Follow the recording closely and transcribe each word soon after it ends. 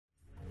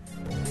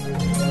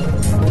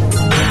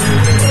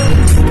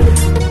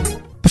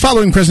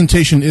following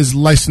presentation is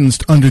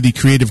licensed under the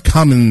Creative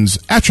Commons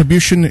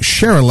Attribution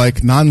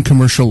Share-alike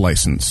non-commercial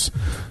license.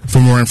 For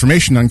more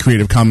information on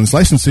Creative Commons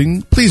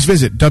licensing, please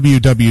visit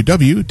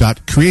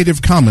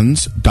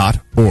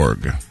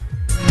www.creativecommons.org.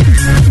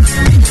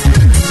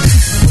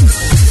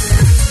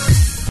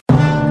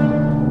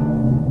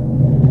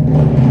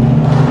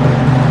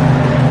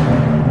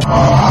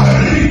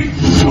 I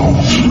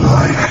don't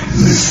like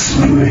this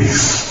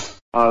place.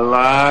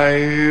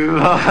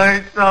 Alive!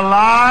 It's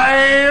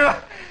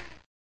alive!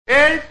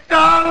 It's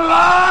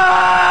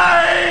alive!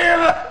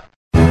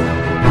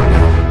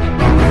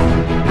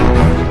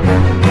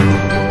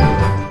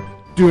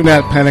 Doing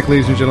that panic,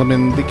 ladies and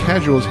gentlemen, the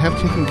casuals have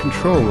taken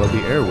control of the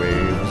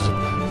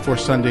airwaves. For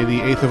Sunday, the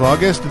 8th of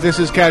August, this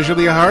is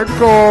Casually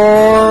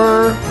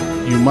Hardcore.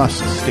 You must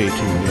stay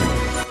tuned in.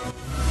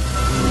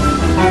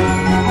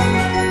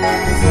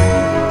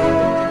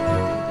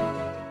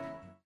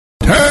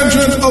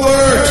 Tangent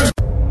alert!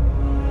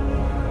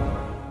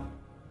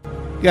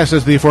 Yes,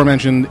 as the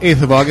aforementioned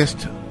 8th of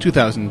August,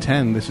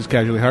 2010, this is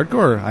Casually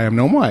Hardcore. I am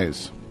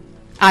Gnomewise.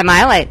 I'm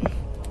Iolite.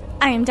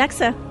 I am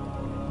Dexa.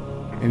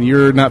 And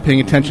you're not paying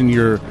attention,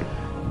 you're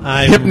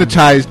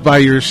hypnotized by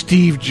your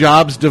Steve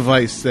Jobs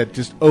device that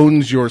just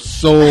owns your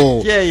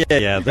soul.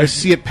 Yeah. I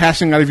see it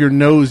passing out of your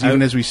nose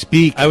even as we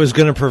speak. I was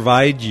going to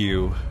provide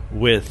you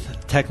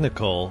with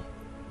technical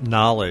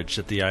knowledge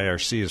that the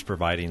IRC is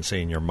providing,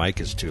 saying your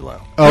mic is too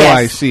low. Oh, Yes,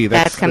 I see.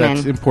 That's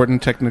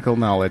important technical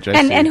knowledge. I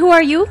see. And who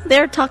are you?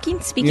 They're talking,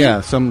 speaking?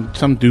 Yeah, some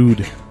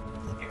dude.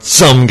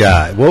 Some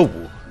guy. Whoa.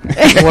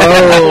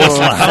 Whoa,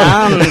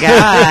 some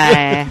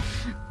guy.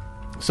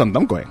 Some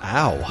dumb guy.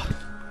 Ow. Well,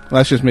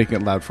 that's just making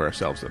it loud for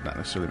ourselves, not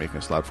necessarily making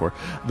us loud for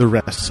the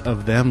rest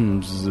of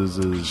them.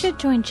 You should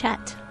join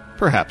chat.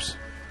 Perhaps.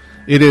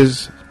 It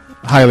is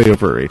highly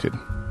overrated.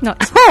 No,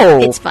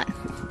 it's fun.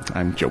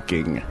 I'm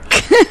joking.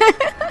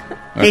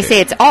 They say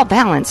it's all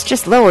balanced,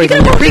 just lower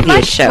than the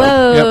previous show.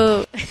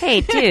 Whoa. Yep.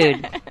 Hey,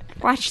 dude,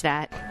 watch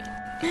that.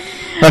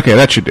 Okay,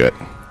 that should do it.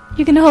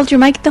 You're going to hold your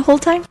mic the whole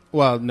time?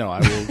 Well, no, I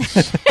will.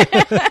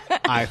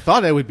 I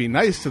thought I would be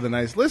nice to the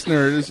nice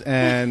listeners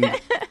and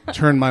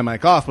turn my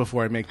mic off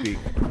before I make the...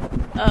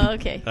 Oh,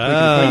 okay. Oh.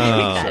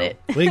 Got it.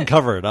 We can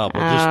cover it up.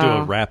 We'll just do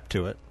a rap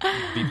to it.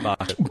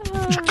 Beatbox it.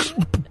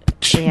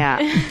 Yeah.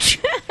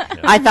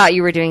 I thought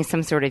you were doing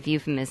some sort of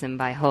euphemism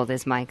by hold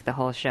his mic the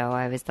whole show.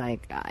 I was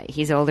like,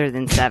 he's older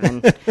than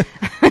 7.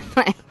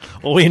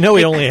 Well, we know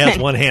he only has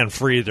one hand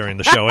free during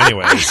the show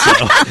anyway, so we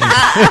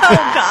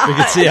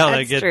can see how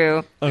that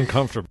gets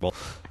uncomfortable.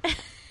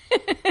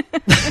 What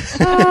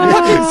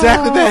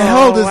exactly the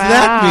hell does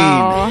that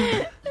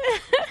mean?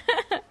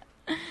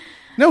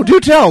 No, do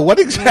tell. What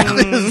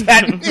exactly does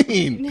that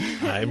mean?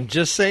 I'm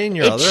just saying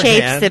your It other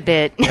shakes hand. a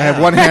bit. I have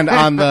one hand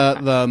on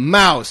the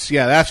mouse.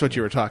 Yeah, that's what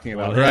you were talking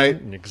about, right?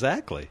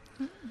 Exactly.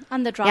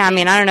 On the drop. Yeah, I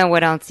mean, I don't know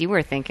what else you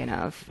were thinking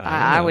of.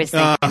 I was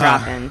thinking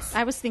drop-ins.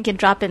 I was thinking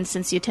drop-ins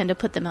since you tend to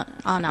put them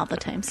on all the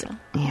time, so.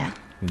 Yeah.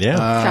 Yeah.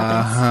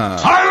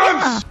 Drop-ins.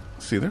 Silence!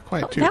 See, they're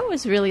quiet too. That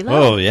was really loud.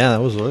 Oh, yeah,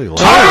 that was really loud.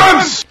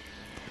 Silence!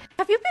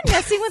 Have you been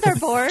messing with our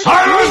board?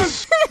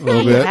 Silence! A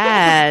little He bit.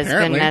 has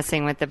Apparently. been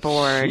messing with the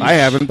board. I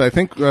haven't. I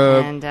think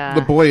And,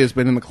 the boy has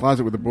been in the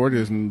closet where the board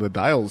is, and the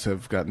dials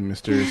have gotten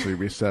mysteriously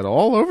reset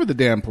all over the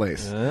damn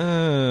place.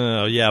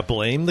 Oh, yeah,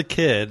 blame the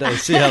kid. I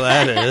see how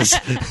that is.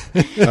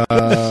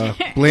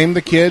 Blame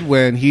the kid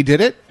when he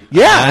did it?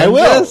 Yeah, I I'm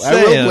will. just I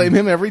will saying. blame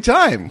him every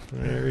time.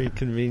 Very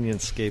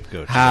convenient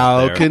scapegoat.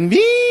 How there.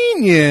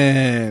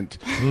 convenient.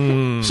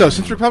 So,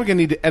 since we're probably going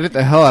to need to edit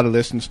the hell out of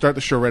this and start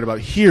the show right about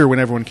here when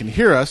everyone can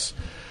hear us,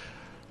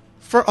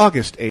 for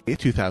August 8th,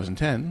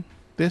 2010,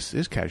 this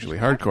is Casually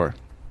Hardcore.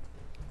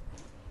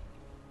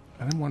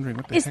 And I'm wondering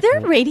what the Is heck...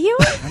 there radio?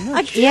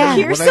 I can Yeah.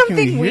 hear what I something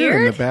can hear in the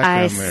weird. I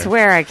background there.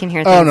 swear I can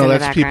hear things Oh, no, in the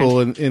that's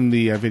background. people in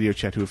the video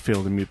chat who have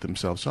failed to mute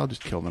themselves, so I'll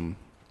just kill them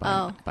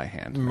by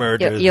hand.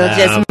 Murder You'll them.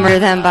 just murder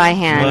them by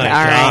hand. My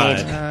All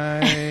God.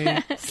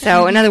 right. Hi.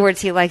 So, in other words,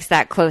 he likes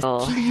that close.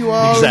 You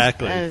all.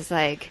 Exactly. It's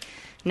like,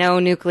 no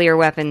nuclear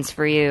weapons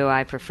for you.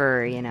 I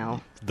prefer,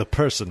 The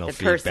personal the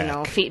feedback.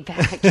 personal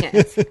feedback.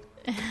 Yes.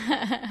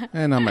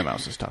 And now my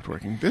mouse has stopped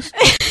working. This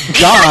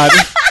God.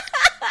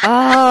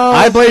 Oh,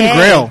 I blame okay.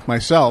 Grail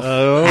myself.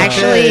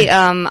 Actually,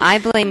 I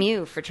blame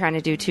you for trying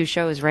to do 2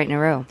 shows right in a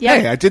row.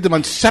 Hey, I did them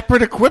on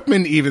separate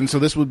equipment even, so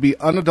this would be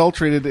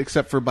unadulterated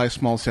except for by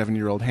small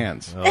 7-year-old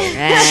hands.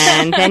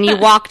 And then you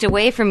walked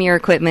away from your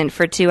equipment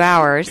for 2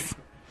 hours.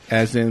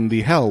 As in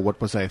the hell,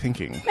 what was I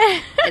thinking?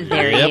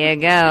 There you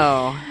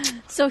go.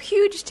 So,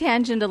 huge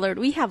tangent alert.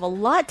 We have a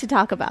lot to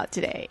talk about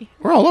today.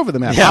 We're all over the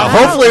map. Yeah,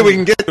 hopefully we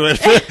can get to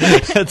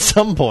it at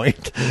some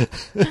point.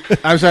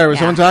 I'm sorry, was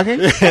someone talking?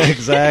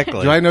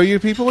 Exactly. Do I know you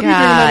people? What are you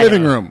doing in my God.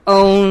 living room?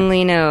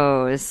 Only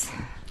knows.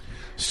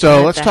 So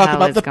What let's the talk hell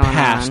about is the going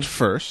past on?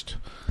 first.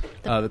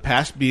 The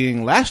past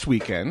being last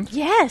weekend,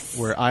 Yes.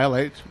 where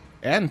Iolite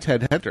and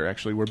Ted Hector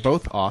actually were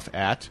both off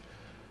at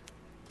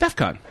DEF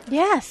CON.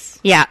 Yes.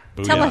 Yeah.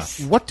 Tell Booyah.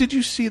 us. What did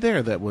you see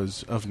there that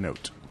was of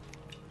note?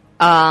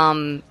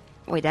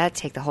 Wait, that'd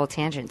take the whole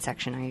tangent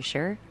section. Are you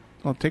sure?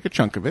 Well, take a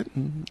chunk of it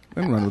and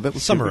run with it.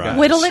 Let's Summarize.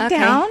 Whittle it Okay.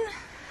 down.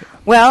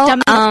 Well,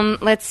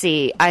 let's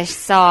see. I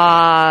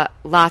saw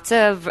lots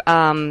of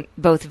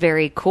both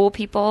very cool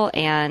people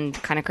and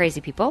kind of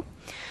crazy people.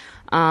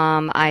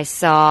 I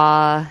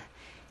saw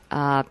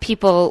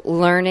people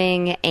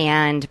learning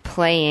and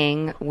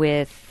playing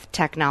with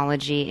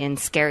technology in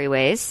scary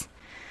ways.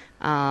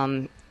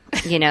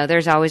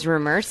 There's always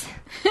rumors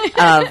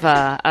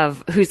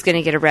of who's going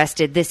to get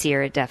arrested this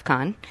year at DEF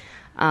CON.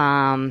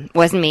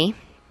 Wasn't me.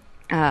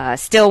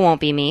 Still won't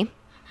be me.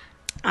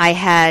 I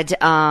had...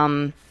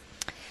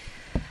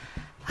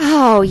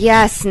 Oh,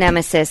 yes,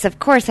 Nemesis. Of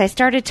course, I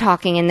started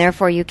talking, and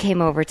therefore you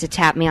came over to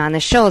tap me on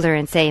the shoulder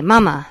and say,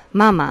 Mama,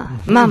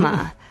 Mama,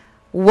 Mama.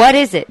 What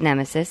is it,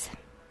 Nemesis?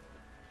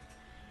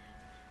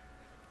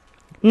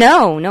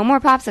 No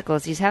more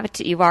popsicles.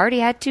 You've already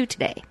had 2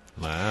 today.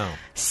 Wow.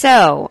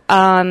 So,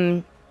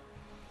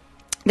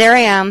 there I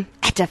am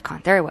at DEF CON.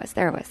 There I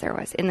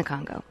was in the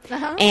Congo.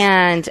 Uh-huh.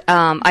 And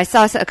I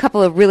saw a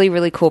couple of really,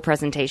 really cool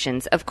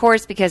presentations. Of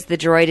course, because the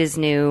droid is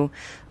new,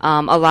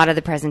 a lot of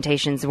the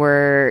presentations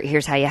were,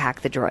 here's how you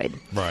hack the droid.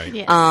 Right.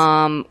 Yes.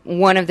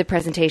 One of the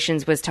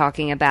presentations was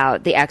talking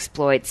about the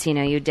exploits. You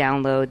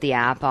download the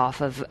app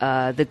off of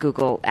the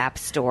Google App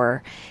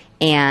Store.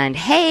 And,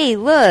 hey,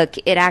 look,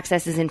 it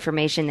accesses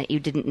information that you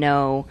didn't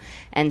know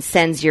and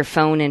sends your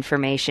phone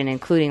information,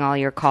 including all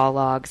your call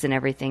logs and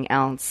everything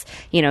else,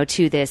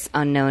 to this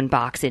unknown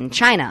box in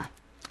China.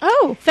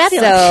 Oh,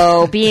 fabulous.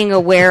 So being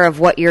aware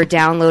of what you're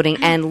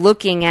downloading and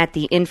looking at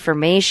the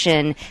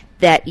information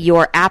that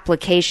your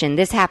application,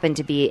 this happened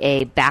to be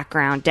a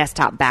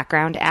desktop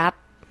background app.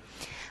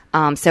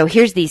 So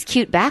here's these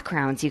cute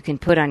backgrounds you can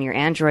put on your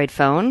Android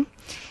phone.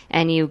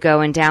 And you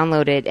go and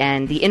download it,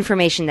 and the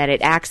information that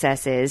it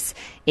accesses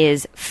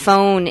is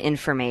phone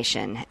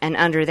information. And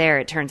under there,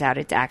 it turns out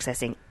it's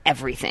accessing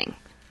everything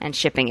and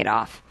shipping it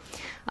off.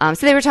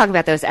 So they were talking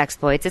about those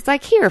exploits. It's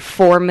like, here,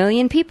 4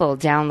 million people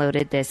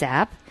downloaded this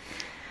app.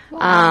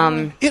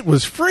 Wow. It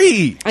was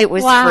free. It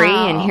was Wow. free,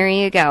 and here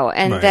you go.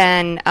 And Right.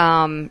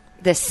 then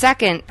the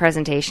second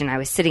presentation, I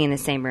was sitting in the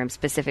same room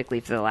specifically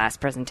for the last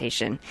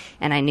presentation,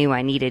 and I knew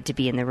I needed to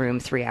be in the room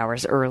 3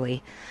 hours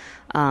early,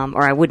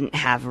 or I wouldn't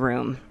have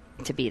room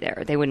to be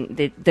there. They wouldn't.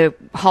 The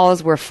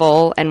halls were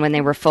full, and when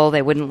they were full,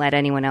 they wouldn't let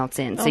anyone else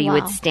in. So Oh, you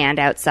would wow. stand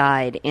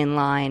outside in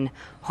line,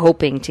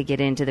 hoping to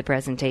get into the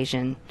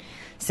presentation.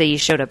 So you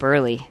showed up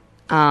early.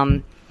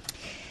 The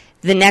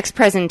next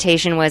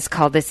presentation was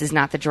called "This Is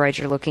Not the Droid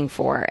You're Looking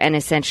For," and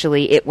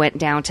essentially it went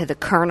down to the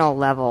kernel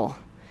level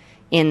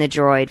in the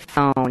droid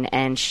phone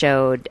and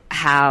showed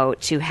how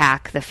to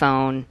hack the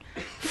phone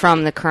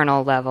from the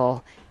kernel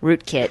level,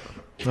 rootkit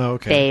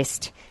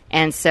based.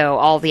 And so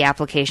all the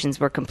applications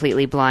were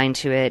completely blind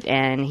to it.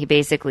 And he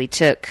basically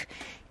took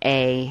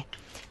hey,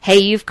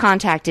 you've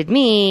contacted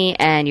me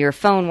and your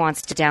phone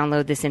wants to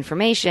download this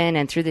information.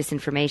 And through this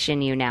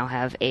information, you now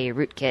have a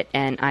rootkit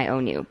and I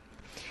own you.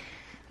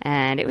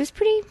 And it was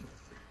pretty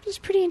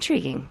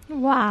intriguing.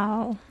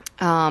 Wow.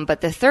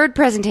 But the third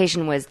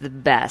presentation was the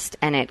best,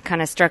 and it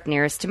kind of struck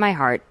nearest to my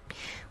heart,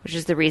 which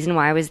is the reason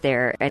why I was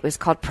there. It was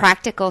called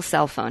Practical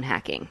Cell Phone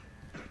Hacking.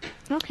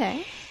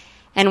 Okay.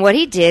 And what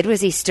he did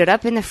was he stood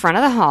up in the front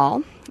of the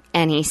hall,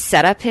 and he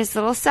set up his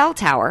little cell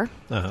tower,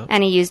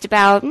 and he used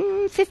about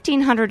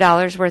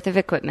 $1,500 worth of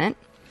equipment,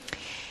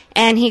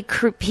 and he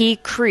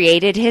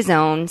created his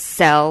own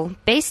cell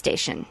base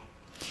station.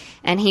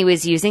 And he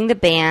was using the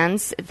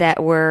bands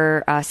that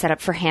were set up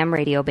for ham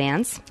radio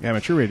bands.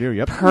 Amateur radio,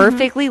 yep.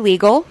 Perfectly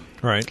legal.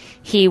 Right.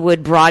 He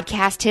would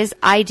broadcast his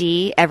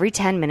ID every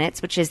 10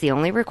 minutes, which is the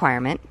only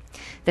requirement.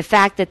 The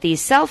fact that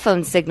these cell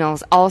phone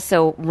signals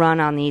also run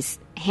on these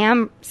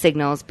ham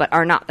signals but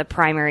are not the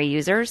primary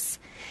users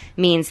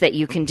means that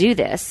you can do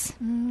this.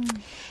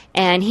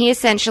 And he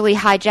essentially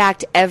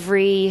hijacked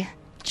every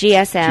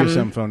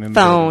GSM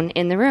phone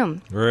in the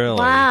room. Really?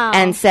 Wow.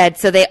 And said,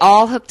 so they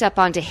all hooked up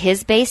onto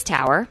his base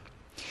tower.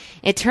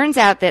 It turns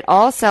out that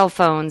all cell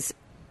phones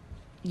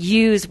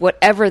use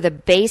whatever the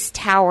base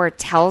tower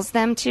tells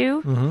them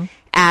to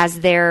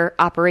as their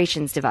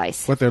operations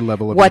device. What their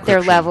level of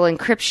Their encryption. level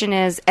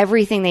encryption is,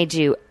 everything they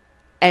do.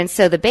 And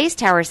so the base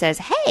tower says,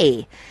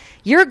 hey,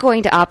 you're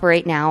going to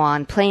operate now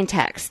on plain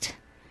text.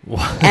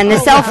 And the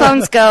cell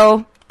phones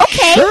go,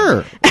 okay.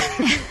 Sure.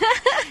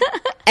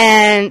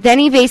 And then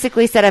he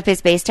basically set up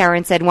his base tower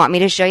and said, want me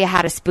to show you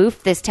how to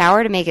spoof this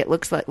tower to make it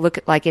look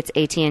like it's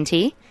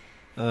AT&T?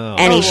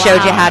 And he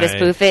showed you how to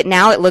spoof it.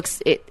 Now it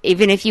looks,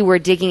 even if you were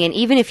digging in,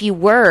 even if you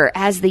were,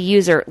 as the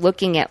user,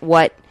 looking at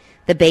what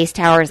the base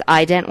tower's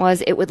ident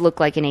was, it would look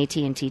like an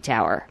AT&T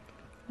tower.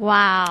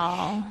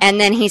 Wow. And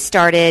then he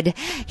started,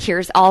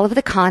 here's all of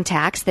the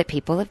contacts that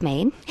people have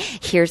made.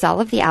 Here's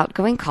all of the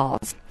outgoing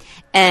calls.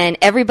 And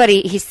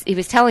everybody, he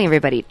was telling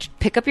everybody,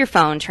 pick up your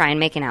phone, try and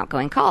make an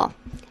outgoing call.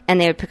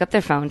 And they would pick up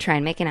their phone, try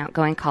and make an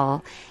outgoing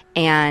call.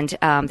 And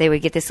they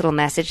would get this little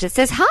message that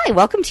says, hi,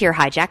 welcome to your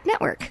hijacked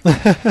network.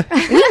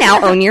 We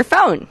now own your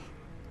phone.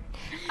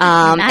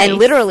 Nice. And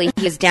literally,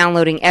 he was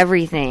downloading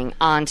everything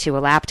onto a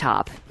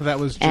laptop. That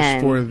was just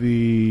And- for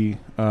the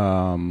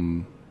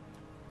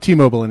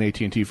T-Mobile and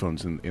AT&T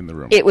phones in the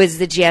room. It was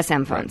the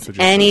GSM phones. so GSM,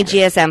 Any okay.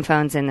 GSM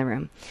phones in the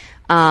room.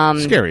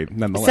 Scary,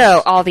 nonetheless.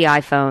 So all the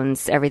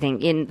iPhones,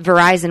 everything. In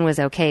Verizon was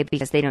okay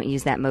because they don't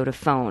use that mode of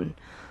phone.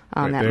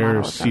 Right, That they're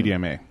model of phone.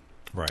 CDMA,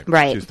 Right.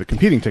 Right. which is the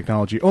competing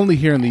technology only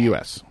here in the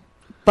U.S.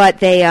 But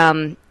they,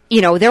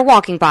 they're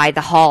walking by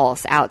the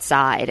halls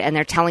outside, and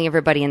they're telling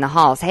everybody in the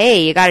halls,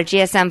 "Hey, you got a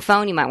GSM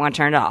phone? You might want to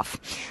turn it off."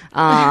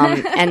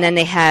 And then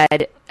they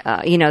had,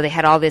 they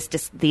had all these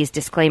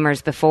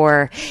disclaimers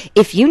before.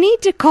 If you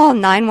need to call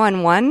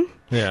 911,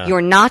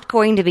 you're not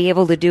going to be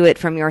able to do it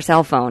from your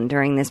cell phone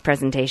during this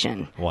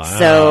presentation. Wow.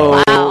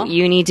 So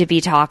you need to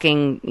be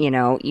talking. You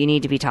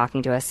need to be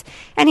talking to us.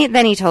 And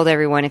then he told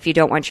everyone, if you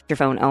don't want your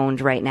phone owned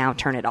right now,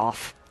 turn it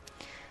off.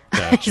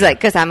 He's like,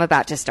 because I'm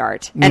about to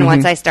start. And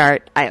once I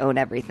start, I own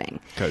everything.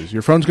 Because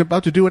your phone's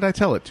about to do what I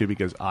tell it to,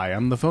 because I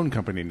am the phone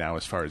company now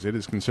as far as it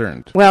is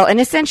concerned. Well, and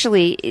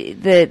essentially,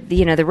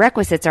 the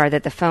requisites are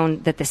that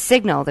the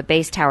signal, the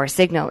base tower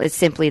signal, is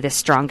simply the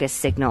strongest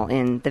signal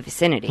in the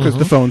vicinity. Because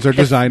the phones are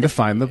designed to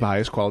find the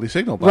highest quality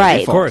signal by Right.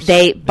 default. course.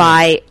 They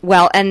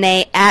and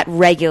they at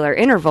regular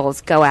intervals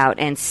go out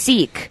and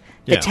seek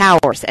the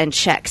towers and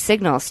check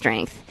signal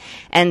strength.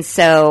 And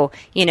so,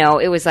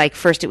 it was like,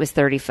 first it was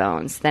 30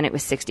 phones, then it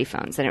was 60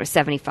 phones, then it was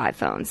 75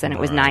 phones, then it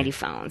was 90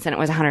 phones, then it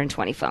was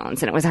 120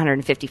 phones, and it was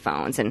 150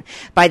 phones. And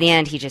by the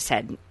end, he just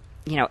had,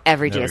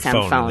 every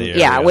GSM phone in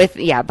the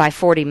area. By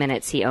 40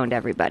 minutes, he owned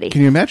everybody.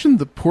 Can you imagine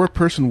the poor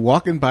person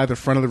walking by the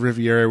front of the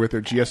Riviera with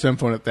their GSM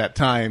phone at that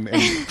time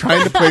and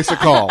trying to place a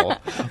call?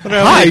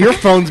 Hi, your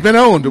phone's been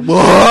owned.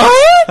 What?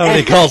 How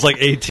many calls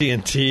like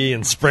AT&T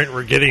and Sprint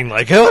were getting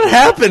like, what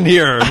happened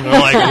here? And they're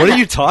like, what are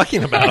you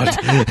talking about?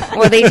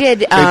 Well, they did.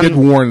 They did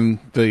warn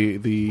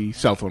the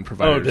cell phone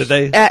providers. Oh, did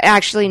they?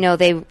 Actually, no,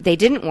 they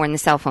didn't warn the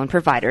cell phone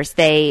providers.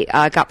 They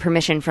got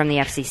permission from the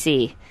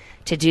FCC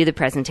to do the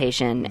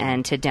presentation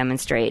and to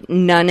demonstrate.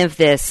 None of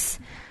this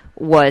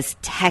was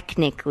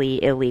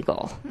technically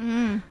illegal.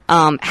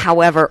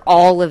 However,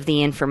 all of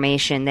the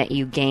information that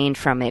you gained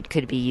from it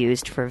could be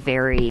used for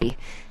very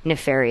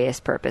nefarious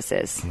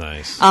purposes.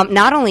 Nice.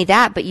 Not only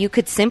that, but you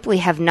could simply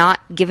have not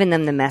given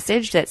them the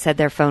message that said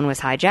their phone was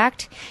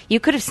hijacked.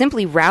 You could have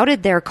simply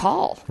routed their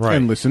call Right.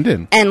 And listened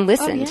in. and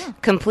listened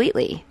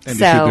completely. And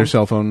so, issued their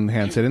cell phone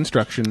handset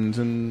instructions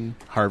and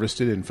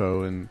harvested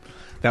info. And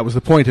that was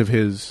the point of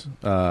his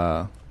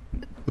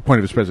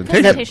presentation.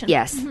 Presentation.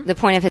 yes, the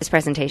point of his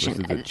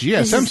presentation. The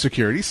GSM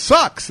security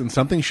sucks and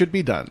something should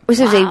be done. This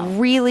is a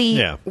really,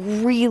 Yeah.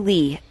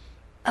 really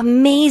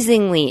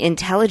amazingly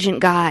intelligent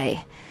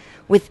guy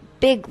with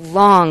big,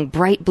 long,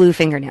 bright blue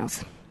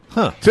fingernails.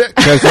 Because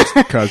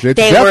it's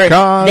They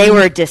DEF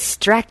were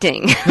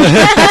distracting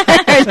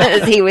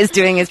as he was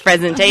doing his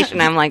presentation.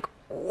 I'm like,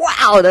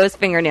 wow, those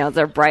fingernails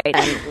are bright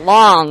and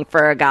long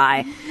for a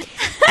guy.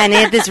 And he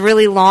had this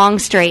really long,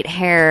 straight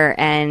hair,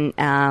 and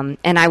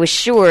I was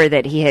sure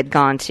that he had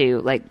gone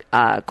to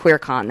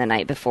QueerCon the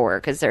night before,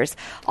 because there's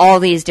all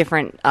these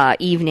different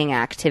evening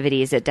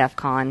activities at DEF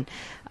CON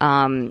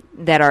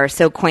that are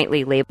so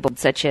quaintly labeled,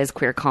 such as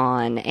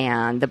QueerCon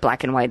and the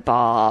Black and White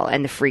Ball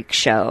and the Freak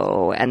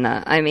Show, and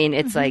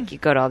it's like you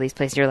go to all these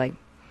places, you're like,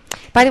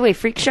 by the way,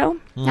 Freak Show,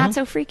 not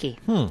so freaky.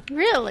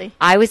 Really?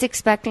 I was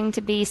expecting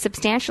to be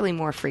substantially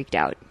more freaked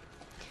out.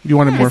 You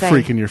wanted more Because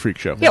freak in your freak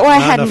show. Yeah, well, I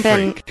Not hadn't a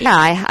been. freak. Yeah,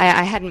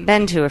 I hadn't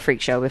been to a freak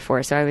show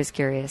before, so I was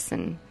curious,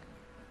 and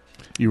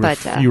You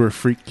were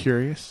freak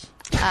curious?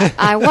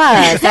 I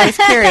was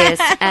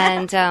curious,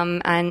 and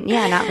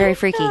yeah, not very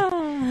freaky.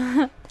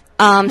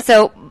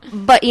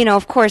 But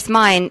of course,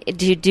 mine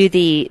to do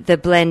the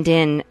blend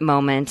in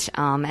moment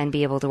and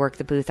be able to work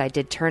the booth. I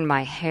did turn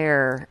my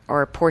hair,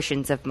 or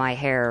portions of my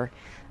hair,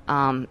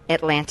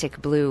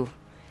 Atlantic blue.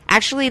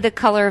 Actually, the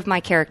color of my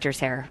character's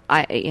hair.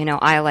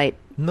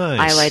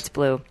 Highlights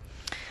blue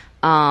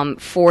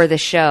for the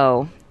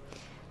show,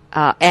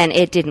 and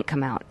it didn't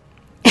come out.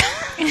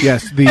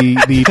 Yes, the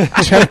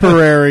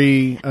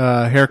temporary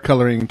hair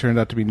coloring turned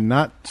out to be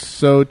not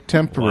so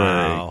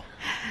temporary. Wow.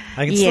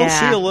 I can still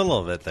see a little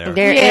of it there.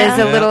 There is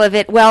a little of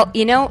it. Well,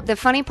 the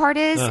funny part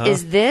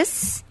is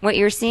this, what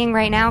you're seeing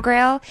right now,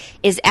 Grail,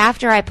 is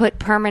after I put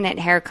permanent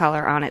hair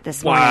color on it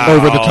this morning.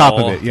 Over the top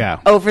of it,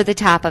 yeah. Over the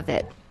top of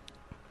it.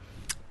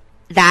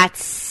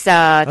 That's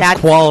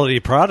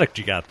quality product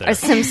you got there.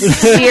 some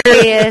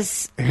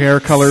serious Hair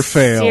color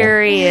fail.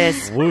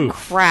 serious Woof.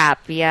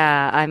 crap.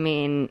 Yeah,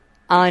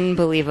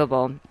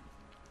 unbelievable.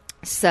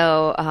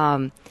 So,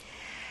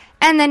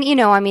 and then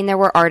there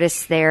were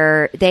artists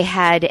there. They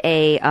had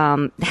a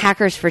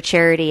Hackers for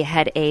Charity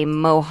had a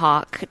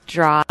Mohawk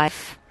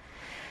drive,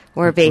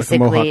 where basically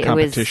Mohawk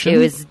competition? it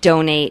was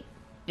donate.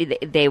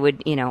 They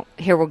would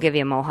here, we'll give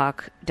you a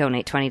Mohawk,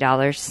 donate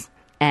 $20.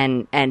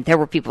 And there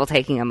were people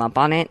taking them up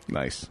on it.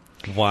 Nice.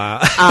 Wow.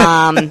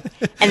 And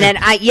then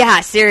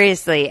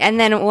seriously. And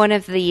then one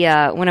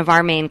of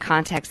our main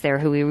contacts there,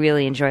 who we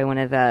really enjoy, one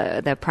of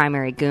the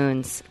primary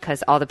goons,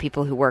 because all the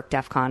people who work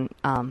DEF CON,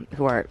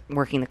 who are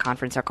working the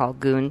conference, are called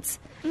goons.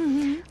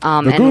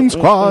 The Goon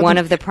Squad. One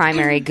of the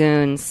primary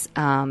goons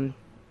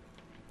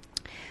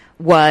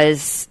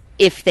was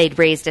if they'd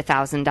raised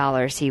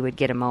 $1,000, he would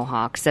get a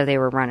mohawk. So they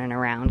were running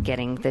around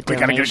getting the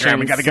donations.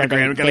 We gotta get a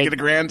grand. We gotta get a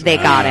grand. They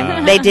got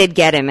him. They did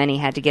get him, and he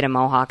had to get a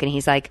mohawk. And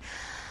he's like,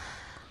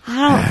 I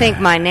don't think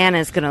my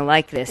Nana's going to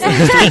like this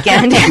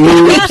weekend.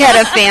 We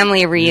had a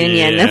family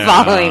reunion the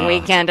following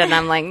weekend, and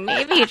I'm like,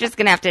 maybe you're just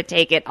going to have to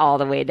take it all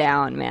the way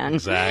down, man.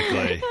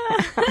 Exactly.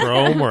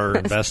 Chrome or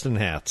invest in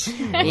hats.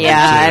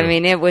 Yeah, I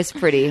mean, it was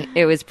pretty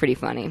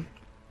funny.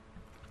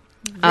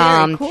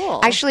 Very cool.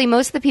 Actually,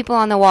 most of the people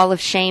on the Wall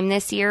of Shame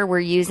this year were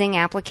using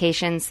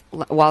applications,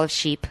 Wall of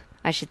Sheep,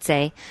 I should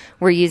say,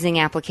 were using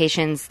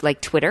applications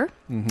like Twitter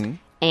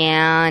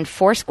and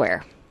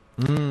Foursquare.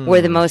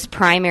 Where the most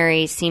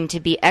primary seem to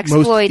be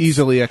Most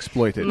easily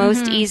exploited.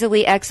 Most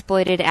easily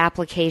exploited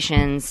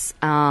applications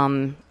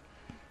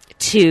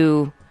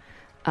to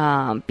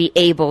be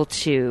able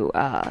to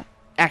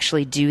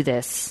actually do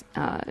this,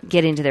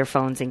 get into their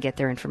phones and get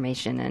their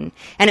information.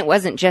 And it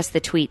wasn't just the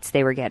tweets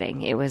they were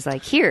getting. It was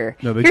like, here's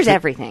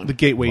everything. The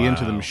gateway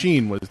into the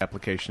machine was the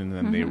application,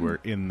 and then they were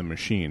in the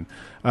machine.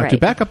 To Right.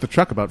 back up the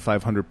truck about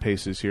 500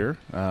 paces here,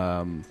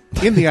 in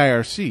the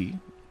IRC...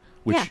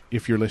 Which,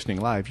 if you're listening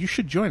live, you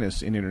should join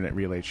us in Internet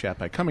Relay Chat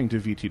by coming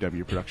to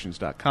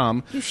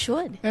vtwproductions.com. You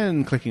should.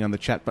 And clicking on the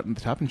chat button at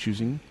the top and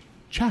choosing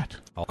chat.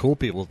 All cool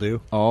people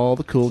do. All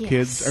the cool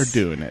kids are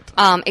doing it.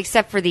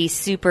 Except for the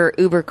super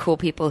uber cool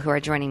people who are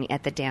joining me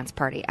at the dance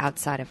party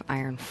outside of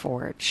Iron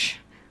Forge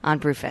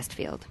on Brewfest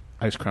Field.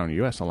 Ice Crown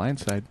US,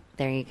 Alliance side.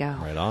 There you go.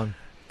 Right on.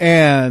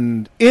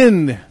 And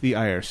in the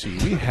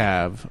IRC, we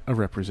have a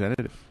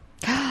representative.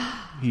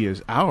 He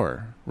is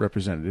our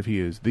representative. He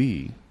is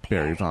the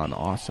Barry Von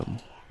Awesome.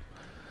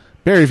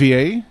 Barry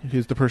VA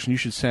is the person you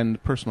should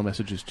send personal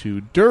messages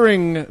to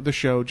during the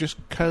show just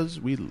because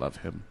we love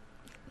him.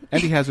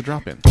 And he has a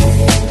drop-in.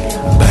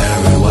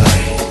 Barry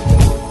White,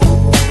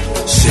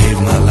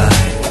 save my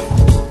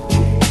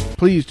life.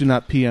 Please do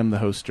not PM the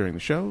host during the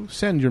show.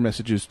 Send your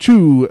messages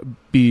to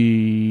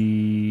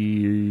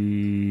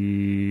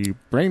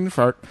Brain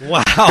Fart.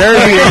 Wow.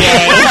 Barry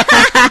VA.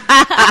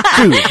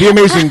 To the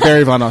amazing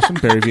Barry Von Awesome,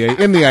 Barry VA,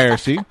 in the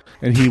IRC,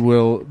 and he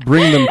will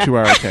bring them to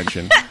our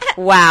attention.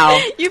 Wow.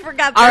 You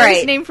forgot All Barry's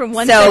right. name from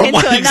one So- second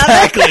to another.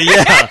 Exactly,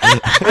 yeah.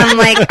 I'm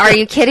like, are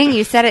you kidding?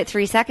 You said it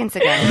 3 seconds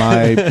ago.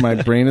 My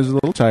brain is a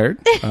little tired.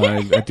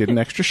 I did an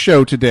extra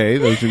show today.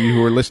 Those of you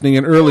who were listening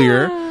in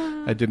earlier,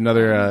 I did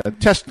another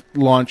test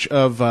launch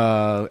of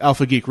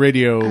Alpha Geek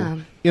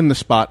Radio in the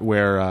spot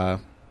where Octal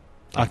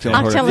and Octal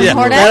Hornet and Yeah,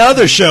 Hornet. that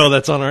other show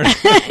that's on our...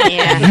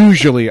 Yeah.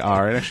 usually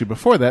are. And actually,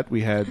 before that,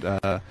 we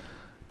had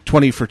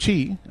 20 for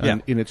Tea Yeah.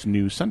 in its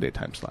new Sunday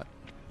time slot.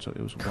 So it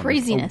was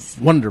Craziness.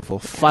 a wonderful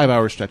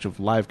 5-hour stretch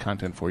of live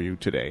content for you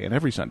today and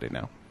every Sunday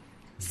now.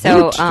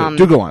 So,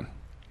 Do go on.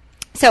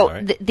 So All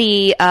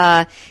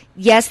right.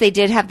 yes, they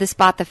did have the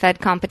Spot the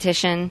Fed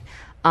competition.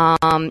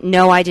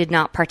 No, I did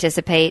not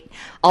participate.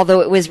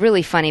 Although it was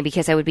really funny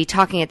because I would be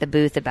talking at the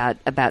booth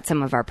about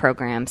some of our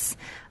programs,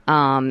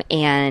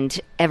 and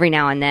every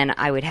now and then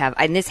I would have,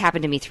 and this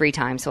happened to me 3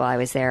 times while I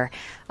was there.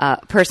 A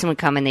person would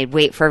come and they'd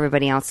wait for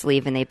everybody else to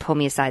leave, and they'd pull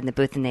me aside in the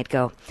booth and they'd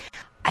go,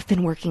 "I've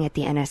been working at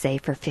the NSA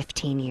for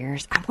 15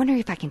 years. I'm wondering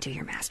if I can do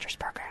your master's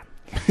program."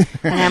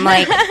 And I'm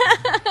like,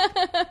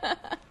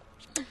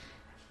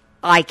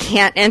 I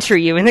can't enter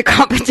you in the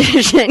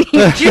competition.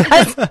 You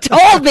just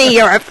told me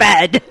you're a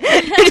Fed.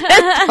 You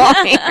just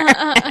told me you're a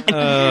Fed.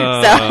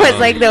 So it was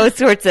like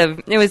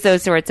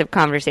those sorts of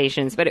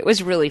conversations. But it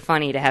was really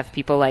funny to have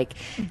people like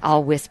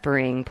all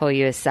whispering, pull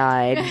you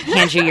aside,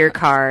 hand you your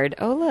card.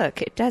 Oh,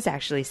 look, it does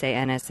actually say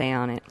NSA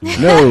on it.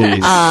 No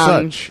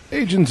such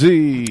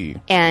agency.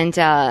 And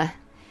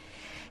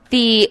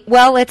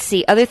let's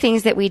see. Other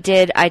things that we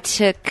did, I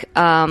took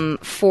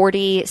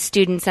 40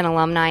 students and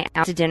alumni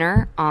out to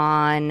dinner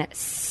on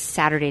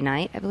Saturday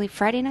night, I believe.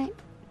 Friday night?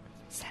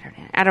 Saturday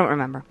night. I don't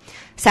remember.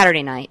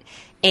 Saturday night.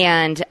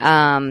 And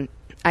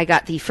I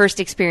got the first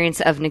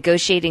experience of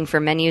negotiating for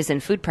menus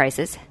and food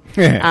prices,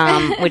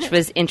 which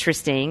was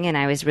interesting. And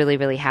I was really,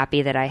 really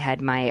happy that I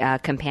had my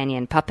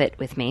companion Puppet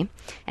with me.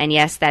 And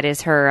yes, that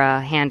is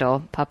her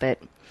handle,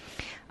 Puppet.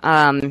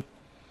 And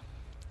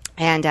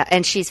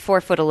she's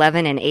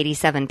 4'11" and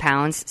 87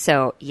 pounds.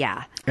 So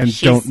yeah, And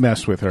don't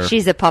mess with her.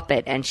 She's a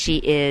puppet, and she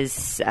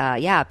is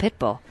a pit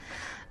bull.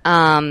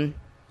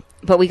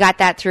 But we got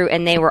that through,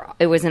 and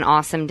it was an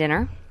awesome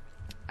dinner.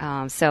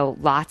 So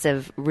lots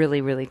of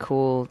really, really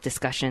cool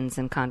discussions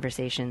and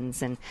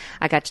conversations, and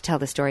I got to tell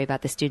the story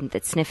about the student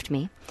that sniffed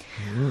me.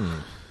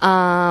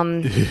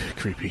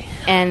 Creepy.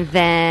 And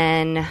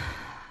then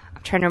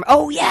I'm trying to remember.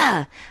 Oh,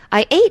 yeah.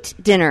 I ate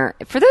dinner.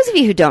 For those of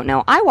you who don't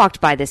know, I walked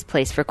by this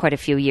place for quite a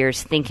few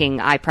years thinking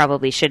I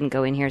probably shouldn't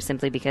go in here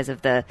simply because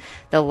of the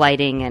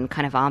lighting and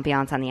kind of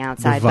ambiance on the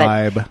outside. The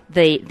vibe.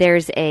 But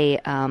there's a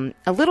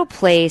little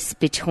place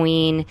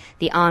between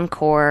the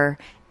Encore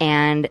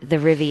and the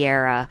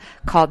Riviera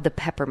called the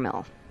Pepper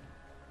Mill.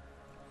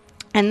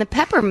 And the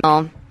Pepper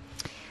Mill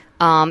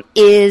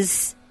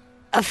is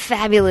a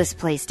fabulous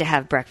place to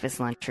have breakfast,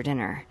 lunch, or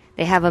dinner.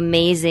 They have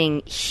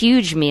amazing,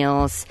 huge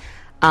meals.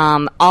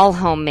 All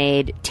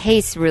homemade,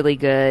 tastes really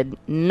good,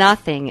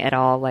 nothing at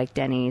all like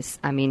Denny's.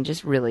 I mean,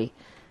 just really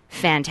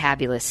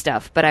fantabulous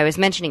stuff. But I was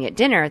mentioning at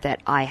dinner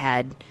that I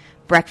had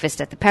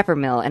breakfast at the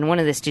Peppermill, and one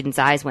of the students'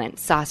 eyes went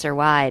saucer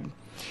wide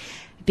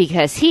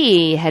because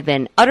he had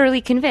been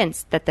utterly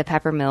convinced that the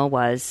Peppermill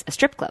was a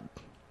strip club.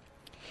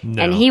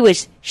 No. And he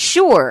was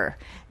sure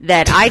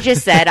that I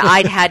just said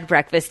I'd had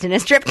breakfast in a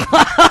strip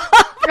club.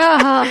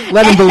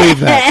 Let him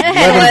believe that.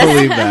 Let him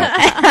believe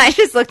that. I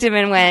just looked at him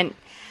and went,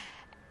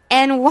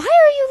 and why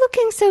are you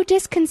looking so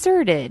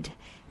disconcerted?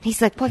 And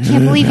he's like, well, I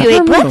can't believe you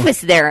ate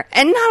breakfast there.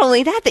 And not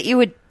only that, that you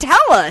would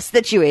tell us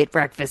that you ate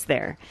breakfast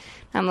there.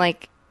 I'm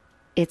like,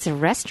 it's a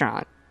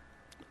restaurant.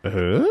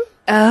 Uh-huh.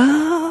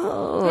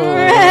 Oh.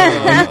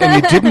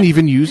 And you didn't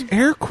even use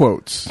air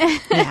quotes.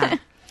 Yeah.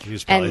 He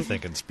was probably And-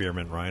 thinking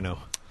Spearmint Rhino.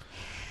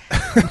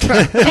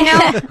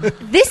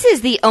 This is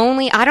the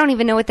only, I don't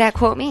even know what that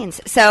quote means.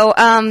 So,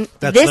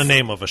 That's this, the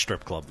name of a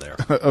strip club there.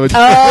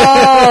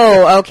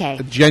 Oh, okay.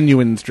 A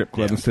genuine strip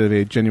club instead of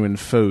a genuine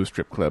faux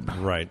strip club.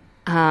 Right.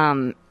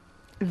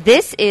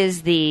 This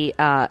is the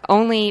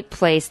only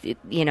place,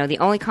 the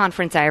only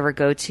conference I ever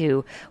go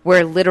to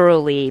where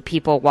literally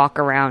people walk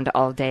around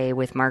all day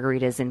with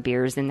margaritas and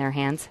beers in their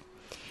hands.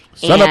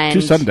 Sun up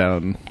to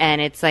sundown.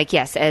 And it's like,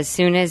 yes, as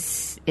soon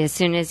as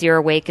you're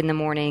awake in the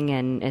morning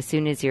and as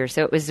soon as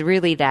so it was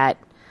really that,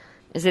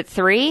 is it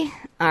 3?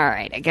 All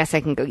right, I guess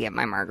I can go get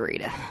my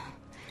margarita.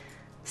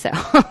 So,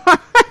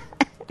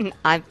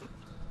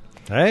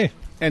 Hey.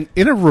 And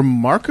in a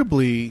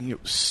remarkably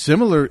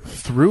similar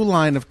through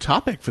line of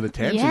topic for the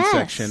tangent Yes.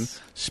 section,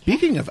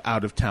 speaking of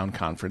out-of-town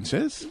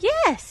conferences.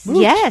 Yes.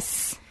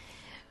 yes.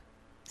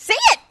 Say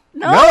it.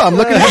 No, I'm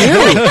looking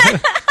at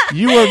you.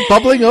 You are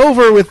bubbling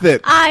over with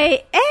it.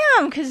 I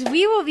am, because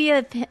we will be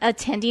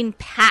attending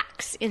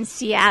PAX in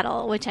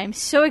Seattle, which I'm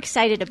so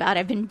excited about.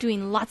 I've been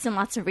doing lots and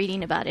lots of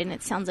reading about it, and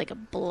it sounds like a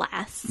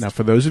blast. Now,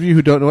 for those of you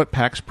who don't know what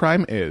PAX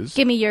Prime is,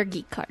 Give me your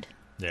geek card.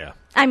 Yeah.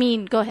 I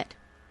mean, go ahead.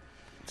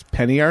 it's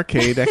Penny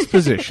Arcade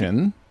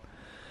Exposition.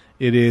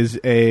 It is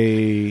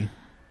a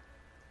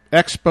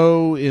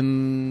expo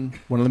in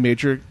one of the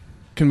major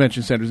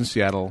convention centers in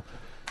Seattle.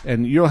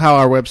 And you know how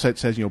our website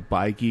says,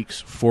 by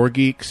geeks, for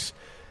geeks?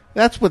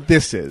 That's what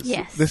this is.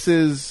 Yes. This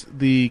is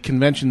the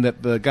convention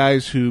that the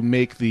guys who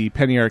make the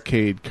Penny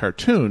Arcade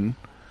cartoon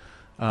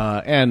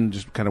and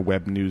just kind of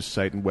web news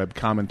site and web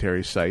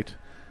commentary site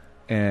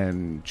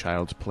and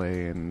Child's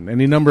Play and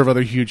any number of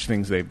other huge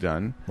things they've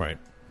done Right.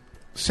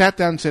 sat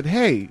down and said,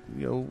 hey,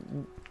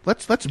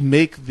 let's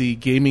make the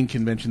gaming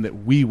convention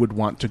that we would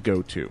want to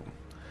go to.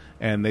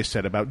 And they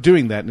set about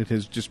doing that, and it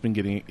has just been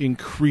getting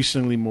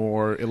increasingly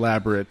more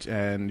elaborate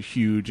and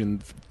huge.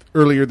 And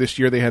earlier this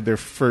year, they had their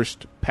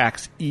first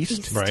PAX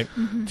East. Right.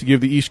 To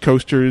give the East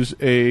Coasters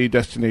a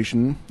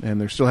destination,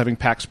 and they're still having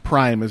PAX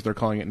Prime, as they're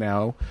calling it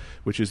now,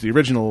 which is the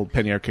original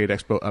Penny Arcade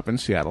Expo up in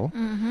Seattle.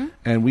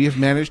 And we have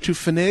managed to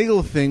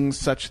finagle things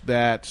such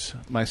that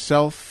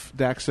myself,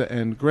 Daxa,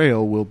 and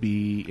Grail will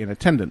be in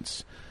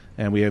attendance.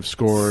 And we have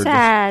scored...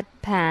 Sad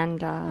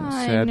panda.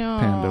 Sad know.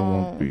 Panda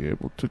won't be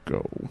able to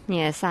go.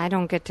 Yes, I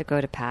don't get to go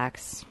to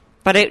PAX.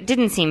 But it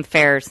didn't seem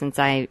fair since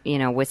I,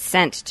 was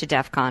sent to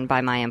DEF CON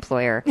by my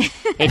employer.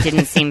 It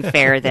didn't seem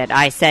fair that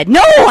I said,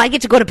 no, I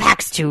get to go to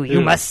PAX too.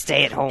 You must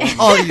stay at home.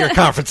 All your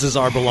conferences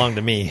belong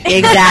to me.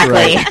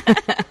 Exactly.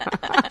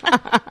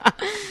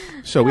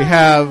 So we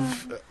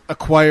have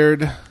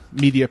acquired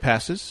media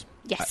passes.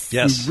 Yes.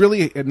 Yes. We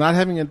really, not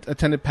having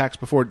attended PAX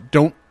before,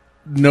 don't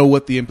know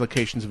what the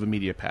implications of a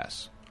media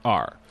pass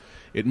are.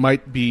 It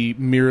might be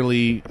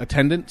merely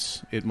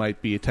attendance. It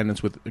might be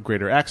attendance with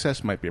greater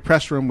access. Might be a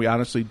press room. We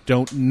honestly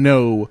don't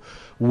know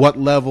what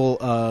level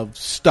of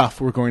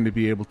stuff we're going to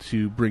be able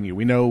to bring you.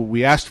 We know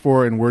we asked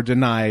for and were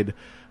denied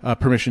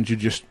permission to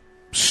just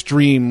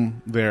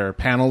stream their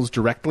panels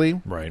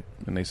directly. Right.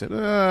 And they said,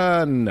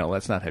 no,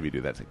 let's not have you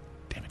do that. It's like,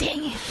 damn it.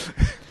 Dang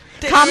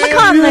it.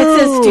 Comic-Con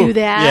lets us do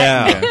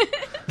that. Yeah.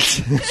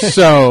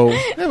 So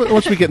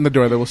once we get in the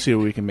door, then we'll see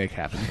what we can make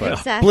happen. But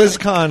Exactly.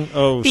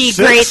 BlizzCon The 06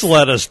 great-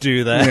 let us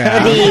do that.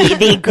 Yeah.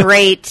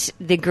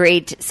 the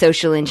great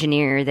social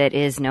engineer that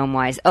is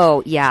Gnomewise.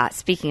 Oh yeah,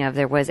 speaking of,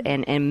 there was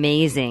an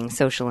amazing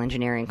social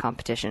engineering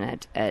competition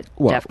at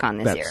DEF CON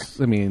this year.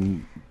 I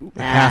mean,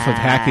 half of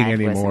hacking That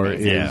was anymore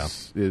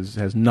amazing.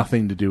 has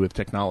nothing to do with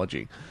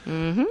technology.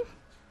 Mm-hmm.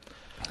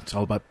 It's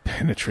all about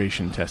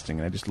penetration testing,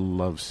 and I just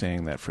love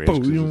saying that phrase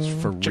because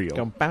it's for real.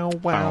 Chicka bow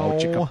wow. Bow,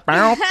 chicka,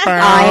 bow,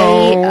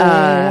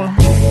 I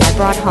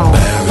brought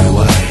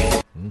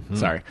home.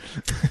 Sorry.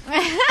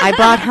 I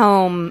brought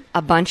home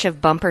a bunch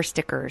of bumper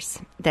stickers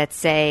that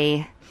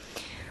say,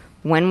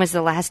 "When was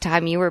the last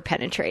time you were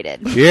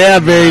penetrated?" Yeah,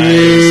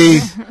 baby.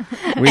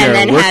 We and are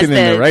then working has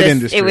in the right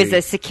industry. It was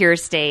a Secure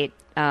State.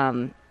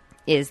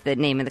 Is the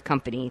name of the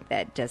company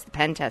that does the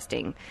pen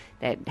testing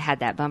that had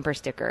that bumper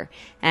sticker.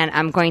 And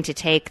I'm going to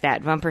take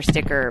that bumper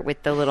sticker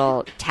with the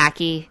little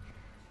tacky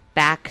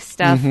back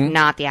stuff,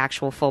 not the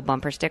actual full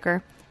bumper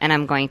sticker, and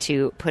I'm going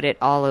to put it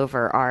all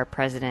over our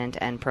president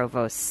and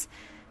provost's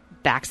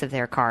backs of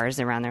their cars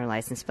around their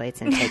license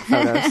plates and take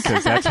photos.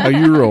 Because that's how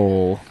you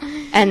roll.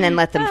 and then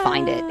let them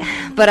find it.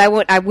 But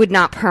I would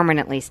not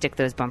permanently stick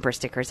those bumper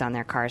stickers on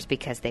their cars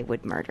because they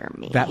would murder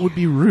me. That would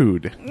be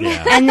rude.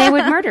 Yeah. And they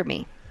would murder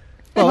me.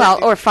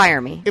 Well, or fire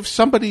me. If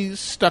somebody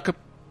stuck a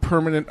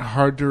permanent,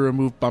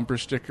 hard-to-remove bumper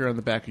sticker on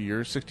the back of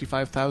your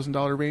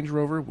 $65,000 Range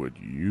Rover, would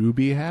you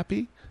be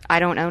happy? I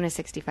don't own a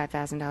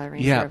 $65,000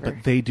 Range Yeah, Rover.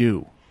 but they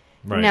do.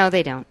 Right. No,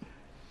 they don't.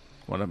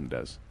 One of them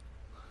does.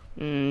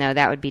 No,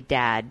 that would be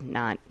Dad,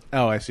 not...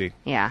 Oh, I see.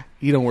 Yeah.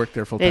 You don't work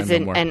there full-time There's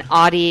anymore. an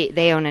Audi.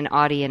 They own an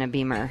Audi and a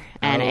Beamer,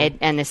 and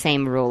and the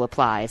same rule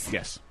applies.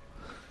 Yes.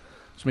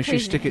 So make sure you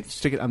stick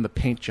it on the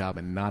paint job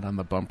and not on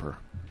the bumper.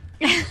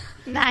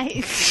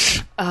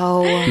 Nice.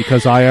 Oh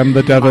Because I am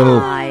the devil.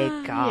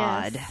 my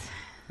God! Yes.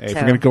 Hey, if So-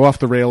 you're going to go off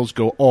the rails,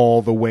 go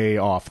all the way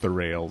off the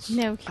rails.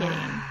 No kidding.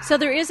 So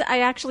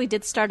I actually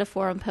did start a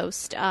forum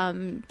post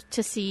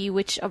to see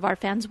which of our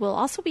fans will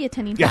also be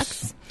attending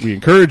Yes. PAX. We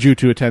encourage you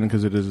to attend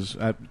because it is,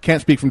 can't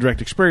speak from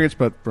direct experience,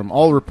 but from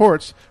all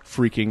reports,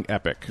 freaking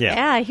epic. Yeah.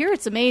 Yeah, I hear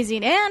it's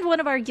amazing. And one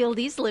of our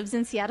guildies lives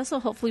in Seattle,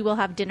 so hopefully we'll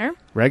have dinner.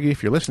 Raggy,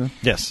 if you're listening.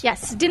 Yes.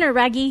 Yes, dinner,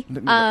 Raggy.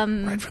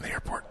 Right from the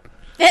airport.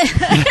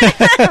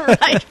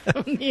 Right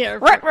from here.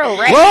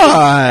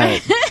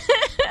 What?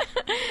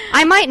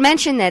 I might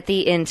mention that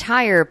the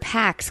entire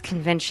PAX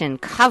convention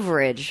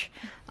coverage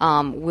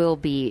will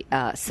be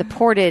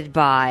supported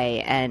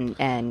by and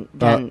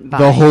done by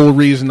The whole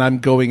reason I'm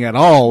going at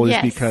all is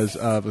Yes. because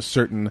of a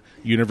certain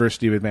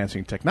University of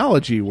Advancing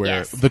Technology where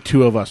Yes. the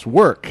two of us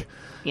work.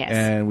 Yes.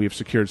 And we've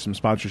secured some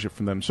sponsorship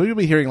from them. So you'll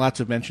be hearing lots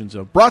of mentions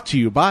of brought to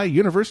you by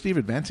University of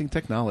Advancing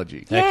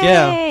Technology. Heck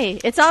yeah. Yay.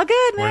 It's all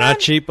good, man. We're not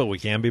cheap, but we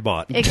can be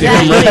bought.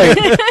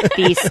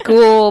 Exactly. the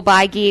school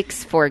by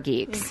geeks for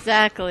geeks.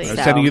 Exactly. I was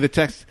So- sending you the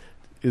text.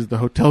 Is the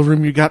hotel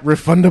room you got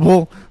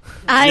refundable?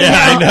 I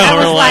I know, I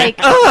we're was like,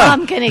 like,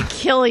 I'm going to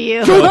kill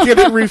you. Don't get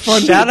it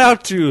refunded. Shout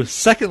out to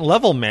second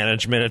level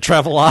management at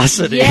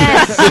Travelocity.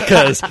 Yes.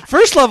 Because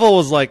first level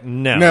was like,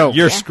 no,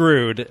 you're Yeah.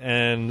 screwed.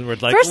 And we're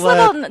like, First let-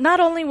 level not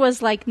only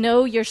was like,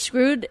 no, you're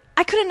screwed.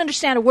 I couldn't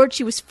understand a word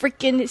she was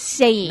freaking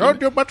saying. Not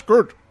too much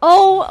good.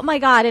 Oh my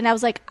God. And I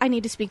was like, I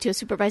need to speak to a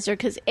supervisor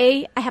because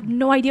I have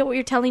no idea what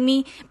you're telling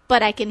me,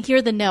 but I can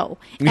hear the no.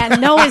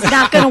 And no is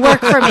not going to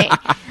work for me.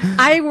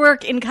 I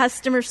work in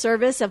customer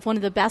service of one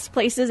of the best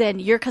places and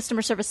your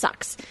customer service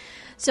sucks.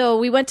 So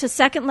we went to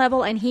second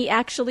level and he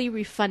actually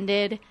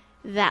refunded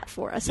that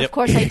for us. Yep. Of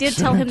course, I did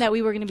tell him that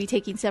we were going to be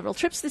taking several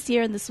trips this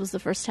year and this was the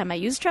first time I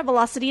used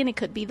Travelocity and it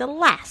could be the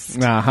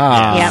last.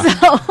 Aha.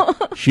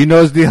 Yeah. She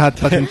knows the hot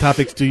button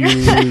topics to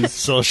use.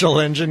 social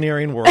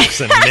engineering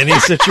works in many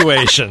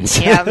situations.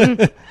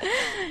 Yeah.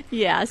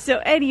 Yeah, so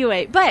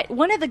anyway, but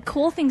one of the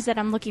cool things that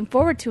I'm looking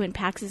forward to in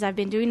PAX is I've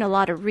been doing a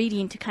lot of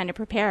reading to kind of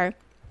prepare.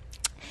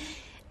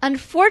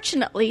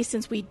 Unfortunately,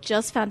 since we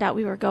just found out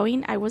we were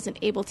going, I wasn't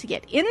able to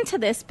get into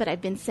this, but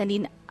I've been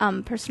sending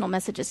personal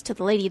messages to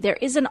the lady. There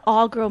is an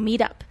all-girl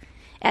meetup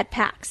at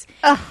PAX.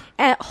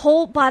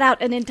 Holt bought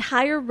out an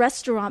entire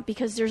restaurant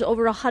because there's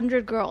over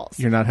 100 girls.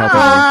 You're not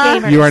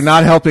helping me. You are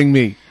not helping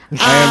me.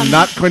 I am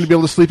not going to be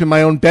able to sleep in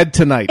my own bed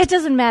tonight. It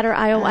doesn't matter,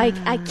 Io. I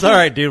can't. It's all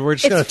right, dude. We're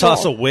just It's going to toss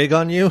a full. wig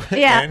on you,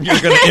 Yeah. and you're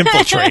going to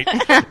infiltrate.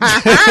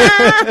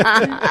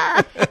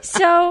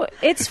 So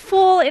it's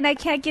full, and I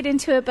can't get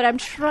into it, but I'm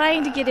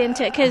trying to get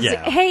into it because,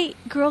 Yeah. hey,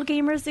 girl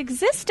gamers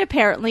exist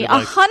apparently. Like-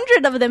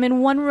 100 of them in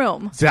one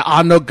room There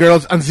are no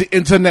girls on the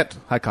internet.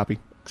 Hi, copy.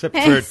 Except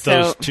for So-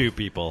 those two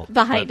people.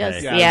 behind But,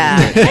 us. hey.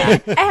 Yeah.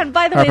 And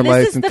by the way, Harper this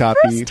Lights is and the copy.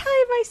 first time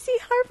I see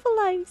Harper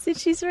Lights, and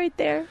she's right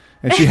there.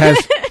 And she has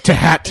to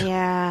hat.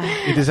 Yeah.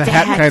 It is a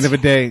hat Hat. kind of a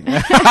day.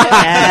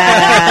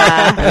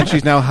 Yeah. And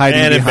she's now hiding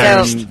And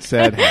behind embarrassed.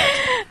 said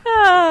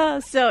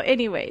hat. So,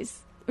 anyways,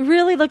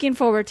 really looking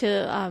forward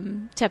to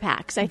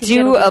PAX. I think Do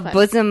it'll be a fun.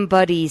 bosom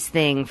buddies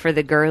thing for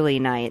the girly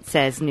night,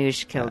 says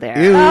Noosh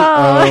Kildare.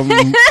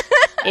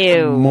 Ew,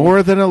 Ew.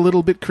 more than a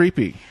little bit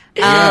creepy.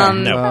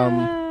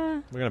 No.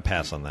 We're going to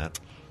pass on that.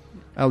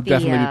 I'll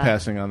definitely be The,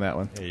 passing on that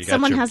one. Yeah, you got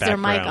Someone your has their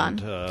mic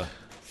background,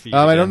 feed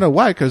I again. don't know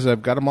why, because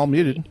I've got them all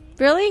muted.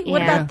 Really?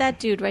 What Yeah. about that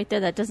dude right there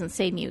that doesn't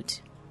say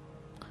mute?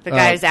 The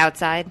guy who's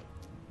outside.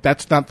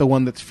 That's not the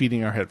one that's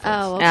feeding our headphones.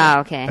 Oh, okay. Oh,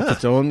 okay. It's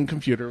its own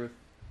computer with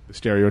the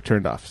stereo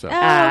turned off. So Oh,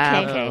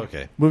 okay. okay. Oh,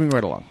 okay. moving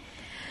right along.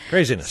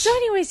 Craziness. So,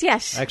 anyways,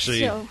 yes.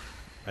 Actually, So-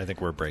 I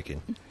think we're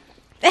breaking.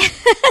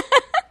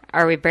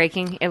 Are we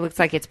breaking? It looks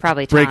like it's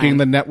probably time. Breaking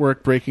the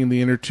network, breaking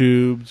the inner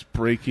tubes,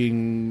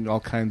 breaking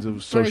all kinds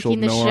of social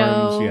breaking the norms.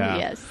 show. Yeah.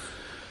 Yes.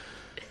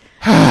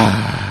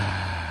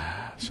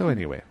 So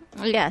anyway,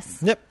 Yes.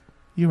 Yep.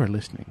 you are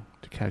listening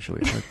to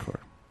Casually Hardcore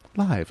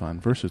live on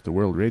Versus the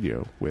World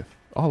Radio with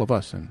all of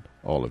us and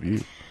all of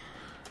you.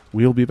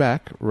 We'll be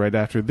back right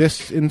after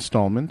this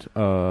installment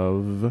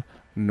of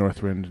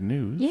Northwind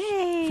News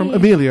Yay. from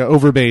Amelia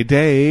Overbay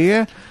Day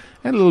and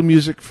a little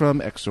music from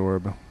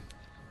Exorb.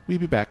 We'll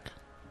be back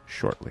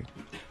shortly.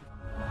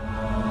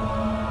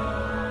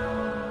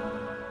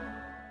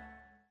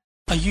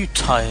 Are you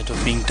tired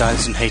of being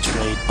doused in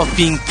haterade, of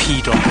being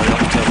peed on by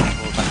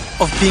Octane all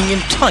day, of being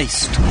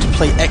enticed to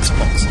play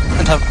Xbox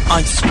and have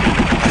ice cream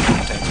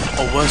every day,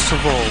 or worst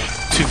of all,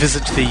 to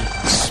visit the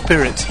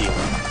Spirit Healer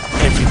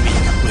every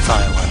week with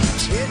Ireland,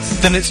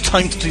 then it's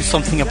time to do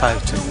something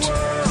about it.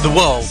 The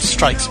World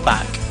Strikes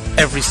Back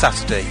every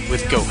Saturday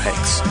with Go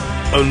Hex,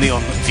 only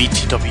on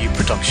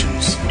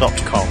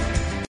VTWProductions.com.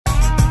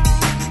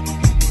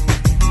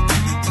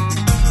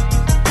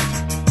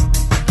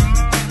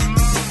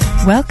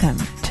 Welcome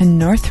to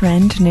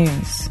Northrend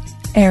News,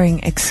 airing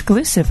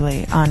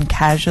exclusively on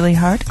Casually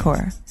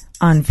Hardcore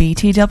on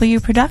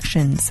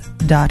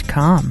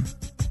VTWProductions.com.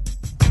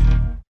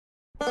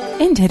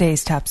 In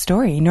today's top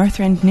story,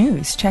 Northrend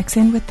News checks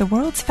in with the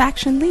world's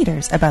faction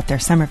leaders about their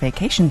summer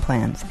vacation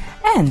plans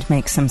and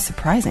makes some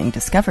surprising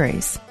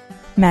discoveries.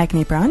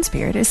 Magni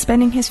Bronzebeard is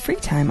spending his free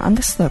time on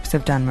the slopes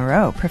of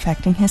Dunmoreau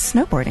perfecting his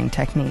snowboarding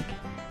technique,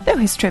 though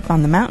his trip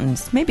on the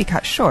mountains may be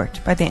cut short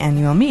by the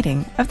annual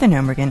meeting of the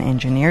Gnomergan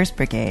Engineers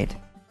Brigade.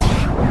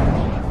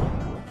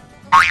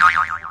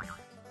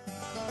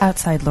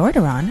 Outside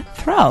Lordaeron,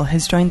 Thrall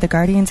has joined the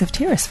Guardians of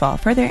Tirisfal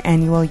for their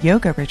annual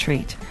yoga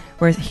retreat,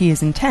 where he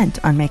is intent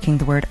on making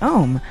the word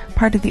Om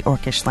part of the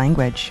Orcish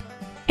language.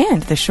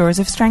 And the shores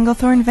of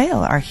Stranglethorn Vale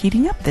are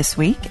heating up this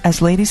week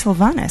as Lady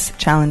Sylvanas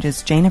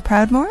challenges Jaina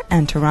Proudmoore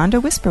and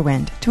Tyrande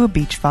Whisperwind to a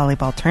beach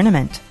volleyball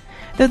tournament,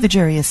 though the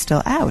jury is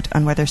still out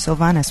on whether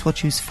Sylvanas will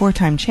choose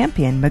four-time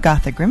champion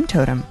Magatha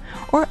Grimtotem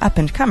or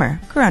up-and-comer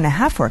Corona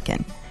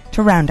Halforkin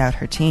to round out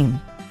her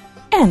team.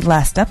 And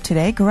last up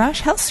today,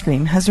 Garrosh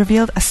Hellscream has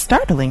revealed a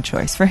startling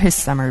choice for his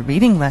summer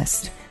reading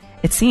list.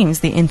 It seems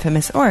the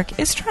infamous orc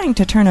is trying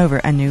to turn over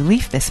a new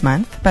leaf this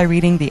month by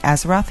reading the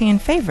Azerothian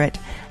favorite,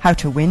 How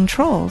to Win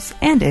Trolls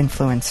and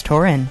Influence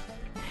Tauren.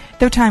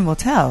 Though time will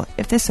tell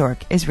if this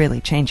orc is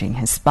really changing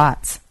his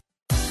spots.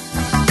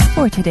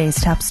 For today's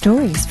top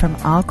stories from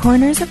all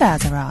corners of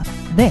Azeroth,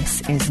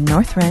 this is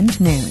Northrend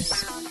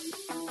News.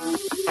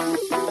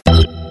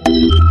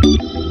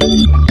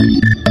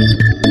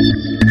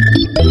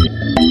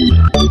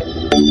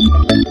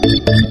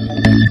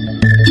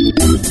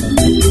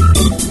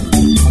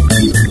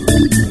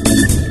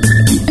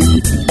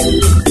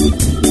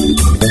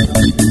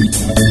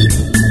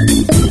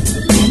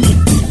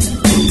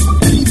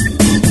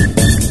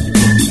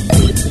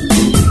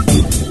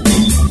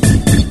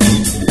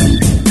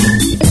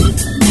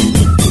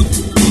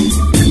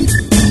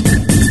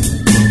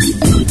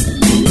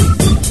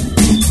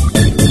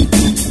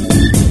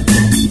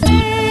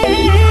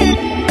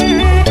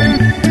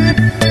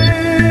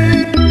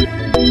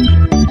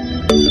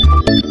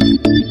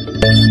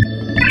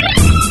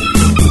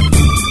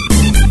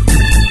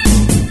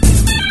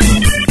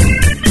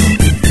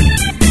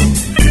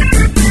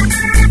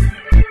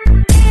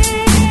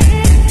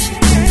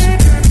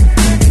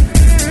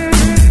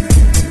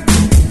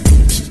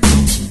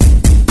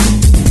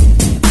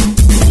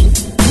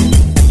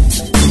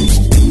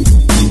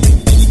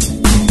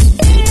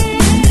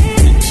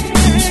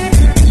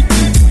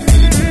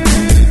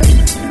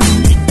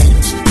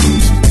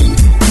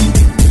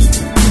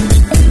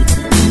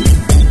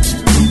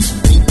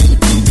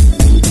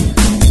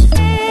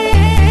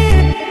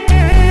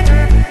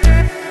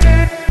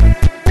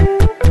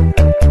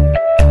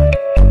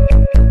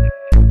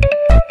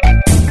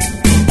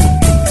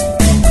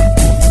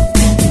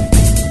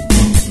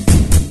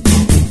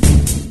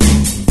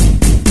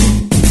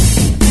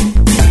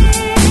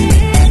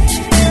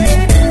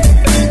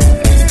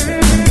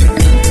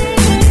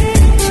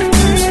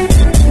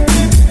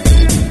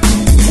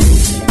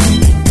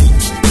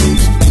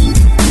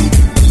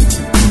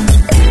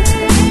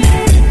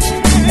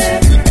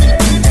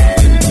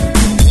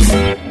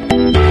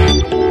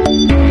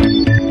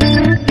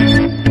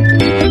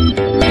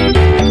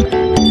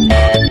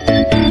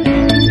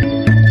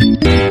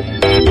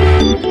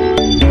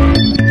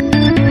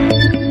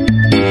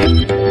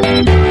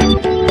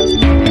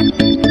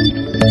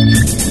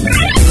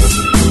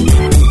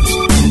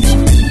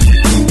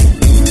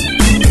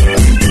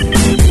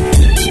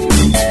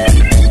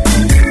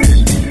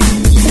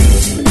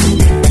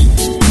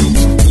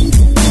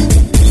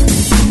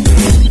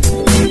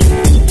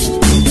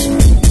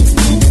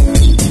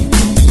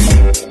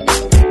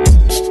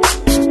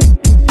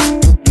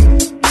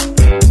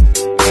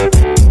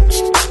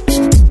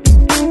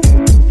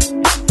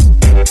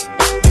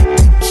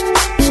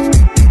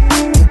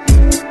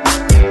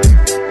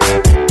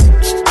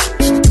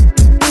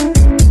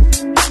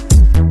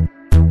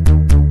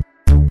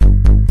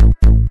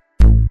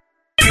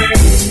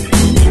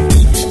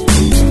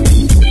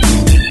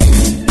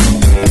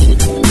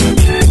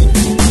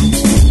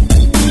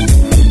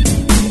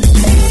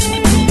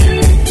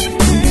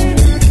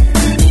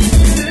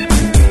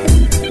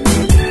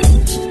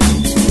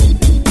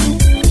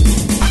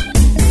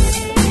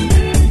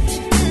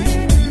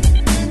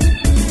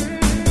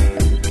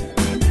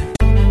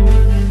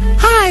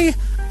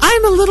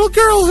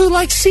 girl who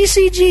likes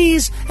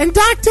CCGs, and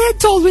Doc Ted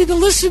told me to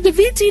listen to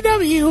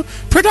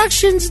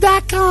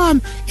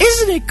VTWProductions.com.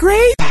 Isn't it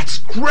great? That's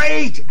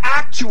great!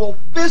 Actual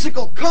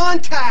physical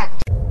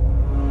contact!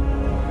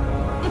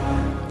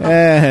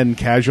 And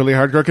Casually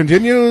Hardcore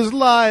continues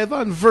live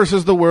on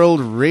Versus the World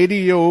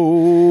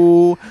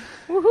Radio.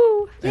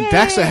 Woohoo! And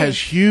Daxa has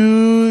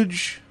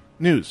huge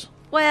news.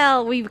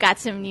 Well, we've got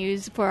some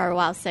news for our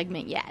WoW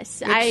segment,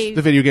 yes. It's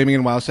the video gaming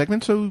and WoW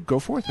segment, so go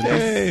forth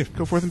and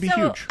go forth and be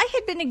huge. I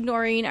had been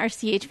ignoring our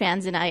CH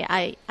fans, and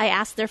I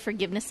asked their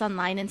forgiveness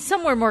online, and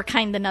some were more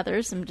kind than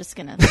others. I'm just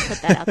going to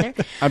put that out there.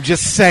 I'm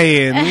just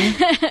saying.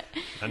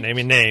 Not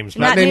naming names.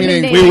 Not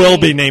naming names. We will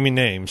be naming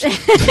names.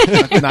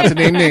 Not to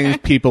name names,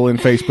 people in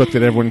Facebook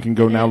that everyone can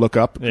go now look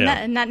up.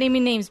 Yeah. Not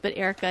naming names, but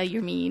Erica,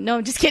 you're mean. No,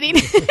 I'm just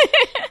kidding.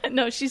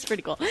 No, she's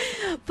pretty cool.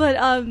 But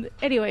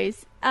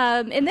anyways,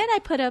 and then I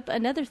put up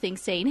another thing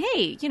saying,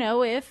 hey,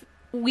 if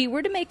we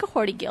were to make a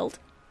Horty Guild,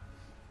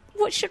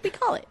 what should we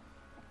call it?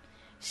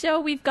 So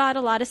we've got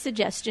a lot of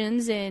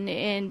suggestions, and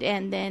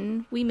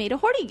then we made a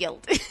Horty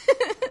Guild.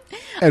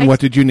 And what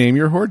did you name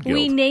your Horde Guild?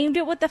 We named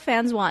it what the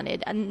fans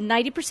wanted.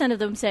 90% of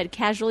them said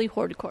Casually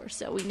Hordecore,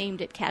 so we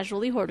named it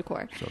Casually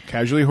Hordecore. So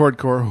Casually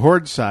Hordecore,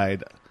 Horde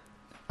Side,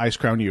 Ice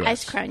Crown US.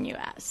 Ice Crown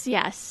US,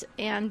 yes.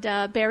 And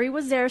Barry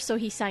was there, so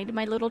he signed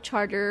my little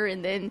charter,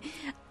 and then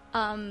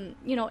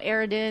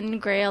Aridin,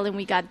 Grail, and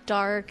we got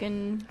Dark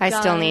and I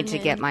still need to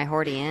get my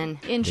Horty in.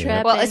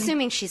 Intrep. Well,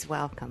 assuming she's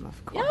welcome,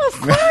 of course.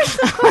 Yeah,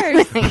 of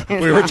course.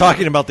 We were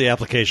talking about the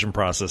application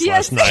process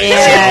last night.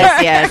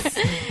 Yes.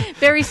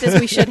 Barry says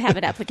we should have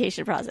an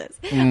application process.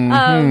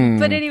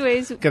 But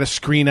anyways, got to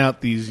screen out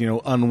these,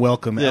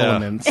 unwelcome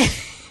elements.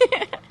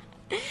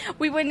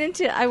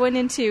 I went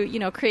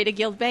into, create a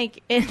guild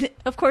bank, and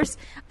of course,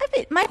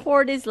 my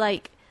horde is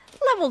like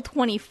level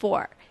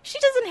 24. She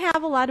doesn't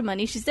have a lot of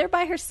money. She's there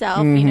by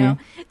herself,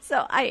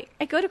 So I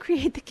go to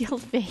create the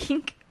guild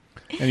bank.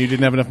 And you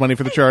didn't have enough money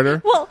for the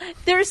charter? Well,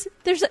 it's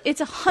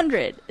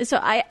 100. So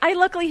I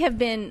luckily have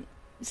been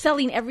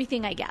selling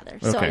everything I gather.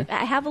 So Okay.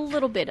 I have a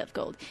little bit of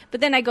gold.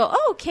 But then I go,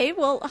 okay,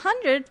 well,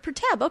 100 per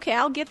tab. Okay,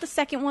 I'll get the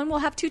second one. We'll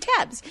have 2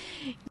 tabs.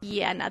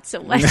 Yeah, not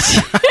so much.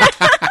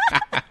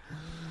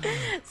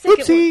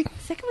 Oopsie.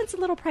 Second one's a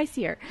little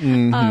pricier.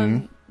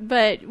 Mm-hmm.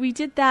 But we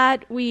did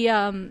that. We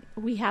have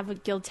a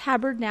guild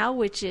tabard now,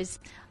 which is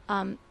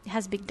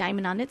has a big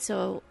diamond on it.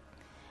 So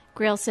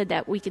Grail said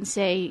that we can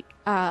say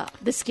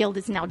this guild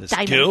is now diamond.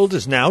 This guild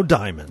is now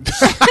diamonds.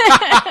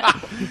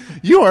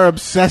 You are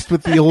obsessed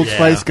with the Old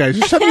Spice guys. Is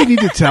there something you need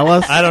to tell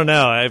us? I don't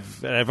know.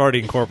 I've already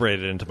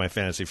incorporated it into my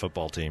fantasy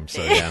football team.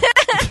 So yeah,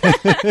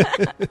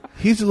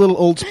 He's a little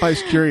Old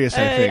Spice curious,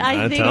 I think. I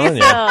I'm think telling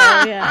you. so.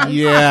 Yeah.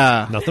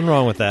 Yeah. nothing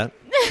wrong with that.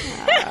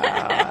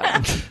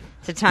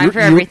 It's a time for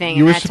everything.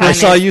 you and were that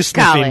supposed- time I saw is you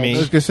sniffing college. me. I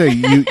was going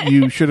to say,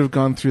 you should have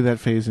gone through that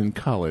phase in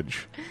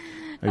college.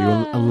 Are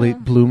you a late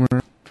bloomer?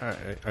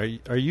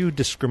 Are you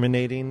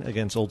discriminating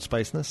against Old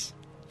Spiceness?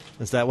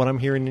 Is that what I'm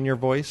hearing in your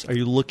voice? Are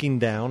you looking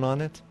down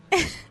on it?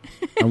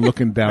 I'm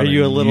looking down Are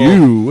you on a little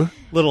you.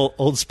 little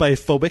Old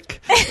Spice phobic?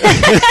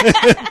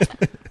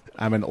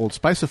 I'm an Old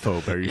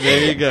Spiceophobe. Are you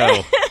There you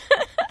go.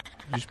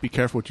 Just be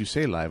careful what you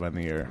say live on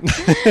the air.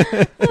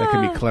 That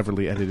can be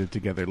cleverly edited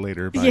together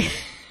later by...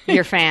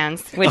 Your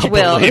fans, which Oh,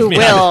 will, believe who me,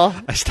 will.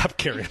 I stopped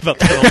caring about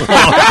that a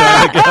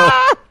long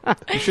time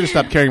ago. You should have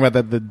stopped caring about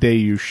that the day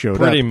you showed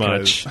Pretty up.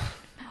 much.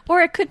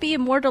 Or it could be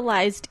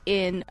immortalized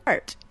in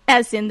art,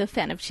 as in the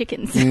Fan of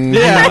Chickens.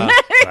 Yeah,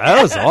 that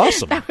was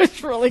awesome. That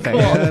was really cool.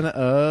 Fan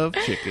of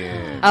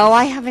chicken. Oh,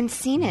 I haven't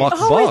seen it. Buck.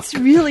 Oh, it's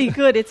really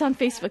good. It's on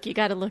Facebook. You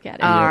got to look at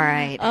it. All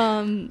right.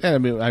 And I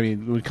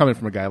mean, coming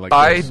from a guy like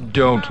I this,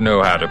 don't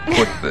know how to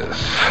put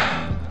this,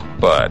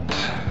 but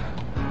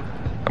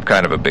I'm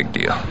kind of a big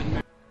deal.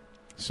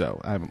 so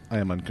I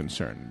am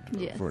unconcerned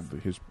Yes. for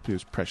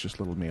his precious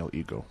little male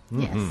ego.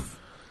 Yes.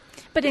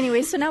 But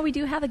anyway, so now we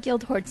do have a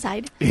guild horde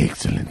side.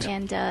 Excellent.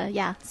 And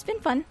yeah, it's been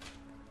fun.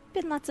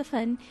 Been lots of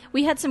fun.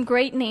 We had some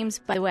great names,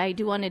 by the way. I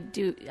do want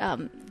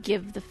to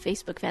give the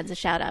Facebook fans a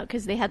shout out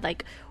because they had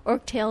like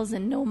Orc Tales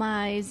and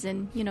Nomize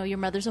and Your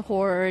Mother's a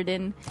Horde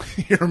and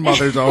Your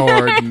Mother's a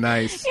Horde.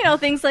 Nice.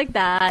 things like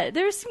that.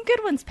 There's some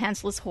good ones.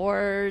 Pantsless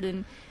Horde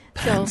and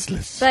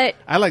Pantsless. So, but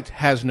I liked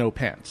Has No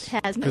Pants.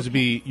 Has No Because it'd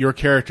be your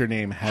character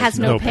name has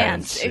no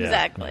pants. Yeah,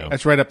 Exactly. no.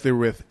 That's right up there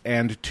with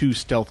and 2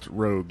 stealth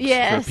rogues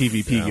Yes. for a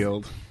PvP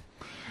guild.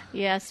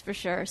 Yes, for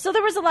sure. So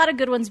there was a lot of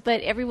good ones, but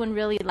everyone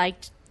really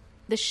liked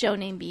the show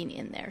name being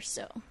in there.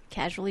 So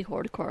Casually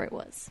Hordecore it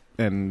was.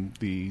 And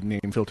the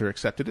name filter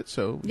accepted it,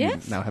 so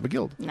Yes. you now have a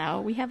guild.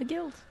 Now we have a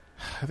guild.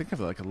 I think I have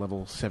like a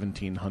level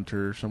 17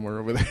 hunter somewhere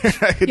over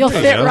there. You'll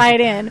fit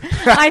right in.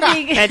 I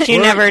think That you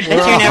never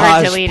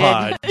deleted.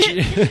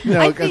 Hodgepodge.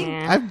 No, 'cause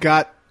I've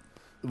got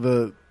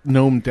the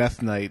Gnome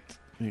Death Knight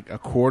a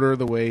quarter of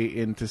the way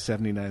into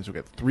 79, so we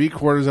got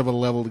 3/4 of a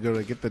level to go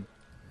to get the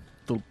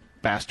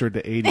bastard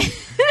to 80.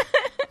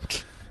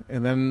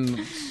 And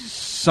then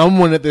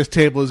someone at this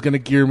table is going to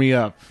gear me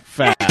up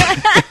fast.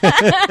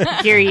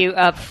 Gear you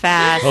up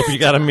fast. Hope you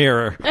got a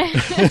mirror.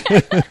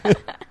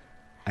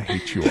 I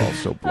hate you all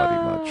so bloody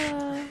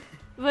much.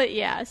 But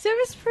yeah, so it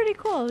was pretty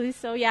cool.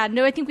 So yeah,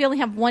 no, I think we only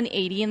have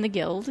 180 in the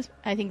guild.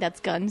 I think that's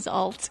Gun's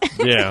alt.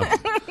 Yeah.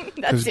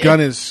 Because Gun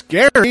is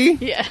scary.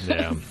 Yeah.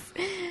 Yeah.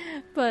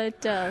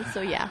 But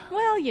so yeah,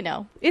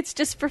 well, it's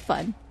just for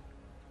fun.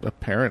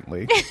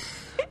 Apparently.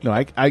 No,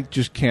 I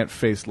just can't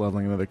face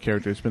leveling another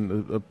character. It's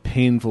been a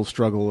painful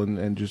struggle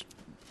and just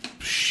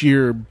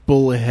sheer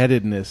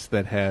bullheadedness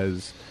that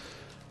has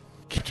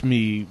kept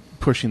me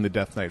pushing the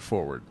Death Knight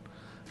forward.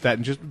 That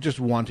and just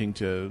wanting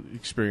to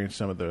experience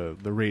some of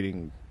the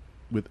raiding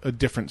with a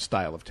different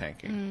style of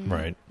tanking.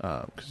 Right.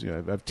 Because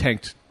I've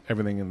tanked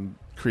everything in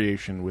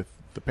creation with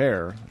the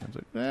pair. I was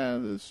like,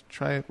 let's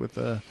try it with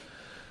a...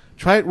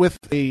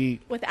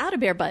 Without a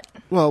bear butt.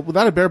 Well,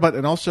 without a bear butt,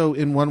 and also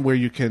in one where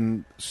you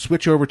can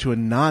switch over to a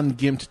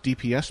non-gimped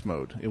DPS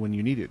mode when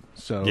you need it.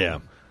 So,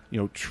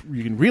 you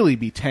can really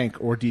be tank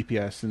or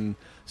DPS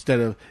instead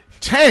of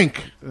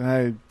tank.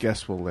 I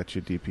guess we'll let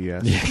you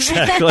DPS. Yeah,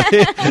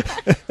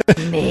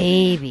 exactly.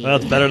 Maybe. Well,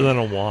 it's better than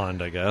a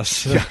wand, I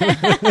guess.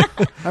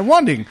 I'm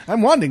wanding.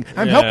 I'm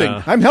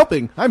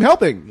helping. I'm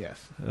helping.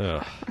 Yes.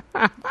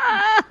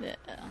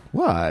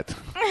 What?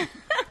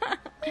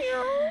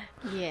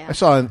 Yeah. I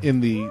saw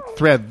in the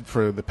thread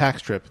for the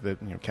PAX trip that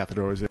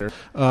Cathedral was there.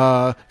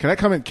 Can I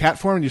come in cat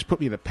form and just put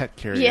me in a pet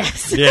carrier?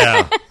 Yes.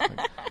 Yeah.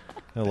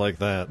 I like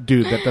that.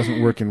 Dude, that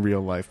doesn't work in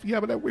real life. Yeah,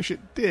 but I wish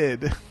it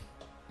did.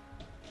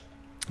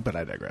 But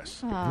I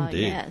digress. Oh,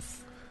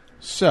 yes.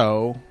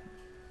 So,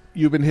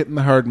 you've been hitting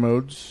the hard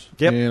modes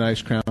Yep. in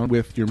Ice Crown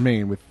with your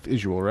main, with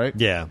Isuel, right?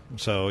 Yeah.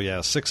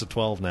 So, 6 of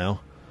 12 now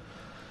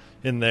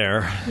in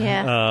there.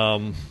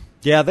 Yeah.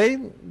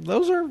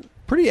 Those are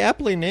pretty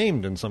aptly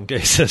named in some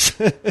cases.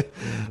 The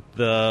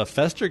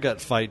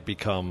Festergut fight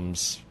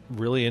becomes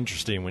really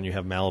interesting when you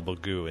have malleable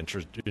goo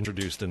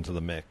introduced into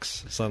the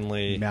mix.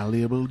 Suddenly,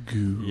 malleable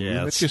goo.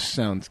 Yeah, that just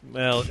sounds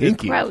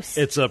kinky. Gross.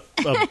 It's a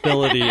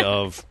ability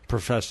of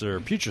Professor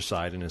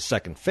Putricide in his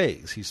second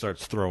phase. He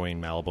starts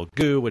throwing malleable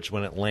goo, which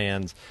when it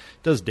lands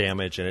does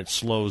damage, and it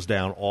slows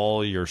down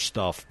all your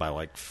stuff by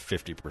like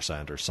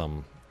 50% or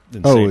some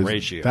insane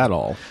ratio. That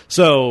all?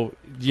 So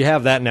you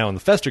have that now in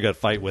the Festergut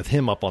fight with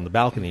him up on the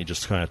balcony,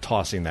 just kind of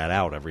tossing that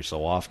out every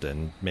so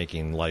often,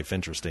 making life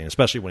interesting,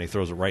 especially when he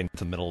throws it right into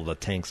the middle of the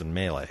tanks and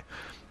melee.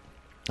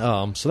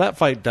 So that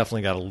fight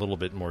definitely got a little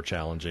bit more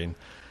challenging.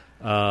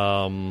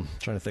 Trying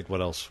to think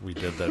what else we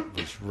did that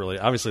was really...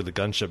 Obviously, the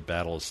gunship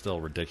battle is still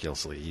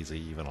ridiculously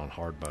easy, even on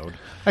hard mode.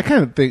 I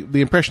kind of think...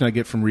 The impression I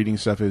get from reading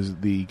stuff is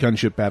the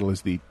gunship battle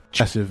is the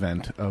chess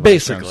event of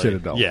basically,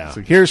 Citadel. Yeah. So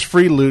here's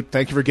free loot.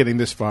 Thank you for getting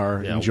this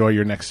far. Yeah. Enjoy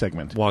your next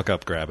segment. Walk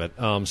up, grab it.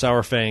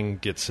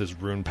 Sourfang gets his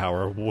rune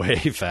power way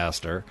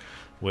faster,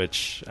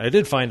 which I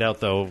did find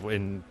out, though,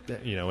 in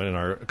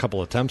our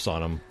couple attempts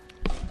on him,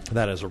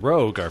 that as a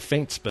rogue, our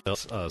feint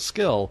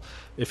skill,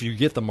 if you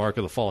get the Mark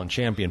of the Fallen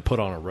Champion put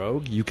on a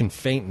rogue, you can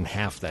feint in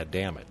half that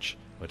damage,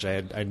 which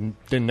I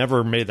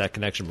never made that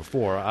connection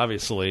before.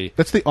 Obviously,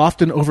 that's the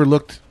often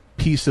overlooked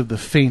piece of the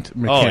feint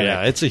mechanic. Oh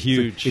yeah, it's a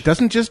huge. It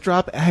doesn't just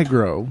drop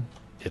aggro;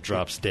 it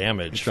drops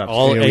damage. It drops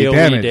all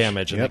AOE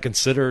damage, and yep. they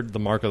considered the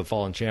Mark of the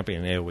Fallen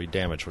Champion AOE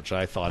damage, which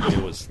I thought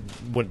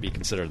wouldn't be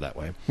considered that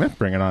way. Yeah,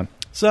 bring it on.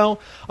 So,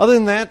 other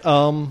than that,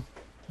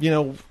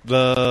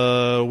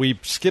 we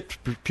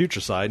skipped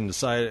Putricide and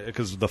decided,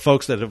 because the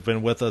folks that have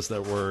been with us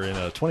that were in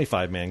a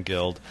 25-man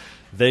guild,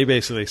 they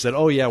basically said,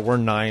 "Oh yeah, we're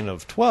 9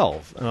 of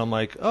 12," and I'm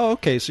like, "Oh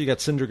okay, so you got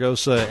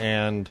Sindragosa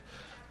and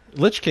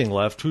Lich King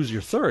left. Who's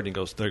your third?" And he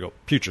goes, "There you go,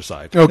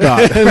 Putricide." Oh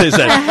God! And they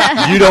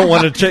said, "You don't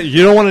want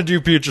to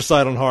do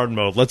Putricide on hard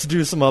mode. Let's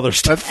do some other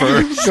stuff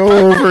first.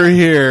 Go over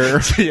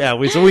here."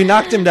 So we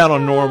knocked him down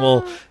on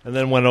normal, and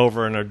then went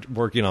over and are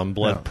working on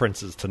Blood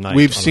Princes tonight.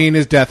 We've seen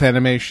his death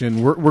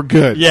animation. We're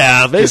good.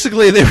 Yeah,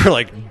 basically they were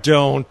like,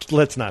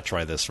 let's not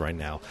try this right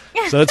now.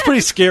 So it's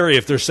pretty scary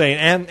if they're saying,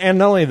 and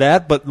not only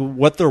that, but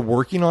what they're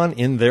working on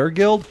in their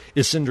guild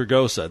is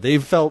Sindragosa.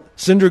 They've felt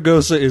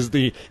Sindragosa is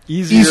the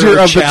easier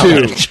of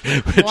challenge, the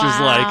two. Which is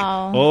like,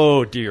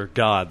 oh dear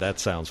God,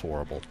 that sounds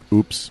horrible.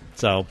 Oops.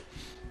 So,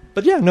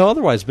 but yeah, no,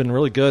 otherwise been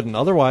really good, and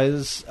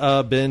otherwise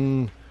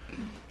been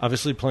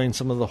obviously playing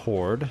some of the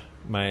Horde.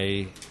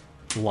 My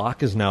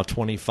lock is now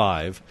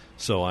 25,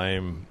 so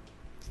I'm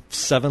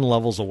 7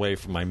 levels away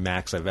from my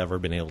max I've ever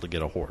been able to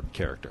get a Horde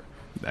character.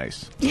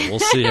 Nice. So we'll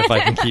see if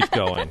I can keep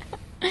going.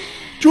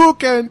 You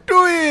can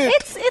do it.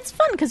 It's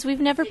fun because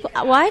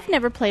I've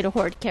never played a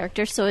Horde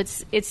character, so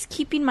it's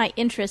keeping my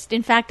interest.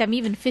 In fact, I'm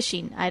even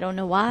fishing. I don't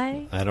know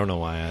why. I don't know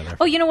why either.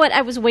 Oh, you know what?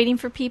 I was waiting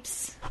for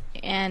peeps,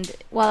 and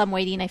while I'm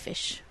waiting, I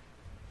fish.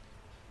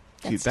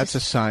 That's a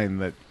sign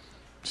that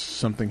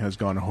something has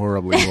gone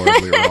horribly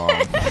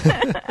wrong.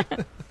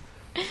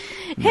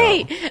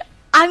 Hey,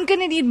 I'm going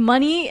to need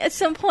money at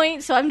some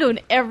point, so I'm doing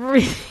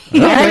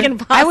everything I can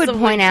possibly I would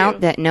point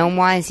out that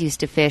Gnomewise used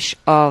to fish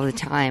all the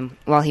time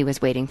while he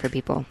was waiting for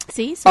people.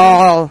 See?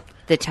 All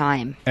the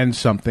time. And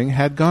something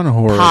had gone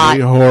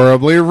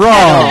horribly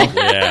wrong.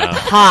 Yeah.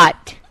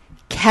 Hot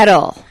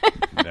kettle.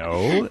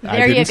 No,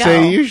 I didn't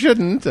say you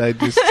shouldn't. I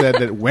just said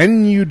that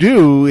when you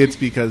do, it's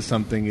because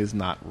something is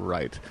not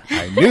right.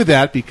 I knew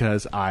that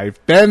because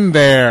I've been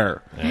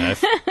there. Yeah,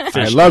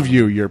 I love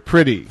you. You're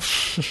pretty.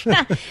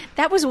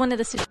 That was one of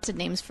the suggested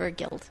names for a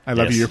guild. I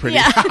love you. You're pretty.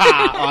 Yeah.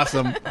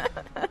 Awesome.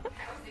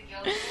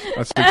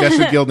 A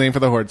suggested guild name for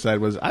the Horde side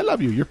was "I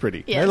love you, you're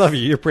pretty." Yes. I love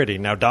you. You're pretty.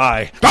 Now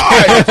die.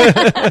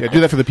 Yeah,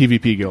 do that for the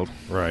PvP guild.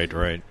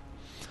 Right.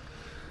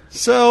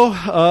 So,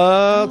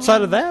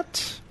 outside of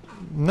that,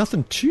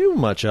 nothing too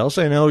much else.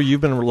 I know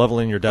you've been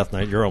leveling your Death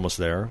Knight. You're almost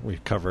there. We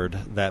covered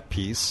that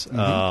piece.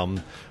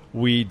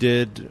 We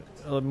did...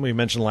 we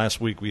mentioned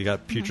last week we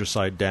got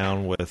Putricide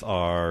down with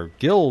our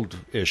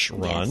guild-ish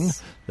run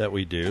that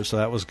we do, so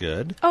that was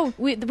good. Oh,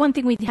 the one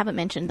thing we haven't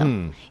mentioned,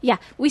 though. Yeah,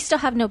 we still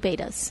have no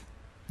betas.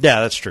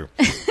 Yeah, that's true.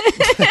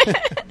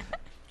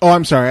 Oh,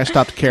 I'm sorry. I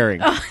stopped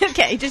caring. Oh,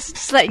 okay,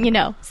 just letting you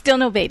know. Still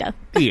no beta.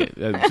 Yeah,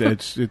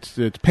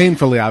 it's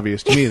painfully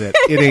obvious to me that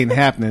it ain't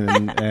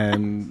happening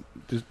and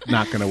just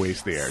not going to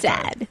waste the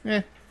airtime.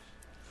 Sad.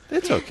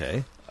 It's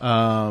okay.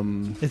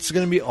 It's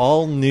going to be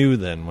all new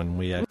then when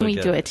we actually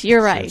do it.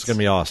 You're right. It's going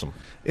to be awesome.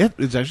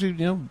 It's actually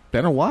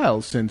been a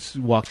while since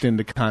walked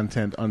into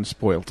content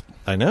unspoilt.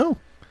 I know.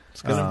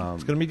 It's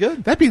going to be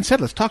good. That being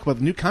said, let's talk about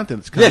the new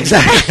content that's coming. Yeah,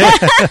 exactly.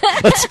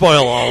 Let's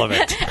spoil all of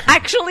it.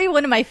 Actually,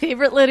 one of my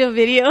favorite little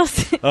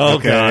videos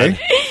Okay.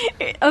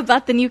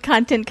 about the new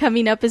content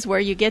coming up is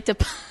where you get to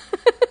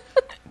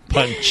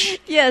punch.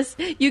 Yes,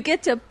 you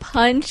get to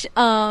punch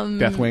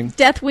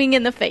Deathwing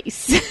in the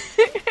face.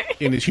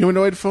 In his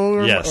humanoid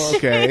form? Yes.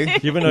 Okay.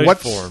 Humanoid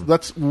form.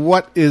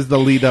 What is the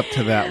lead up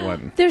to that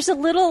one? There's a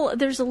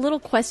little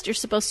quest you're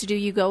supposed to do.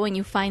 You go and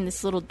you find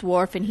this little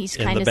dwarf, and he's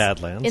kind of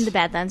in the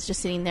Badlands,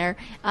 just sitting there.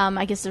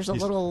 I guess there's a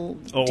little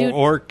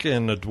orc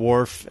and a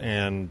dwarf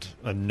and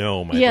a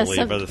gnome. I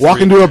believe. Walk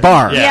into a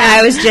bar. Yeah,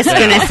 I was just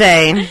gonna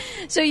say.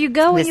 So you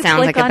go and you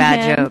sounds click like a on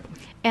bad him, joke.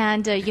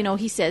 and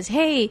he says,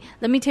 "Hey,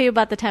 let me tell you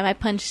about the time I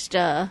punched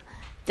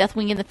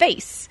Deathwing in the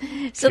face."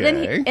 So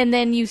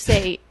then you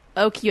say,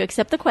 "Okay, you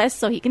accept the quest,"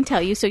 so he can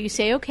tell you. So you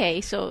say,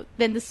 "Okay." So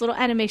then this little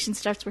animation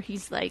starts where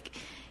he's like,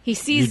 he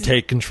sees. You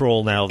take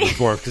control now of the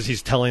dwarf because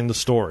he's telling the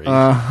story.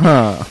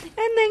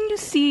 And then you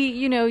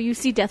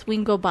see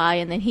Deathwing go by,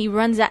 and then he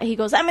runs out. He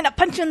goes, "I'm gonna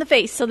punch you in the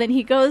face." So then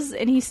he goes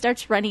and he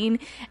starts running,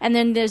 and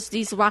then there's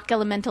these rock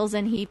elementals,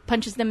 and he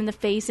punches them in the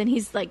face, and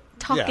he's like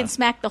talking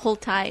smack the whole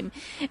time.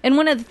 And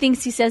one of the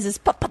things he says is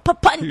punch.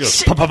 He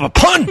goes,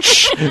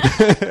 punch.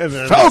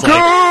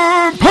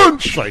 Falcon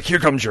punch. It's like, here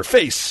comes your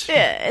face.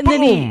 Yeah, and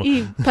Boom. then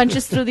he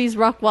punches through these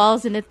rock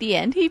walls, and at the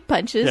end he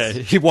punches.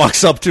 Yeah, he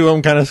walks up to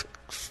him, kind of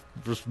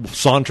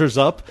saunters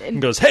up,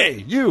 and goes,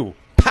 "Hey, you."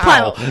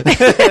 Pow. And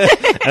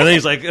then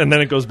he's like, and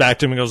then it goes back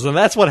to him and goes, and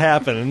that's what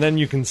happened. And then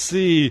you can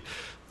see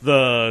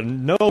the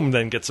gnome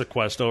then gets a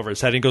quest over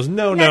his head. He goes,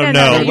 no.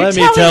 Let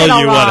me tell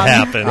you what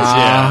happens.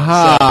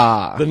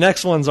 Yeah. So the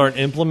next ones aren't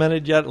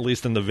implemented yet, at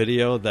least in the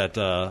video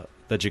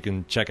that you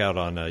can check out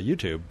on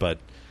YouTube. But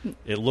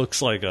it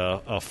looks like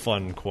a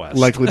fun quest,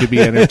 likely to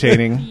be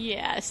entertaining.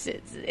 Yes,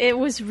 it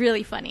was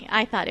really funny.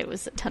 I thought it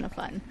was a ton of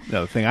fun.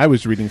 The thing I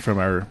was reading from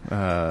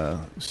our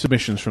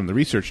submissions from the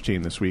research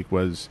team this week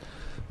was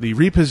the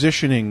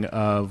repositioning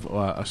of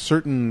a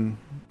certain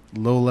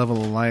low-level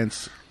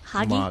alliance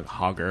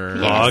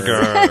Hogger.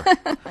 Yeah.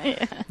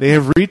 They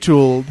have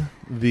retooled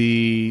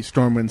the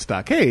Stormwind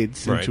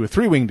Stockades into a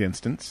 3-winged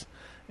instance,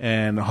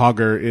 and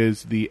Hogger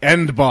is the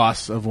end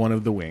boss of one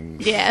of the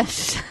wings.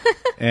 Yes.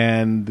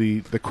 And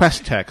the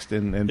quest text,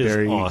 and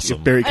Barry, awesome.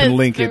 if Barry can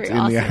link it awesome.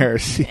 in the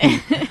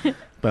IRC.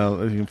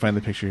 Well, if you can find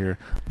the picture here.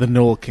 The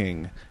Knoll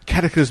King.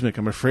 Cataclysmic,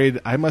 I'm afraid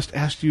I must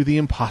ask you the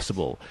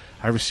impossible.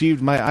 I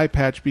received my eye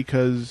patch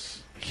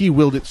because he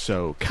willed it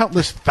so.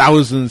 Countless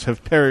thousands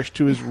have perished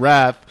to his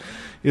wrath.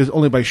 It is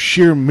only by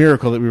sheer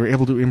miracle that we were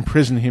able to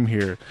imprison him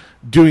here.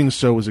 Doing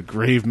so was a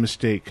grave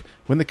mistake.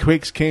 When the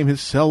quakes came,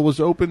 his cell was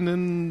opened,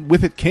 and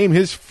with it came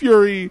his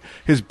fury.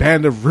 His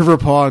band of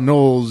Riverpaw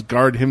gnolls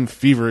guard him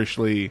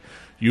feverishly.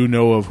 You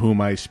know of whom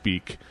I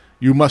speak.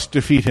 You must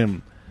defeat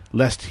him,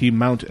 lest he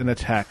mount an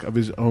attack of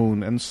his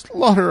own and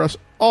slaughter us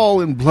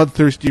all in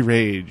bloodthirsty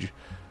rage.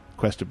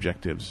 Quest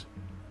objectives: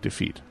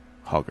 defeat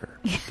Hogger.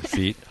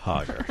 Defeat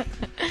Hogger.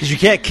 Because you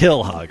can't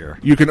kill Hogger.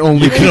 You can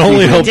only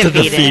hope to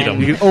defeat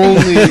him. You can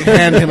only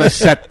hand him a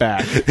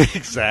setback.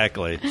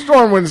 Exactly.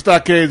 Stormwind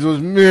Stockades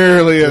was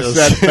merely a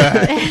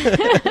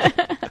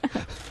setback.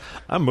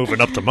 I'm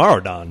moving up tomorrow,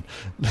 Don.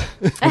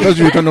 For those of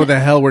you who don't know what the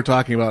hell we're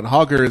talking about,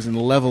 Hogger is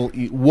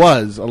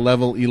was a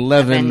level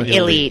 11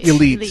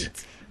 elite.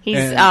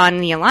 He's on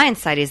the Alliance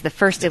side. He's the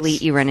first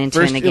elite you run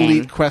into in the game. First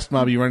elite quest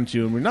mob you run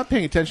into, and we're not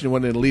paying attention to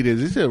what an elite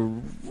is. It's a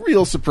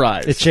real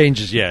surprise. It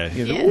changes, yeah.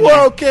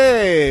 Whoa,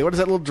 okay. What is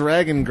that little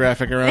dragon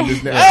graphic around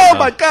his neck? Oh,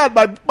 my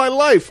God, my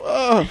life.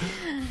 Oh.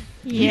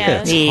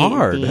 Yeah. It's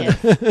hard.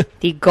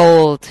 The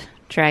gold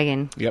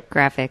dragon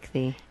graphic.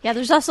 Yeah,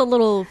 there's also a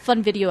little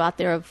fun video out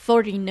there of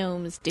 40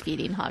 gnomes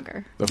defeating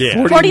Hogger.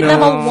 40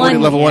 level 1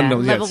 level 1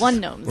 gnomes. Level 1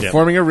 gnomes. We're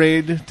forming a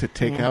raid to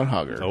take out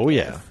Hogger. Oh,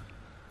 yeah.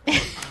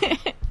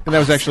 And that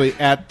was actually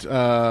at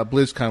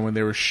BlizzCon when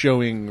they were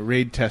showing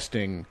raid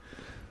testing.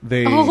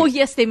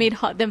 Yes, they made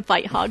them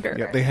fight Hogger.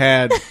 Yeah, they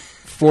had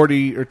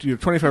 40 or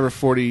 25 or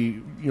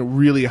 40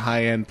 really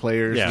high end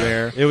players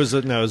there. It was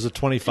a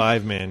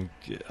 25-man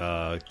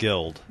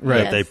guild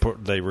Right.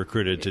 that they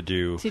recruited to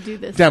do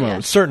this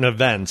demos. certain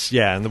events,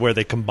 and where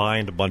they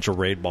combined a bunch of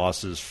raid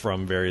bosses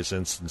from various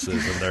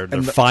instances, and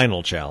their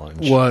final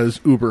challenge was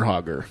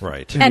Uberhogger.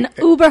 Right. And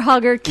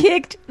Uberhogger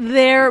kicked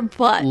their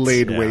butt.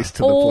 Laid waste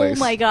to the place. Oh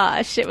my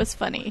gosh, it was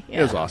funny.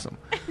 It was awesome.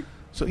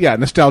 So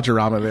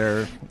Nostalgia-rama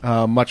there,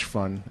 much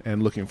fun,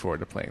 and looking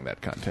forward to playing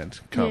that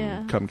content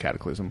come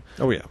Cataclysm.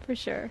 Oh yeah, for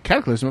sure.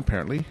 Cataclysm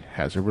apparently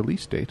has a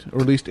release date, or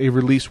at least a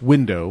release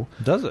window.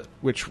 Does it?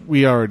 Which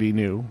we already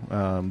knew,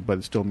 but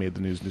it still made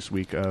the news this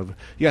week.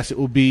 Yes, it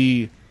will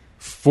be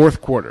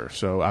fourth quarter,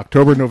 so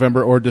October,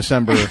 November, or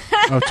December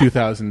of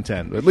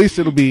 2010. But at least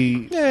it'll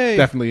be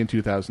definitely in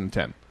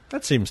 2010.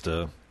 That seems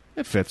to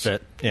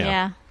fit.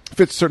 Yeah.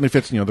 Certainly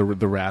fits.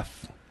 The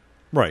Wrath.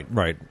 Right.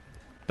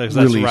 Because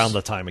that's Release. around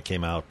the time it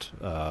came out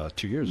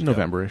 2 years ago.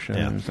 November-ish. We'll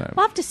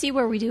have to see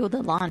where we do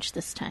the launch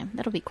this time.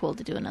 That'll be cool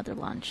to do another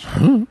launch.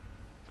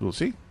 We'll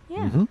see.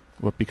 Yeah.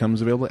 What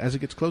becomes available as it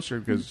gets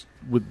closer, because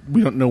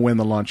we don't know when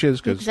the launch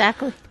is. Cause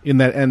exactly. In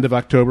that end of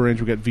October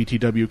range, we got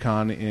VTW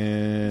Con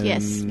in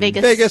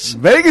Vegas,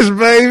 baby.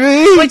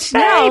 Which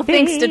now,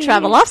 thanks to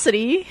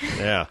Travelocity,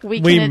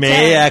 we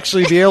may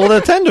actually be able to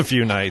attend a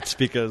few nights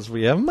because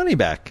we have money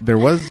back. There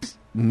was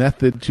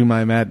method to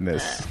my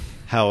madness.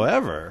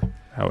 However,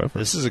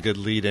 this is a good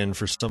lead-in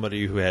for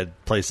somebody who had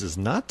places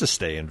not to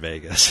stay in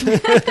Vegas.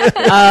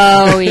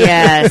 Oh,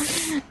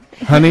 yes.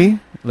 Honey,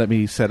 let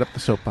me set up the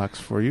soapbox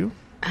for you.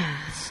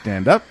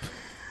 Stand up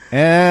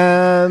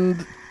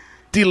and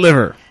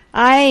deliver.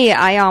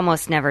 I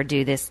almost never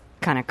do this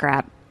kind of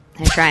crap.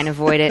 I try and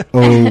avoid it.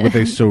 Oh, but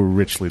they so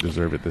richly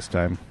deserve it this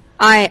time.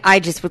 I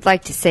just would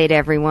like to say to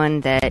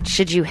everyone that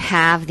should you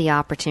have the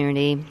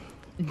opportunity,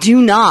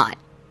 do not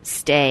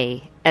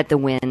stay at the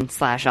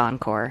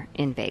Wynn/Encore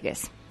in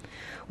Vegas.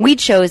 We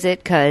chose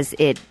it because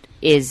it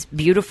is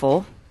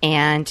beautiful,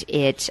 and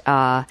it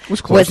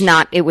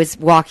it was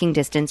walking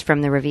distance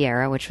from the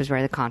Riviera, which was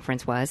where the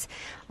conference was.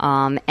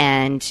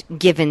 And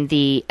given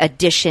the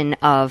addition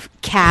of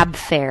cab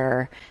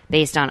fare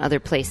based on other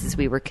places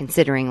we were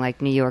considering,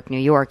 like New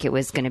York, it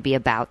was going to be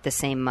about the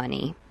same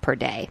money per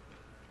day.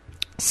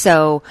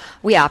 So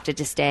we opted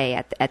to stay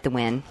at the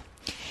Wynn.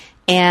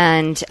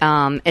 And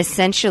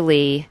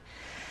essentially,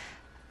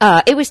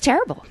 it was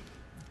terrible.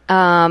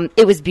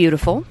 It was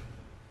beautiful.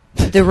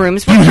 The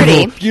rooms were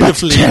pretty.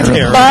 Beautifully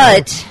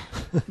terrible.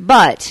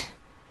 But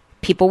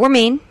people were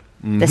mean.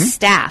 Mm-hmm. The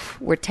staff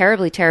were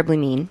terribly, terribly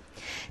mean.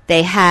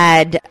 They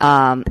had,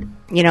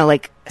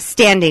 like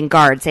standing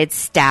guards. They had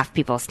staff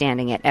people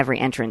standing at every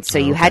entrance. So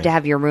you had to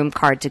have your room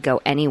card to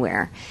go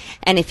anywhere.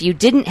 And if you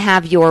didn't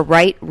have your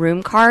right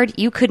room card,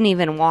 you couldn't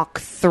even walk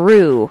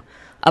through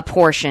a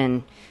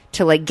portion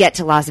to get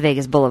to Las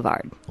Vegas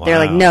Boulevard. Wow. They're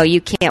like, no, you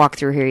can't walk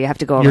through here. You have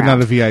to go around. You're not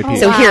a VIP.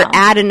 Here,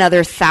 add another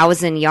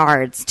 1,000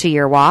 yards to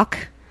your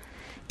walk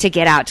to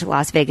get out to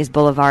Las Vegas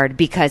Boulevard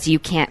because you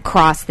can't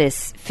cross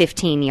this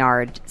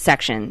 15-yard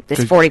section,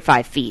 this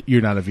 45 feet.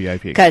 You're not a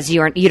VIP. Because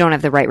you don't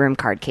have the right room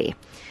card key.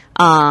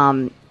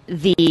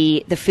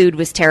 The food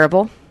was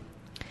terrible.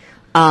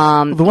 The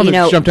one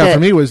that jumped out for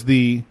me was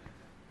the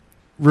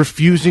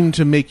refusing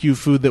to make you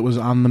food that was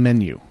on the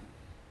menu.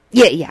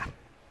 Yeah.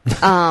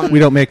 We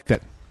don't make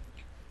that.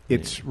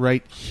 It's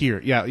right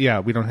here. Yeah,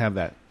 we don't have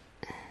that.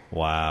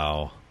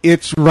 Wow.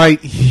 It's right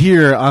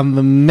here on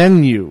the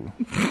menu.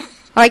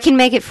 I can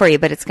make it for you,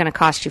 but it's going to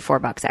cost you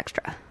 $4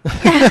 extra.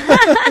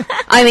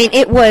 I mean,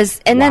 it was,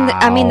 and then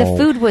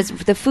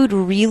the food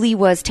really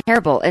was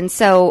terrible. And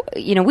so,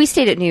 we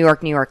stayed at New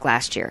York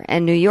last year,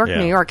 and New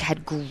York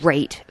had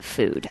great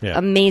food,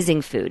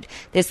 amazing food.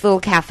 This little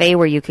cafe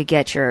where you could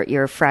get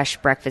your fresh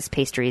breakfast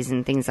pastries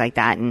and things like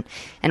that, and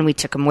we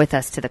took them with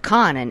us to the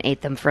con and ate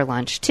them for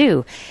lunch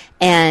too.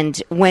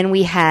 And when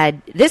we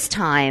had this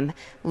time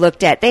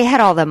looked at, they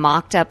had all the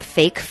mocked up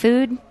fake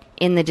food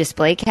in the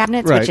display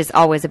cabinets, which is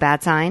always a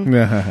bad sign.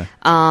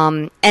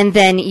 And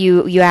then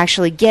you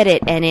actually get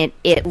it, and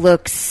it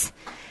looks,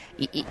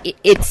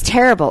 it's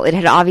terrible. It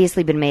had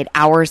obviously been made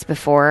hours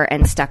before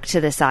and stuck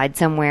to the side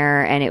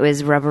somewhere, and it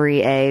was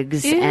rubbery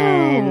eggs. Ew.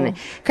 And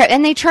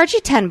they charge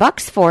you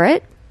 $10 for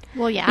it.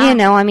 Well, yeah.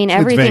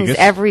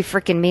 Every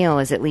freaking meal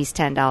is at least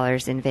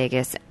 $10 in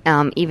Vegas,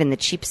 even the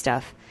cheap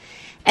stuff.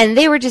 And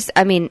they were just,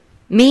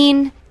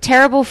 mean,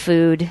 terrible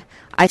food.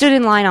 I stood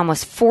in line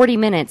almost 40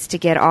 minutes to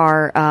get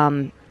our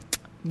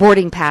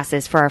boarding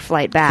passes for our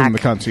flight back. From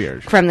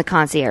the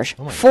concierge.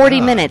 Oh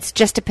 40 minutes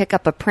just to pick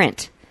up a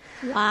print.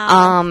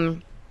 Wow.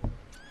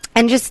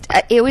 And just,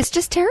 it was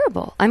just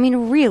terrible.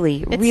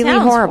 Really, really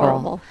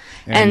horrible.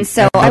 And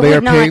so they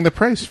are paying the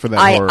price for that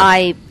horror.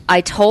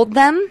 I told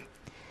them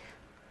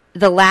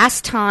the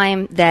last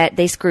time that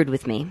they screwed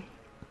with me,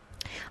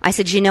 I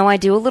said, I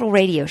do a little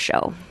radio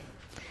show,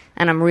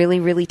 and I'm really,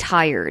 really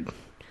tired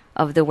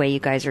of the way you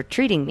guys are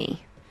treating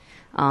me.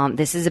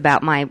 This is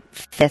about my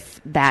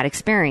 5th bad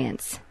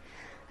experience.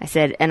 I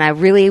said, and I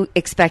really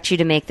expect you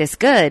to make this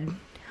good,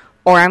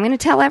 or I'm going to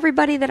tell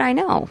everybody that I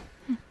know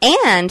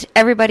and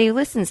everybody who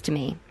listens to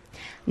me.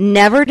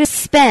 never to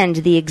spend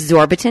the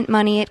exorbitant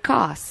money it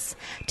costs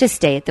to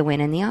stay at the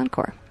Wynn and the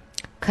Encore,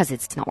 because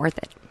it's not worth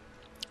it.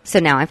 So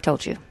now I've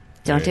told you,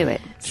 don't do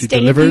it. She Stay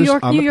in delivers New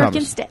York, on New the York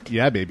promise. instead.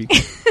 Yeah, baby.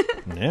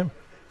 Yeah.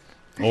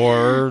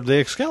 Or the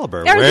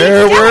Excalibur, Or the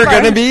where we're Excalibur.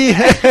 going to be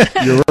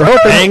You're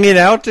hoping. hanging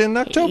out in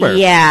October.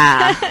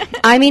 Yeah.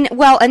 I mean,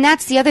 well, and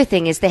that's the other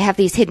thing is they have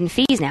these hidden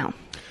fees now.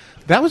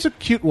 That was a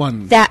cute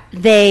one. That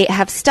they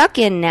have stuck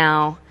in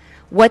now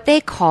what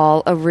they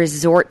call a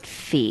resort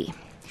fee.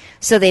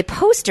 So they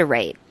post a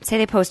rate. Say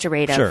they post a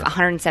rate of Sure.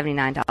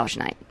 $179 a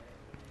night.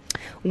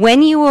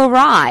 When you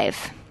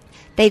arrive,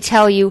 they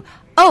tell you,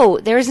 oh,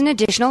 there's an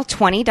additional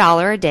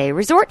 $20 a day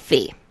resort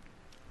fee.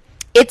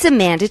 It's a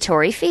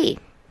mandatory fee.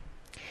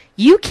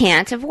 You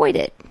can't avoid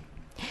it.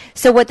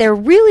 So what they're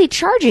really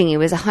charging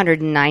you is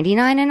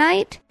 $199 a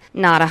night,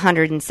 not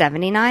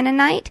 $179 a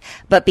night.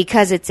 But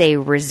because it's a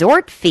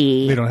resort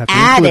fee They don't have to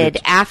include added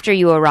it. after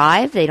you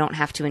arrive, they don't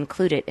have to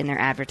include it in their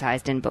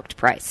advertised and booked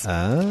price.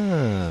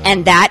 Ah.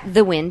 And that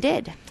the Wynn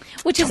did.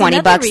 Which is $20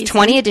 another reason.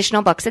 20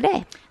 additional bucks a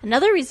day.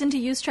 Another reason to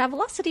use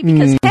Travelocity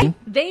because Mm-hmm. hey,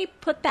 they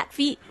put that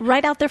fee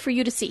right out there for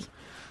you to see.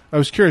 I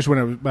was curious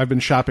when I've been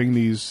shopping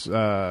these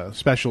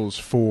specials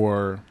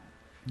for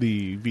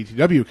the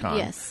VTW Con.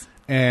 Yes.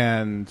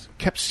 And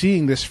kept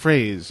seeing this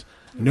phrase,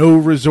 no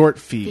resort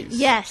fees.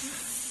 Yes.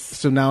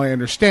 So now I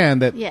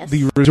understand that Yes.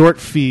 the resort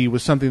fee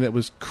was something that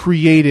was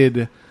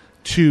created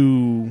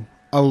to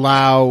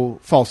allow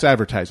false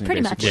advertising.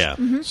 Pretty much.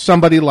 basically. Yeah.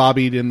 Somebody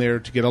lobbied in there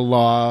to get a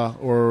law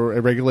or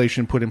a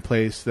regulation put in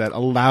place that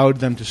allowed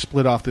them to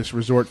split off this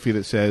resort fee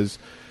that says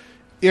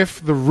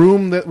if the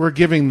room that we're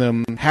giving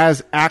them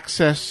has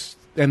access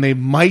and they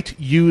might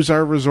use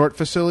our resort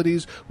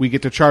facilities, we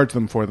get to charge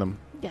them for them,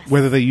 Yes.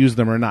 whether they use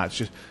them or not. It's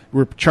just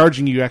we're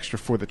charging you extra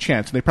for the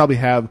chance. And they probably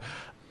have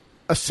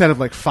a set of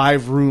like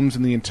 5 rooms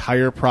in the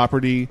entire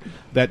property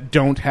that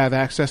don't have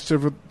access to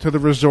the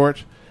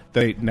resort.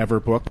 They never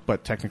book,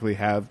 but technically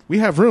have. We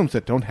have rooms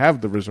that don't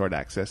have the resort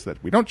access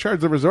that we don't charge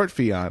the resort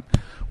fee on.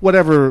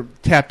 Whatever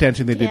tap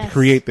dancing they did to Yes.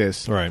 create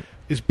this Right.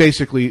 is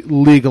basically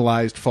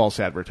legalized false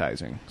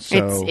advertising.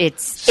 So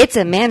It's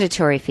a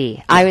mandatory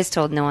fee. I was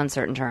told no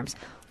uncertain terms.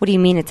 What do you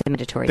mean it's a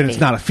mandatory then fee?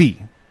 it's not a fee.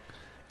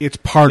 It's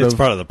part It's of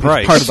part of the it's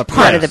price. Part of the part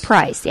price. of the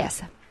price,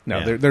 yes. No,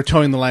 Yeah. they're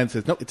towing the line that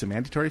says no, it's a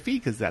mandatory fee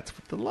because that's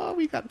what the law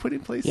we got put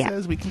in place Yeah.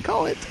 says we can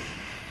call it.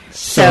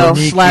 So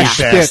slash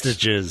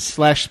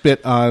Bastages.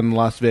 spit on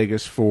Las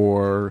Vegas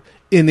for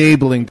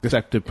enabling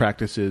deceptive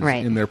practices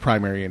Right. in their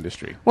primary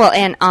industry. Well,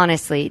 and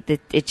honestly,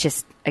 it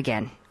just,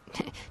 again,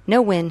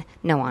 no Win,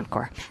 no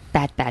Encore.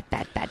 Bad, bad,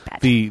 bad, bad, bad.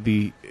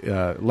 The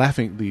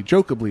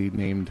jokeably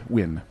named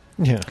win.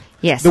 Yeah.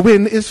 Yes. The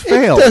win is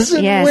fail.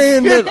 Doesn't Yes.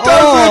 win It at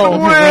doesn't all.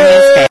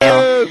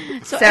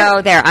 win.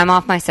 So there, I'm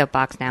off my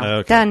soapbox now.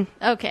 Okay. Done.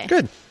 Okay.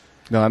 Good.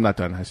 No, I'm not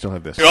done. I still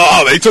have this.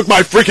 Oh, they took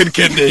my freaking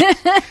kidney.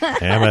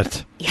 Damn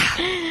it.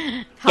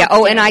 Yeah.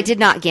 Oh, and I did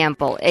not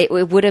gamble. It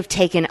would have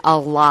taken a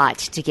lot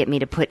to get me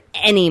to put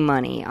any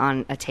money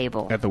on a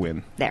table At the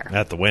win. there.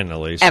 At the win, at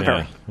least.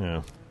 Ever.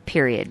 Yeah.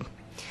 Period.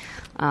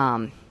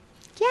 Yeah.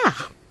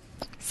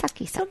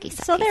 Sucky.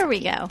 So there we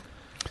go.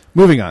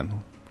 Moving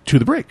on to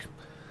the break.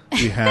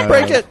 We have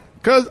Break it.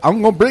 because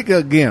I'm gonna break it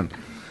again.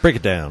 Break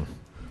it down.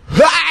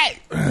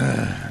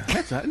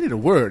 I need a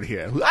word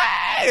here.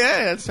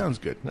 Yeah, that sounds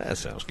good. That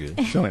sounds good.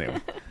 So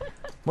anyway,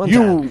 One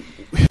time.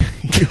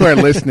 you are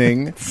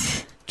listening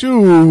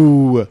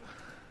to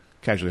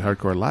Casually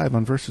Hardcore live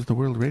on Versus the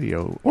World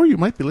Radio, or you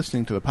might be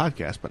listening to the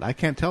podcast, but I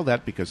can't tell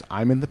that because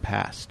I'm in the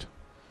past.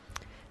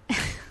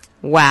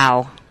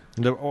 Wow.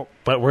 No,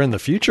 but we're in the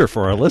future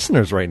for our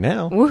listeners right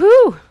now.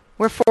 Woohoo.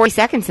 We're 40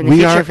 seconds in the We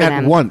future are for at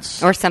them.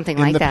 once Or something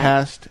in like the that.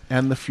 past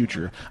and the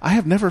future. I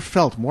have never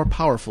felt more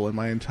powerful in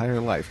my entire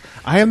life.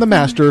 I am the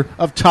master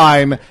of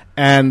time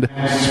and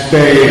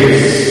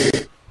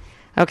space.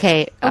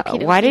 Okay.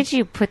 Okey-dokey. Why did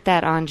you put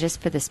that on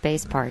just for the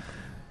space part?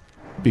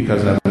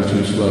 Because that was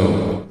too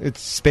slow.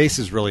 It's space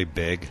is really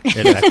big.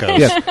 It echoes.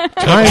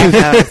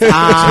 Yes,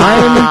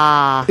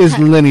 time is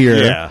linear.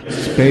 Yeah.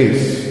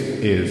 Space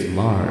is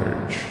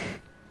large.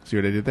 See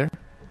what I did there?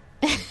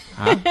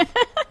 Huh?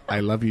 I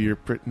love you.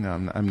 No,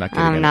 I'm not getting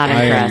I'm any. not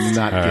I am impressed.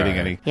 not All getting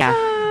right. any. Yeah.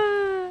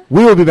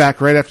 We will be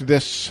back right after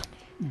this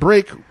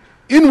break,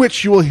 in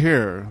which you will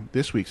hear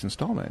this week's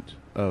installment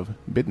of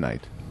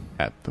Midnight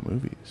at the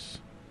Movies.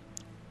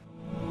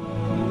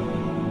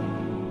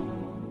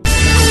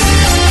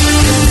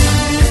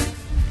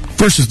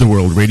 Versus the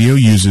World Radio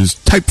uses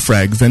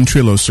Typefrag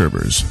Ventrilo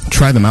servers.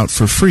 Try them out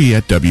for free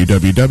at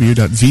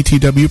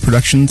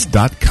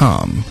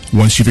www.vtwproductions.com.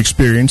 Once you've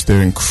experienced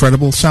their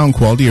incredible sound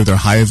quality or their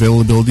high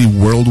availability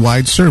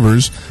worldwide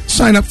servers,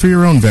 sign up for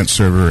your own vent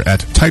server at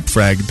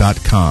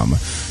typefrag.com.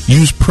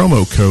 Use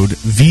promo code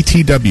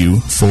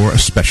VTW for a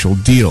special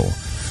deal.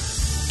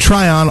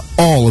 Try on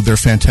all of their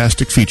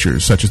fantastic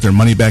features, such as their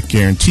money-back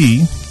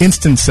guarantee,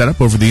 instant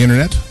setup over the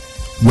internet,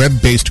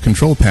 web-based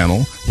control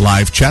panel,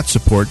 live chat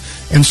support,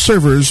 and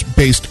servers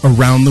based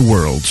around the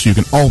world, so you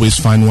can always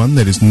find one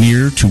that is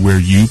near to where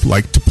you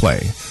like to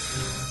play.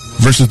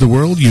 Versus the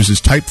World uses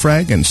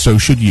Typefrag, and so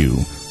should you.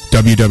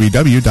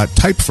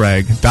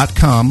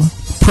 www.typefrag.com,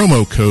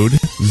 promo code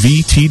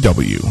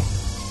VTW.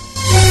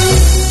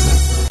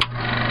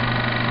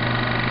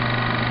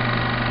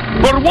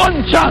 For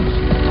one chance,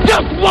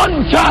 just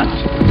one chance,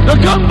 to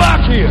come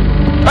back here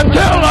and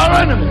tell our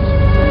enemies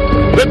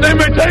that they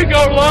may take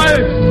our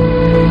lives,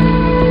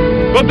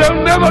 but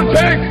they'll never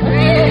take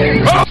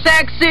our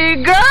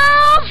sexy girlfriend!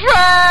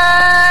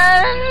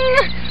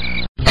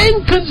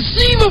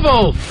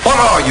 Inconceivable! What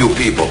are you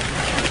people?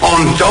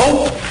 On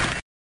dope?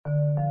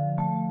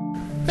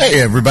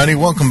 Hey everybody,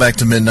 welcome back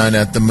to Midnight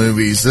at the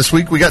Movies. This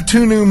week we got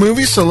 2 new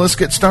movies, so let's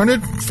get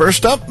started.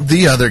 First up,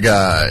 The Other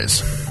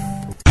Guys.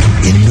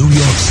 In New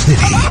York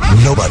City,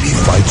 nobody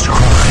fights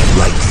crime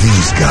like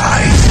these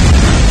guys.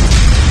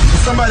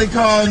 Somebody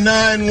call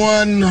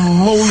 911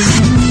 holy.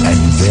 And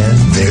then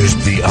there's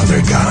The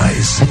Other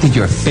Guys. I think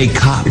you're a fake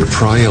cop. You're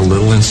probably a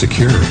little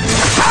insecure.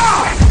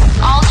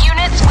 All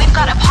units, we've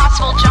got a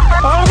possible jumper.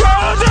 I'm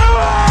gonna do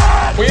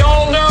it! We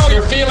all know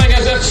you're feeling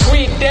as if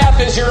sweet death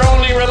is your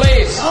only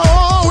release.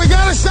 Oh, we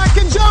got a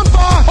second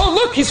jumper! Oh,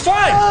 look, he's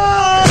fine!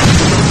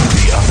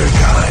 The Other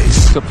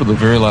Guys. Except for the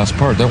very last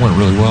part, that went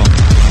really well.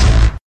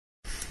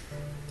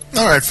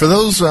 Alright, for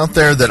those out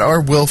there that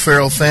are Will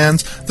Ferrell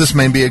fans, this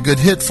may be a good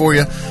hit for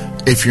you.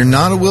 If you're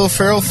not a Will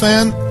Ferrell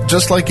fan,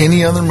 just like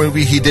any other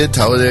movie he did,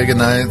 Talladega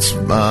Nights,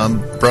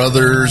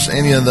 Brothers,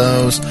 any of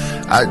those,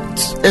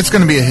 it's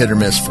going to be a hit or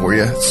miss for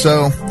you.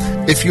 So,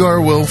 if you are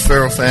a Will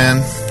Ferrell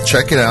fan,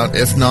 check it out.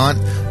 If not,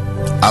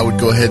 I would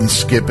go ahead and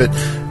skip it.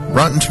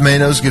 Rotten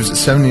Tomatoes gives it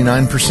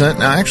 79%.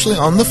 Now, actually,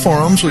 on the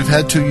forums, we've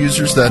had 2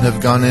 users that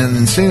have gone in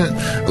and seen it.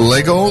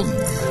 Lego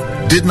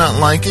did not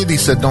like it. He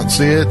said don't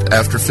see it.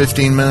 After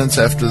 15 minutes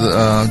after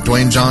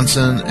Dwayne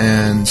Johnson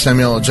and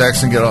Samuel L.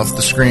 Jackson get off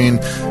the screen,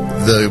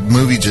 the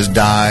movie just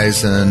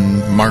dies,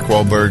 and Mark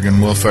Wahlberg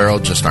and Will Ferrell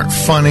just aren't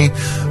funny.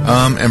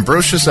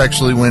 Ambrosius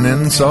actually went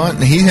in and saw it,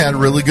 and he had a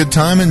really good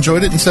time,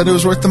 enjoyed it, and said it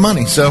was worth the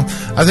money. So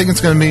I think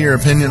it's going to be your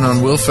opinion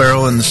on Will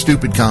Ferrell and the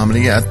stupid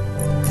comedy.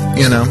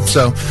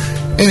 So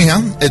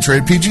anyhow, it's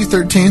rated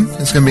PG-13.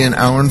 It's going to be an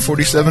hour and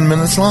 47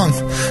 minutes long.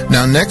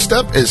 Now, next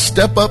up is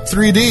Step Up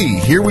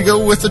 3D. Here we go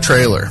with the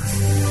trailer.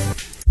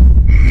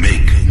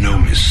 Make no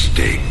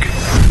mistake,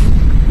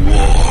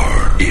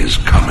 war is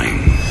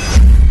coming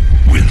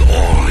with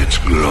all its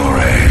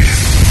glory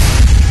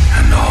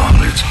and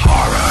all its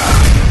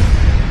horror.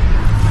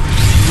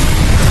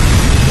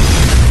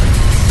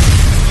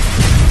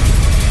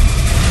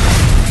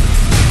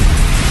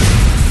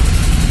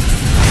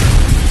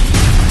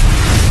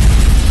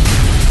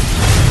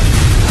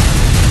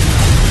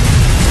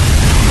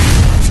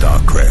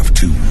 StarCraft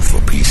 2 for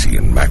PC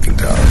and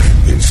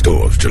Macintosh. In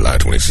stores July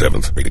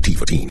 27th. Rated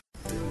T14.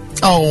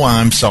 Oh,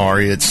 I'm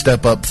sorry. It's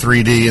Step Up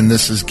 3D, and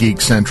this is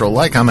Geek Central.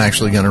 I'm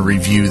actually going to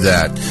review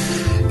that.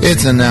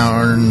 It's an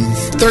hour and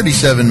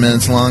 37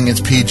 minutes long. It's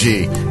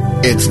PG.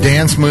 It's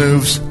dance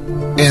moves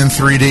in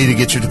 3D to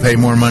get you to pay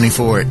more money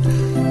for it.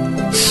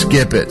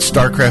 Skip it.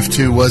 StarCraft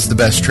 2 was the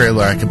best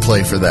trailer I could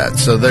play for that.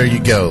 So there you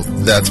go.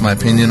 That's my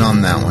opinion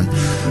on that one.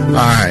 All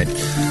right.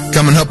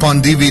 Coming up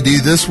on DVD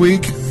this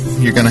week,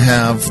 you're going to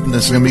have,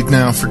 this is going to be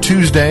now for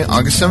Tuesday,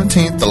 August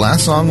 17th, The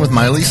Last Song with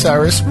Miley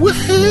Cyrus,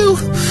 woohoo,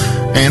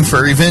 and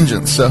Furry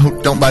Vengeance. So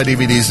don't buy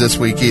DVDs this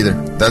week either.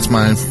 That's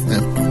my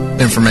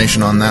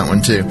information on that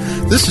one too.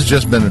 This has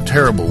just been a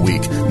terrible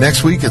week.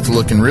 Next week it's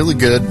looking really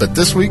good, but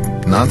this week,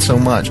 not so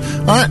much.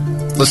 All right,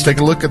 let's take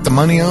a look at the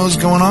money-ohs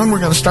going on. We're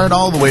going to start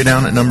all the way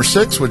down at number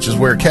 6, which is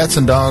where Cats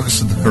and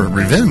Dogs, The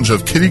Revenge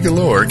of Kitty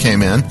Galore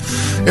came in.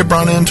 It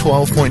brought in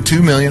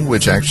 $12.2 million,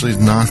 which actually is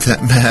not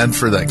that bad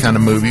for that kind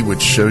of movie,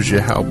 which shows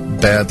you how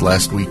bad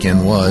last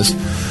weekend was.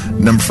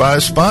 Number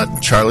 5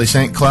 spot, Charlie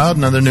St. Cloud,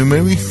 another new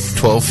movie,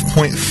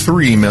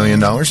 $12.3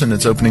 million in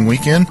its opening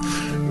weekend.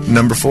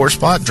 Number 4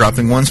 spot,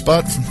 dropping 1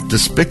 spot,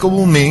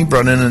 Despicable Me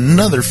brought in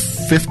another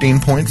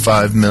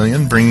 $15.5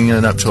 million, bringing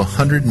it up to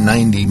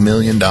 $190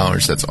 million.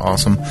 That's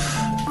awesome.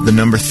 The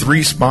number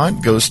 3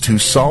 spot goes to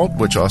Salt,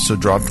 which also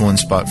dropped 1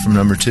 spot from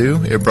number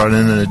 2. It brought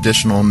in an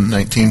additional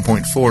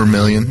 $19.4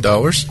 million.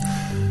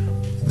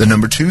 The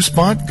number 2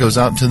 spot goes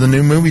out to the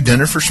new movie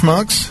Dinner for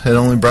Schmucks. It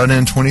only brought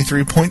in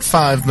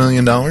 $23.5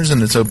 million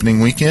in its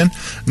opening weekend.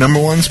 Number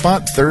 1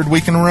 spot, 3rd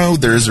week in a row.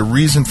 There is a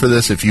reason for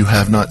this. If you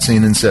have not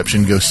seen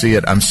Inception, go see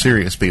it. I'm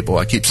serious, people.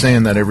 I keep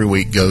saying that every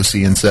week. Go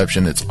see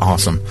Inception. It's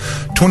awesome.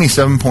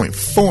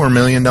 $27.4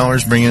 million,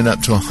 bringing it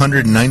up to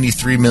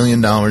 $193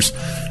 million.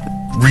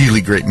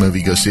 Really great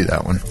movie. Go see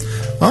that one.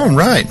 All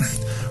right.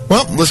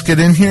 Well, let's get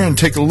in here and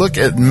take a look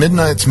at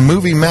Midnight's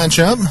movie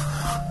matchup.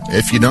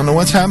 If you don't know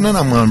what's happening,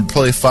 I'm going to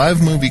play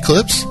 5 movie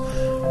clips.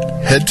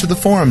 Head to the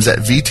forums at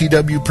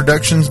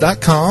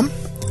vtwproductions.com.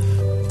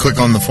 Click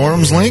on the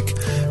forums link.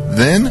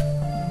 Then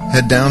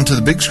head down to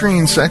the big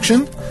screen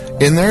section.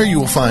 In there, you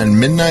will find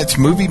Midnight's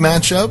movie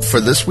matchup for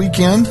this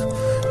weekend.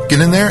 Get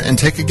in there and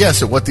take a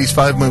guess at what these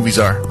 5 movies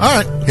are. All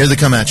right, here they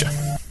come at you.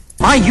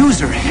 My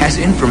user has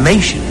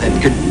information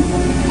that could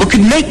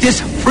make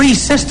this a free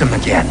system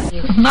again.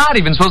 Not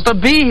even supposed to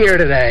be here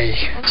today.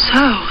 So,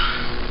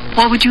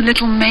 What would you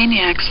little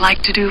maniacs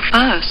like to do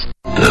first?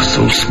 That's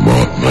so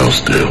smart,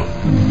 Mousetail.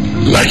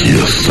 Like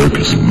he a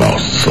circus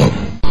mouse or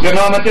something. You're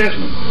Norma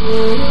Desmond.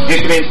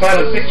 Used to be in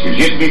silent pictures.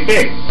 Used to be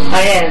big.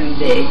 I am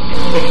big.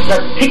 It's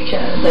the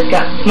picture that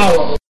got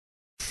small.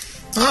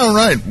 All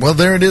right. Well,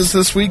 there it is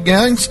this week,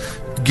 guys.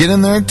 Get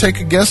in there, take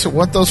a guess at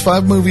what those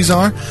 5 movies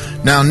are.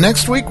 Now,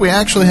 next week, we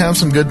actually have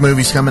some good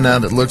movies coming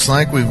out, it looks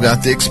like. We've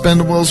got The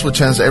Expendables, which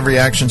has every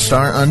action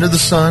star under the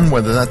sun.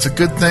 Whether that's a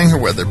good thing or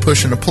whether they're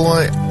pushing a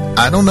ploy,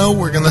 I don't know.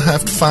 We're going to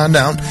have to find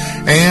out.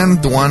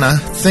 And the one I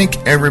think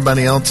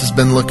everybody else has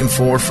been looking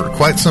for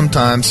quite some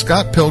time,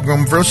 Scott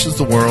Pilgrim vs.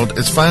 the World,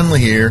 is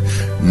finally here.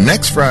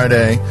 Next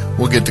Friday,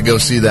 we'll get to go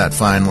see that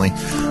finally.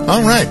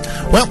 All right.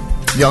 Well,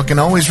 y'all can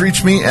always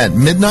reach me at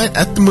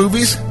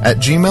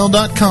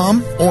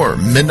midnightatthemovies@gmail.com or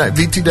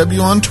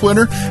MidnightVTW on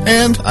Twitter.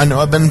 And I know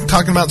I've been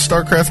talking about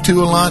StarCraft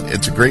 2 a lot.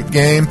 It's a great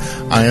game.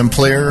 I am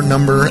player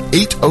number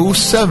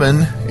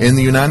 807 in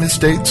the United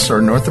States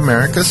or North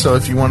America. So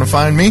if you want to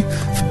find me,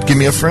 give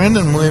me a friend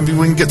and maybe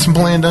we can get some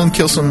playing done,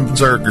 kill some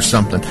Zerg or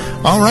something.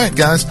 All right,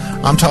 guys.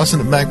 I'm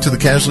tossing it back to the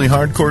Casually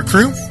Hardcore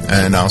crew,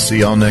 and I'll see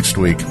y'all next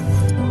week.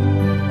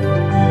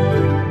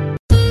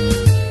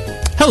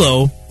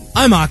 Hello.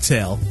 I'm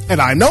Oxtail.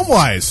 And I'm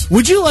Gnomewise.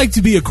 Would you like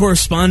to be a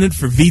correspondent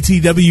for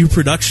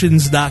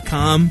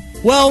VTWProductions.com?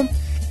 Well,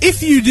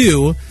 if you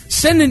do,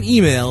 send an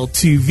email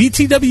to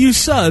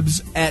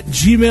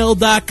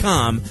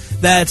VTWSubs@gmail.com.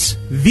 That's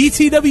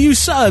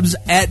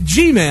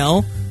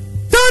VTWSubs@gmail.com.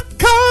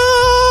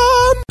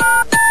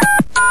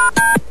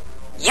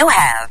 You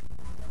have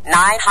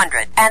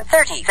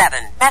 937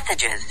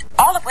 messages,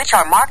 all of which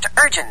are marked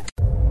urgent.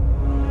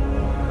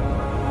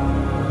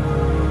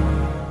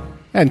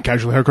 And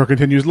Casually Hardcore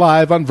continues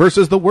live on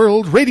Versus the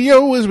World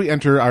Radio as we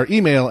enter our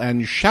email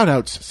and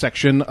shout-outs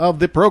section of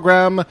the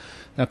program.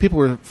 Now, people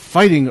were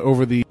fighting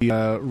over the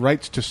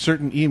rights to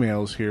certain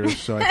emails here,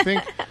 so I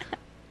think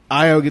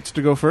Io gets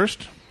to go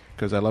first,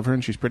 because I love her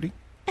and she's pretty.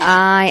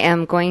 I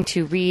am going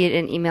to read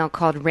an email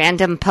called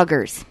Random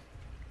Puggers.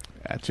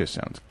 That just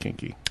sounds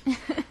kinky.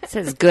 It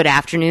says, good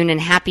afternoon and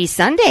happy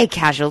Sunday,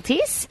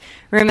 casualties.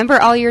 Remember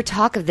all your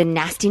talk of the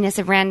nastiness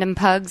of random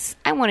pugs?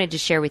 I wanted to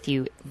share with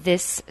you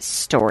this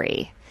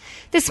story.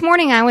 This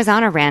morning I was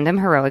on a random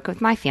heroic with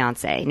my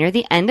fiancé. Near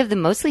the end of the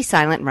mostly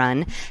silent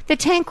run, the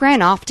tank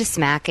ran off to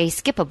smack a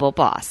skippable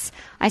boss.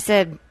 I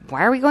said,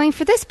 why are we going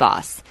for this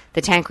boss?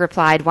 The tank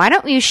replied, why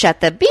don't you shut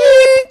the beep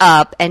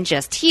up and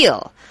just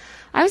heal?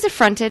 I was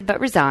affronted but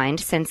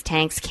resigned, since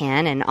tanks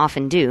can, and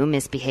often do,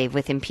 misbehave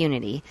with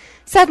impunity.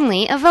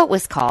 Suddenly, a vote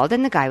was called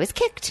and the guy was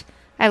kicked.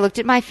 I looked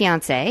at my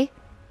fiancé.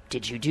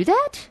 Did you do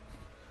that?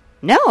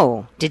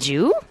 No. Did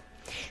you?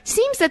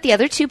 Seems that the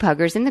other 2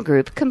 puggers in the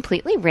group,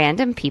 completely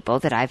random people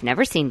that I've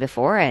never seen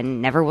before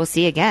and never will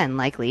see again,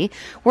 likely,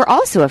 were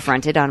also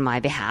affronted on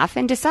my behalf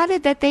and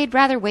decided that they'd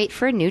rather wait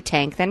for a new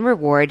tank than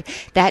reward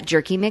that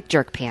Jerky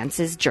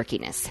McJerkpants'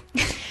 jerkiness.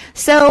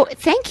 So,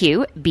 thank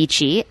you,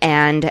 Beachy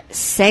and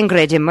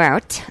Sangre de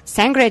Muerte.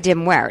 Sangre de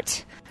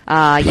Muerte.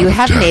 You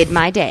have made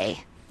my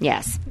day.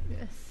 Yes.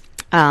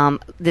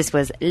 This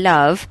was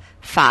Love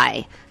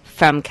Phi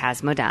from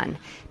Casmodan.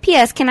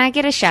 P.S. Can I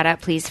get a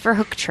shout-out, please, for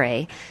Hook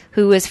Tray,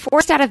 who was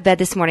forced out of bed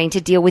this morning to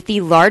deal with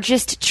the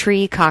largest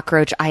tree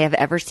cockroach I have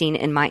ever seen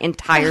in my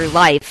entire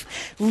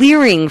life,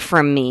 leering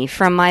from me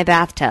from my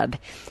bathtub.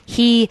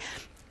 He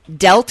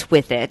dealt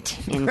with it,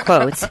 in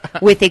quotes,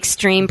 with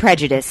extreme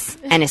prejudice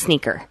and a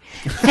sneaker.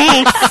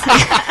 Thanks.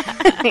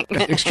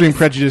 Extreme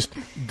prejudice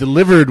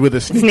delivered with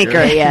a sneaker.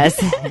 Sneaker, yes.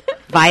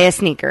 Via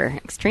sneaker.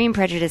 Extreme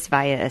prejudice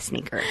via a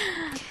sneaker.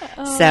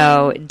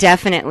 So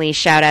definitely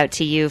shout out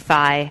to you,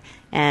 Phi.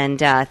 And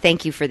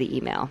thank you for the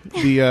email.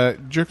 The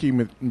Jerky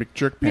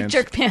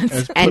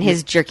McJerkpants. And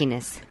his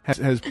jerkiness.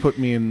 Has put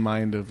me in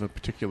mind of a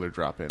particular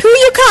drop-in. Who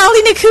you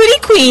calling a cootie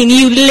queen,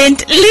 you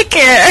lint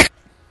liquor?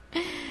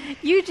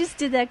 You just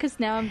did that because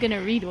now I'm going to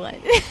read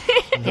one.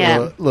 Yeah.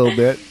 A little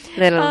bit.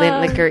 Little lint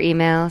liquor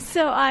emails.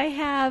 So I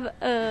have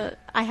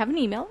an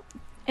email,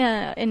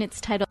 and it's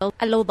titled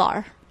Hello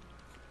There.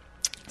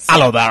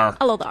 Hello there.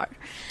 Hello there.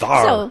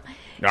 Dar. So,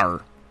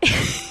 Yar.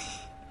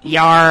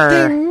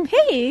 Yar.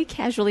 Hey,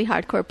 Casually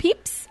Hardcore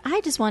peeps.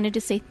 I just wanted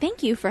to say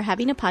thank you for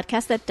having a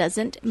podcast that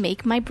doesn't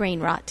make my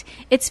brain rot.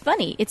 It's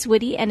funny, it's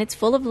witty, and it's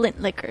full of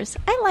lint liquors.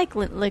 I like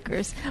lint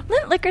liquors.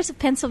 Lint liquors of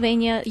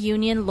Pennsylvania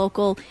Union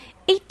Local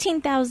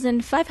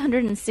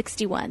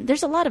 18,561.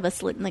 There's a lot of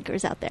us lint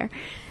liquors out there.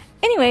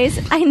 Anyways,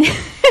 I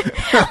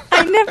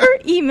never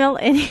email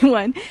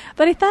anyone,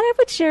 but I thought I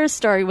would share a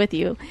story with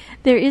you.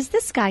 There is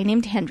this guy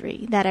named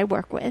Henry that I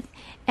work with,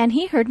 and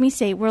he heard me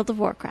say World of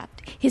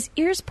Warcraft. His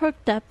ears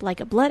perked up like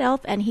a blood elf,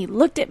 and he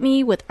looked at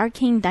me with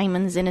arcane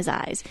diamonds in his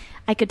eyes.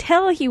 I could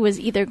tell he was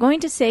either going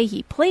to say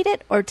he played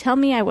it or tell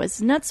me I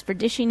was nuts for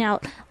dishing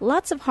out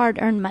lots of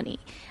hard-earned money.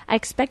 I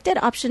expected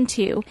option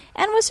 2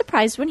 and was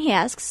surprised when he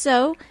asked,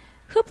 so,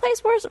 who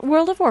plays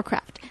World of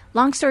Warcraft.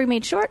 Long story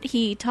made short,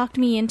 he talked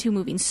me into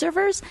moving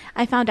servers.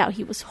 I found out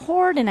he was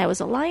Horde and I was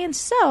Alliance,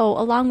 so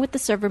along with the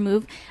server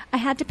move, I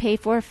had to pay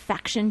for a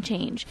faction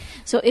change.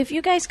 So if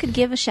you guys could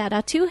give a shout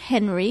out to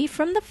Henry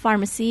from the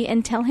pharmacy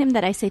and tell him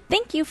that I say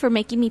thank you for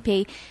making me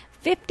pay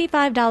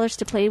 $55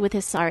 to play with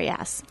his sorry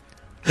ass.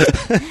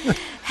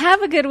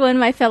 Have a good one,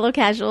 my fellow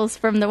casuals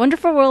from the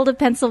wonderful world of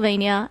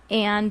Pennsylvania.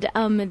 And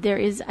there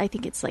is, I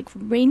think it's like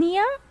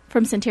Rainier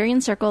from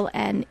Centurion Circle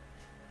and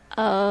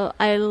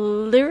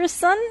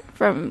Ilyrison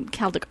from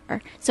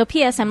Caldegar. So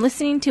P.S. I'm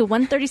listening to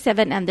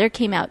 137 and there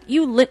came out,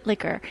 you lit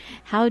liquor.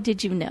 How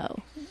did you know?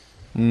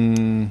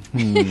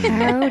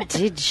 How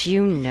did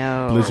you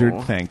know?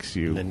 Blizzard thanks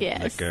you.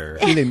 Yes. Liquor.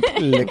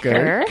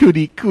 Liquor.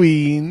 Cootie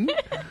Queen.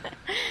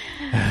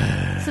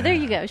 So there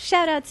you go.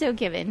 Shout out so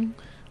given.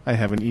 I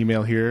have an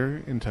email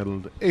here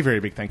entitled, A Very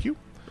Big Thank You.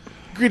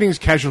 Greetings,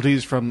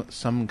 casualties from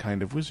Some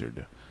Kind of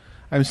Wizard.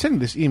 I'm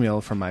sending this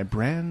email from my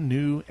brand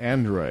new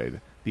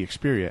Android, the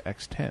Xperia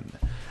X10.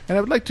 And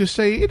I would like to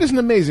say it is an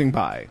amazing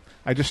buy.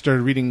 I just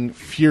started reading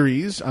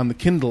Furies on the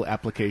Kindle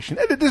application,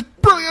 and it is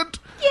brilliant!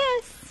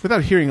 Yes!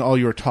 Without hearing all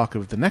your talk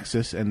of the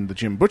Nexus and the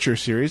Jim Butcher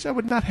series, I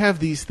would not have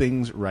these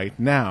things right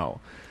now.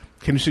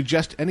 Can you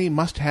suggest any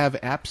must-have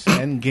apps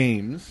and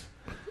games?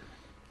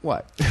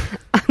 What?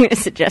 I'm going to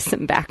suggest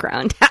some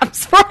background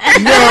apps for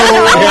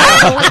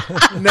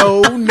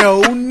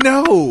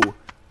No.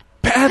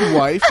 Bad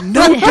wife,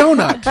 no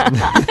donut.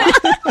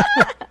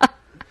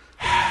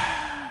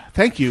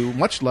 Thank you.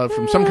 Much love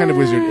from Some Kind of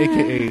Wizard,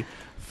 a.k.a.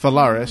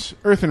 Thalaris,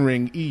 Earthen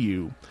Ring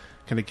EU.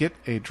 Can I get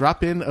a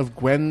drop-in of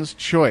Gwen's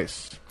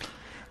choice?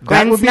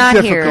 That would Gwen's be not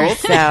difficult. here,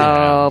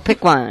 so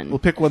pick one. We'll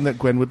pick one that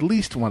Gwen would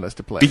least want us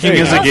to play. Speaking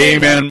as a gay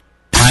man,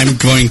 I'm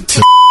going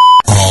to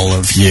all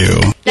of you.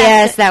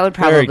 Yes, that would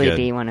Very probably good.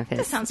 be one of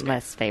his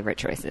less favorite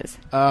choices.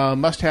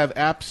 Must-have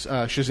apps.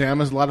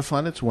 Shazam is a lot of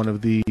fun. It's one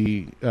of the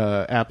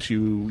apps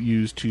you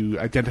use to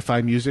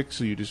identify music.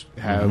 So you just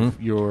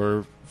have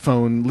your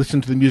phone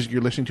listen to the music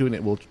you're listening to, and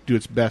it will do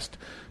its best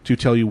to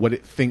tell you what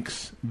it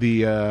thinks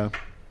the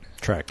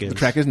track is. The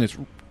track is, and it's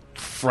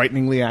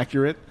frighteningly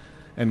accurate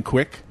and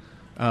quick.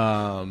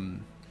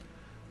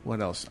 What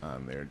else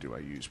on there do I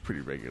use pretty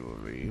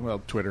regularly?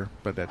 Well, Twitter,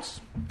 but that's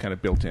kind of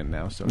built in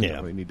now, so I don't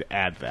really need to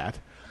add that.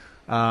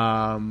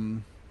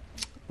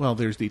 Well,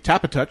 there's the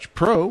Tap-a-Touch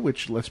Pro,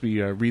 which lets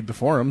me read the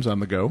forums on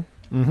the go,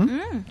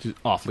 which is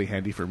awfully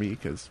handy for me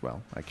because,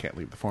 well, I can't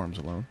leave the forums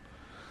alone.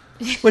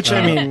 Which,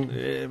 I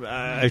mean,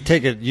 I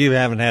take it you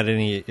haven't had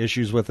any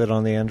issues with it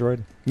on the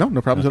Android? No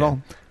problems at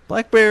all.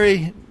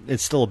 BlackBerry,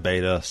 it's still a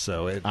beta,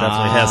 so it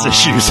definitely has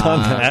issues on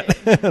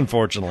that,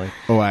 unfortunately.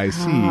 Oh, I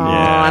see.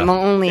 Yeah, I'm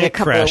only a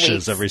couple of crashes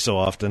weeks. every so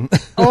often.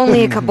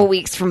 Only a couple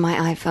weeks from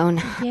my iPhone.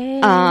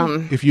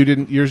 If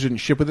yours didn't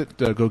ship with it,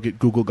 go get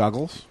Google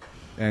Goggles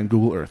and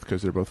Google Earth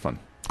because they're both fun.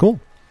 Cool.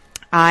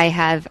 I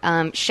have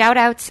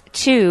shout-outs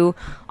to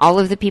all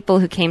of the people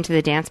who came to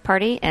the dance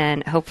party,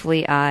 and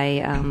hopefully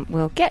I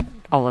will get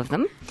all of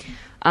them.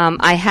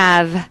 I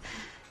have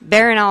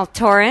Baron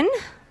Altorin,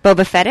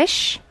 Boba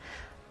Fetish,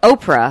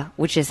 Oprah,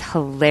 which is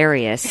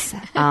hilarious.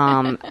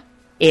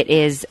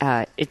 It's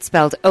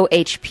spelled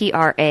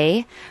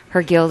OHPRA.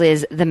 Her guild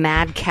is the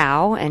Mad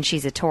Cow, and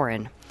she's a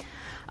Tauren.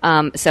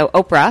 So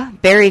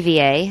Oprah, Barry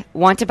VA,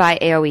 Want to Buy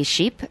AoE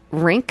Sheep,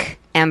 Rink,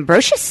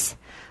 Ambrosius,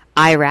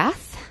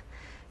 Irath,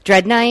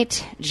 Dread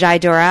Knight,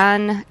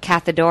 Jaidoran,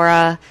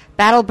 Cathedora,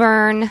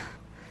 Battleburn.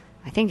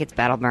 I think it's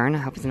Battleburn. I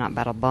hope it's not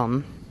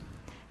Battlebum.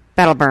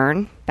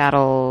 Battleburn.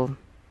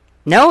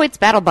 No, it's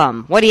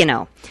Battlebum. What do you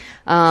know?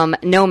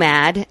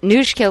 Nomad,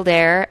 Noosh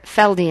Kildare,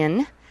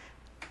 Feldian.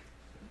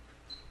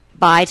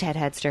 Bye, Ted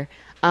Headster.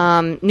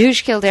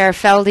 Noosh Kildare,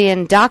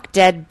 Feldian, Doc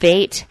Dead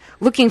Bait,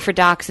 Looking for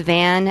Doc's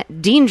Van,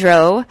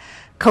 Deendro,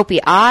 Kopi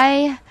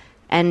I,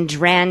 and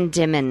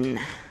Drandimin.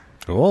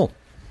 Cool.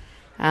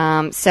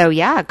 So,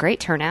 yeah, great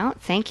turnout.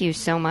 Thank you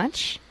so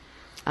much.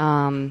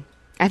 I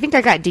think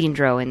I got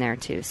Deendro in there,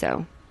 too,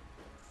 so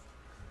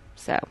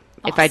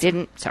if I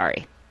didn't,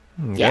 sorry.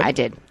 Okay. Yeah, I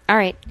did. All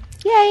right.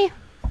 Yay.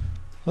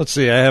 Let's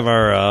see, I have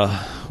our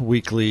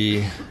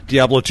weekly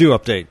Diablo 2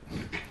 update.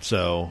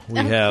 So, we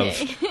have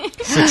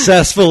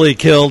successfully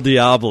killed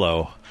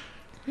Diablo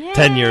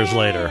 10 years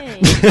later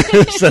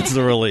since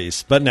the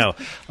release. But no,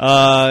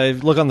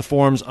 look on the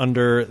forums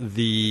under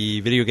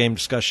the video game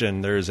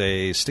discussion. There's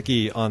a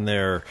sticky on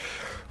there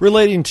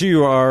relating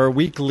to our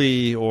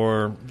weekly,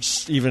 or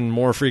even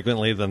more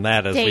frequently than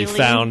that, as Daily. we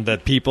found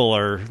that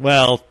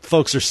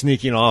folks are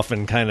sneaking off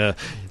and kind of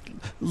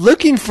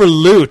looking for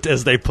loot,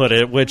 as they put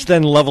it, which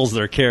then levels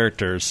their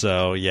characters.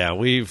 So, yeah,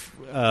 we've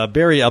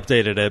Barry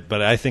updated it,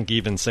 but I think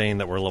even saying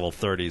that we're level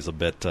 30 is a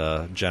bit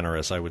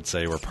generous. I would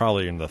say we're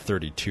probably in the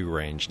 32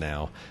 range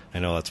now. I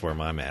know that's where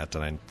I'm at,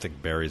 and I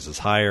think Barry's is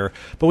higher.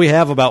 But we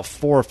have about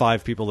 4 or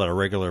 5 people that are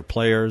regular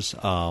players.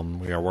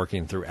 We are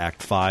working through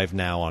Act 5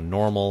 now on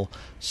normal.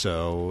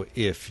 So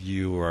if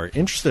you are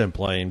interested in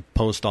playing,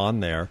 post on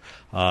there.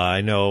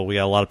 I know we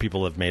got a lot of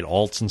people that have made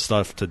alts and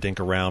stuff to dink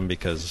around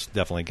because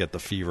definitely get the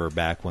fever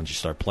back once you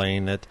start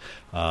playing it.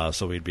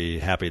 So we'd be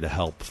happy to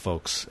help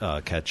folks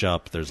catch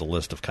up. There's a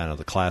list of kind of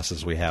the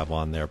classes we have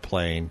on there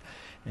playing.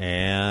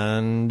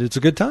 And it's a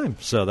good time.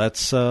 So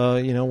that's,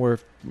 where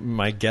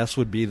my guess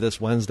would be this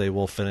Wednesday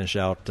we'll finish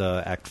out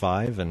Act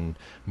 5 and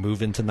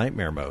move into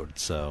Nightmare mode.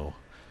 So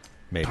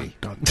maybe.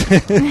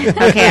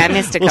 Okay, I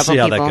missed a couple people. We'll see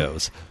how that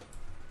goes.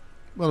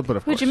 Well, but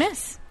of Who'd course. you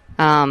miss?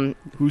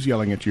 Who's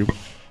yelling at you?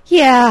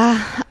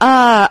 Yeah,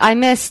 I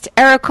missed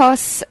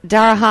Erikos,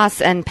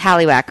 Darahas, and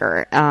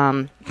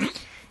Paliwacker.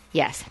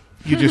 Yes.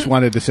 You just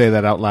wanted to say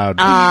that out loud.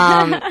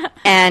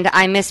 And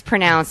I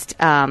mispronounced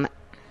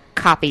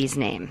Copy's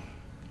name.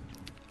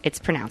 It's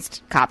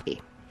pronounced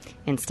Copy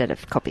instead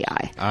of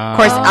Kopiai. Of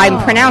course,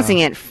 I'm pronouncing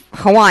it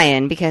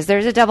Hawaiian because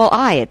there's a double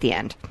I at the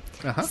end.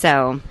 Uh-huh.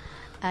 So,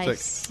 I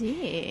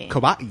see.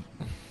 Kobai.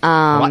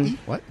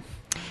 What?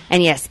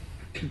 And yes,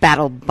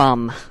 Battle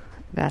Bum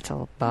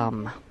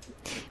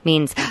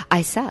means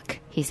I suck,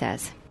 he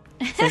says.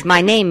 He says,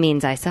 my name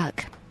means I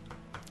suck.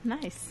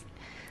 Nice.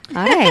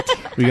 All right.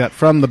 We got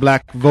From the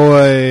Black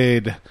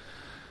Void.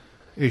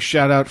 A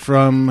shout-out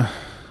from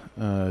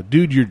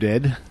Dude, You're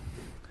Dead.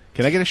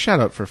 Can I get a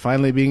shout-out for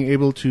finally being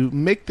able to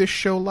make this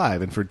show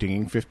live and for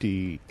dinging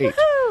 58?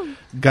 Woohoo!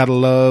 Gotta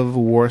love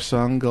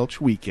Warsong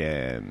Gulch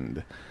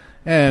Weekend.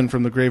 And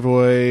from the Grey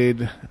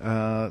Void,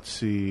 let's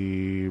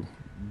see...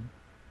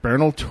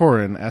 Bernal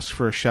Torin asks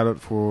for a shout-out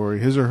for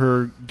his or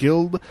her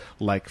guild,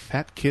 Like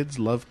Fat Kids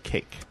Love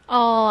Cake.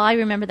 Oh, I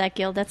remember that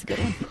guild. That's a good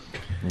one.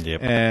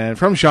 Yep. And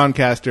from Sean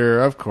Caster,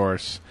 of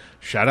course,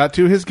 shout-out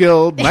to his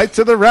guild, Knights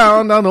of the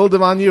Round on Old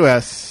Devon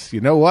US.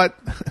 You know what?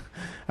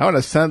 I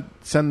want to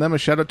send them a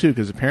shout-out, too,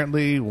 because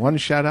apparently one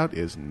shout-out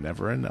is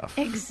never enough.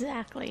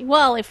 Exactly.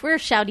 Well, if we're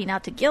shouting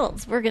out to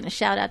guilds, we're going to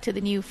shout out to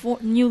the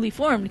newly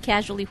formed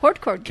Casually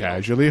Hardcore Guild.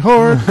 Casually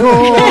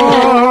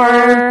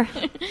Hardcore!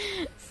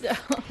 So...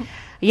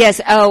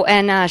 Yes. Oh,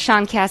 and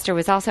Sean Caster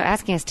was also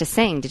asking us to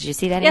sing. Did you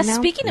see that Yes, email?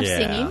 speaking of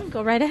singing,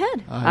 go right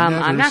ahead.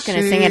 I'm not going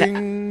to sing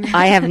it.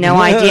 I have no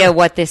idea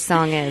what this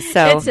song is.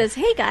 So it says,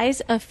 hey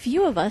guys, a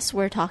few of us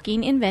were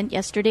talking in Vent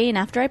yesterday, and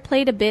after I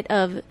played a bit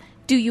of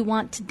Do You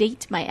Want to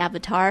Date My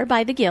Avatar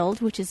by The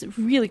Guild, which is a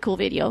really cool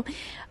video,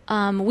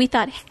 we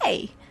thought,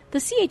 hey,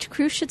 the CH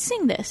crew should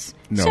sing this.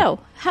 No. So,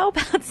 how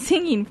about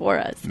singing for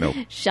us? Nope.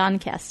 Sean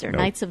Caster, Nope.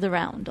 Knights of the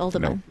Round,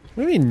 Ultimate. Nope.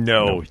 What do you mean,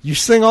 no? You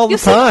sing all the You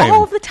time. sing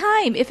all the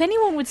time. If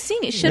anyone would sing,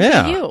 it should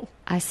Yeah. be you.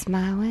 I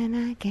smile when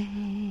I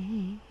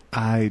gain.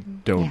 I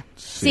don't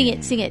Sing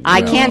it, sing it.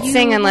 I can't You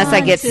sing unless I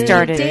get want to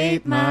started.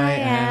 Date my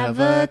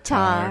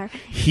avatar.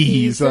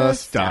 He's a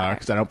star,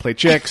 because I don't play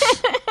chicks.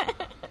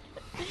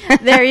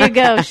 There you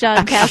go,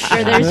 Sean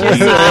Caster. There's your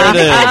There song.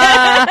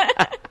 it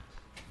is.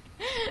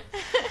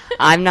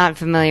 I'm not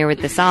familiar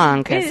with the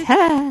song because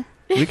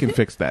We can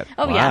fix that.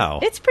 Oh Wow.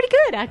 yeah, it's pretty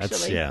good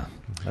actually.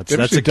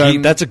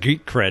 That's a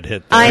geek cred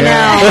hit. There. I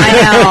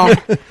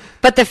know.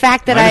 But the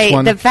fact that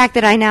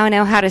 -1. I now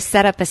know how to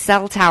set up a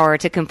cell tower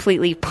to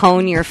completely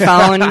pwn your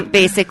phone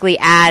basically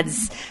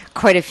adds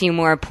quite a few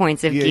more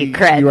points of geek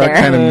cred You are there.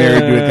 kind of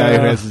married to a guy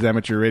who has his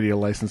amateur radio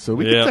license, so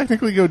we Yep. can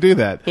technically go do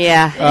that.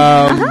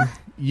 Yeah.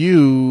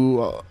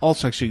 You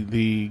also, actually,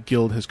 the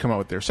guild has come out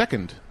with their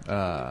second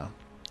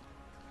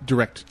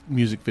direct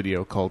music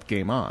video called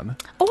Game On,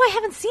 Oh, I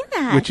haven't seen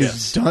that. which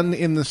is done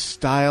in the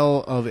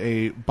style of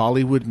a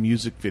Bollywood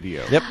music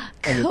video. Yep.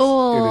 And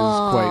Cool. it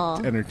is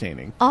quite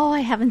entertaining. Oh,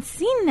 I haven't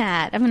seen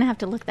that. I'm gonna have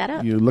to look that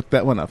up. You look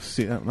that one up.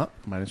 See,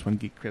 -1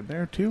 geek cred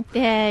there, too.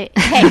 Hey,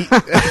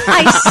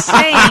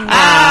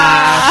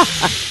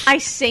 I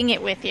sang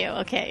it with you.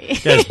 Okay.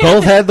 You guys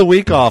both had the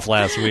week off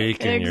last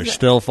week, and you're Exa-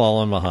 still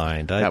falling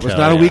behind. That was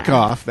not a week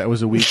off. That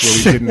was a week where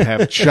we didn't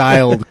have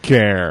child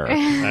care. I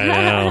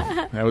know.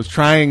 I was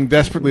trying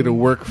desperately to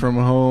work from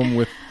home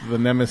with the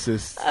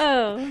nemesis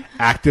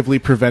actively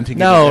preventing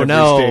it at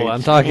No, every stage.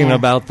 I'm talking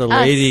about the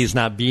ladies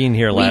not being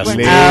here last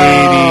week.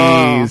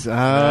 Ladies.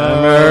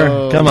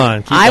 Come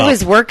on. keep I up.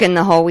 was working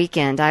the whole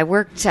weekend. I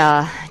worked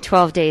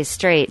 12 days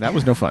straight. That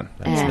was no fun.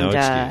 And no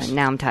excuse.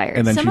 now I'm tired.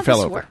 And then Some she of fell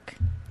us over. work.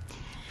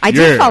 I Yeah.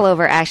 did fall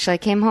over, actually. I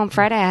came home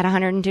Friday. I had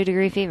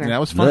 102-degree fever. And that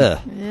was fun.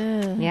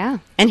 Ugh. Yeah.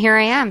 And here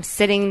I am,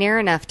 sitting near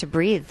enough to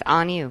breathe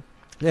on you.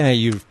 Yeah,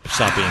 you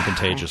stopped being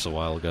contagious a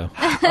while ago.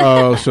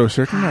 Oh, so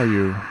certain are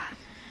you?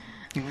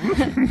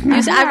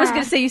 I was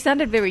going to say you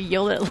sounded very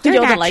Yoda Do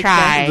not like.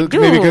 try. Maybe Do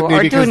maybe or do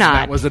because not.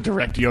 that was a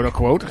direct Yoda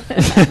quote.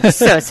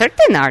 So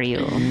certain are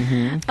you?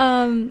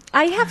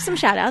 I have some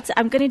shout outs.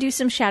 I'm going to do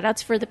some shout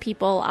outs for the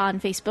people on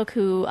Facebook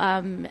who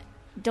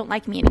don't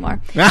like me anymore.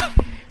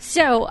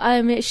 So,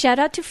 shout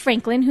out to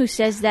Franklin, who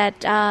says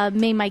that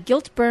may my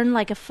guilt burn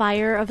like a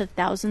fire of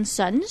 1,000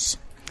 suns.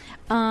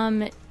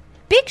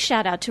 big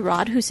shout out to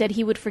Rod, who said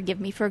he would forgive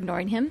me for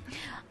ignoring him.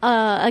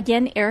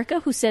 Again,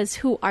 Erica, who says,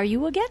 "Who are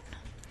you again?"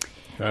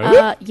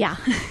 Yeah.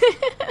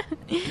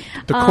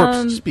 The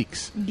Corpse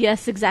Speaks.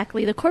 Yes,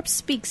 exactly. The Corpse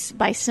Speaks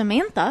by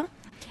Samantha.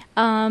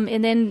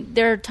 And then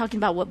they're talking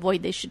about what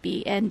void they should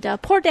be. And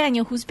poor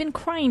Daniel, who's been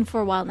crying for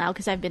a while now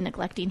because I've been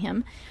neglecting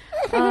him.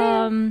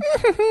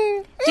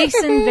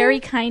 Jason, very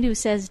kind, who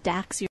says,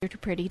 Dax, you're too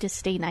pretty to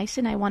stay nice,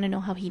 and I want to know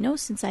how he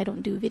knows since I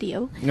don't do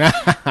video.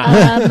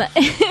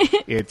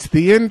 It's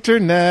the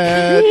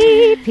internet.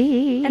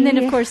 And then,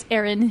 of course,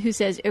 Aaron, who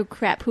says, oh,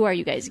 crap, who are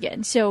you guys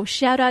again? So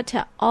shout out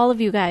to all of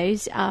you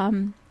guys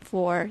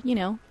for,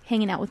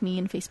 hanging out with me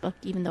in Facebook,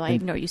 even though I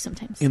ignore you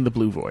sometimes. In the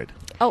Blue Void.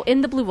 Oh,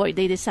 in the Blue Void.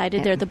 They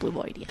decided they're the Blue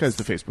Void, yes. Because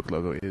the Facebook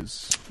logo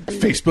is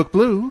Facebook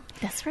Blue.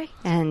 That's right.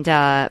 And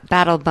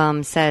Battle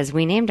Bum says,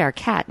 we named our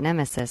cat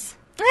Nemesis.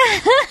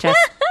 Just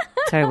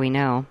so we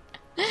know.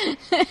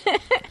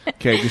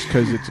 Okay, just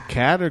because it's a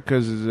cat or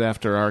because it's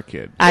after our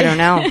kid? I don't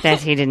know.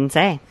 That he didn't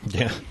say.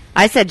 Yeah.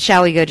 I said,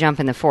 shall we go jump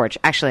in the forge?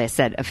 Actually, I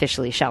said,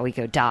 officially, shall we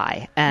go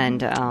die?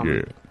 And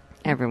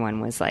everyone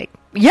was like,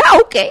 yeah,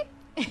 okay.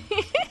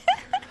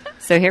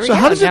 So here we go,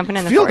 how does jumping it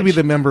in the feel forge. to be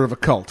the member of a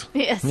cult?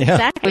 Yes,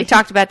 exactly. We've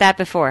talked about that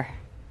before.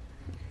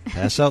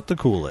 Pass out the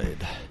Kool-Aid.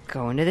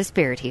 Go into the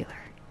spirit healer.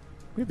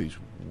 We have these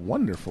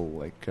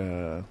wonderful,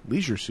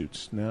 leisure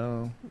suits.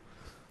 No.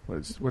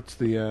 What's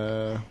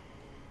the...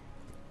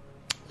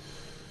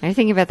 Are you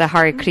thinking about the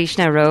Hare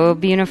Krishna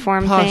robe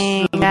uniform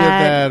thing?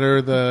 That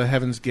or the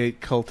Heaven's Gate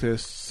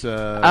cultists.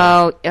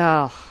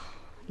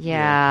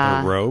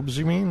 Yeah. The robes,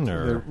 you mean?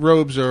 Or? The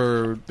robes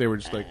they were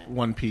just like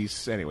one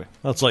piece. Anyway.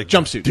 That's like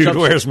jumpsuit. Dude,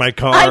 where's my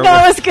car? I know,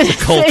 I was going to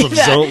say Cult of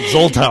that.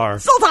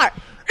 Zoltar. Zoltar!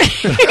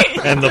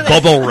 And the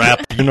bubble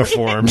wrap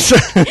uniforms.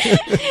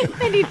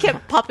 And he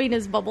kept popping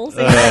his bubbles.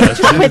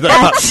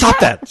 Stop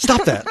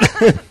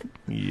that.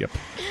 Yep.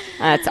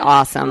 That's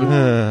awesome.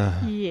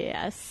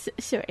 Yes.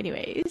 So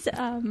anyways,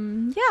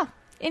 yeah.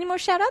 Any more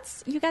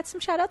shout-outs? You got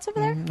some shout-outs over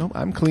there? No,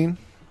 I'm clean.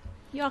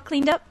 You all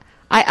cleaned up?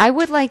 I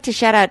would like to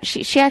shout out,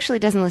 she actually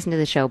doesn't listen to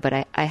the show,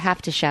 but I have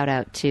to shout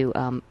out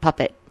to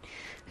Puppet,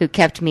 who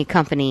kept me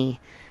company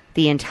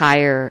the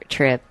entire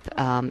trip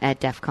at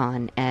DEF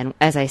CON. And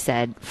as I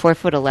said,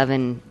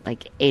 4'11",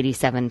 like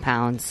 87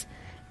 pounds,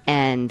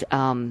 and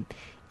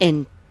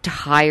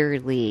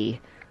entirely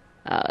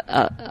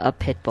a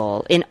pit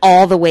bull in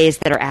all the ways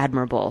that are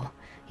admirable.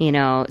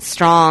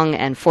 Strong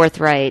and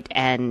forthright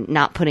and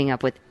not putting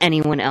up with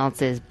anyone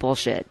else's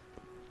bullshit.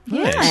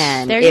 Nice.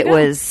 And There you go.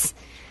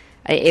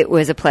 It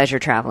was a pleasure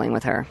traveling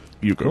with her.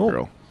 You go,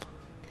 girl.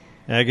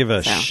 I give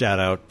a shout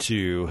out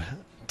to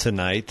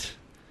tonight.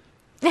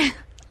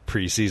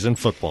 Preseason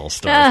football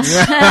starts.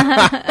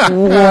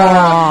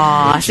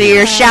 Wow. So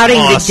you're shouting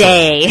the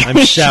day.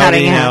 I'm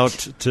shouting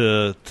out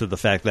to the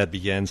fact that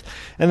begins.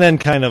 And then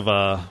kind of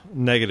a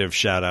negative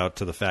shout out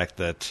to the fact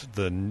that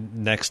the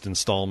next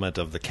installment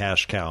of the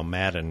Cash Cow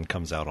Madden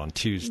comes out on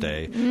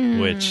Tuesday,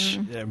 which,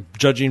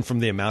 judging from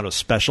the amount of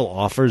special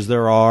offers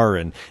there are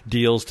and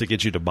deals to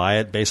get you to buy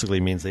it, basically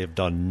means they have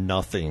done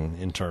nothing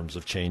in terms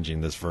of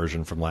changing this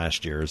version from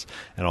last year's,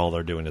 and all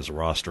they're doing is a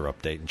roster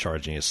update and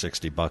charging you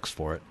 $60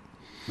 for it.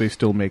 They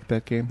still make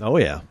that game? Oh,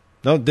 yeah.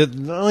 No,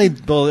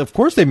 well, of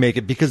course they make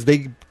it because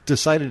they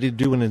decided to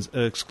do an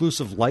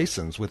exclusive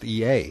license with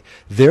EA.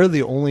 They're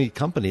the only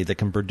company that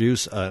can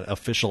produce an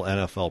official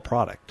NFL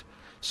product.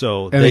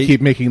 So they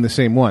keep making the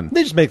same one.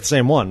 They just make the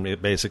same one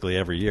basically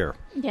every year.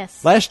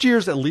 Yes. Last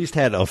year's at least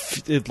had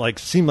it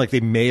seemed like they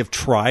may have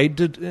tried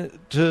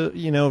to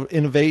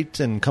innovate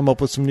and come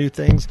up with some new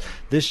things.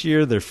 This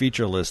year their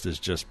feature list is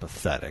just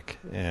pathetic,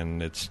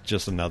 and it's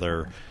just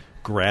another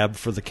grab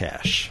for the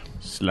cash.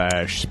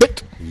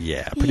 /spit.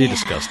 Yeah, pretty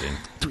disgusting.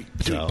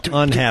 So,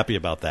 unhappy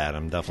about that.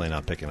 I'm definitely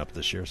not picking up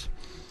this year's.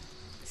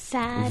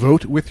 Sad.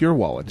 Vote with your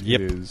wallet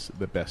Yep. is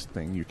the best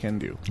thing you can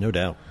do. No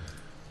doubt.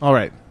 All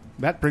right.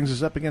 That brings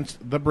us up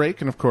against the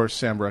break, and of course,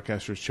 Sam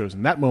Broadcaster has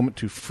chosen that moment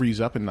to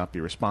freeze up and not be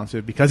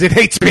responsive because it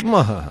hates me.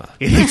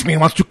 It hates me and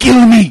wants to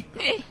kill me.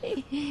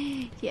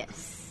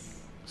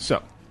 Yes.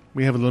 So,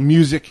 we have a little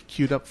music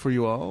queued up for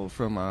you all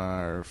from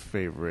our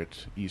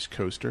favorite East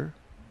Coaster,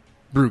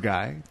 Brew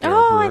Guy.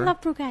 I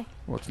love Brew Guy.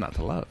 Well, it's not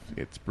to love.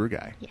 It's Brew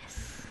Guy.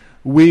 Yes.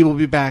 We will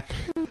be back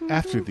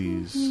after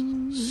these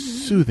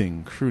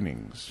soothing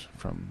croonings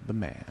from the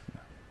man.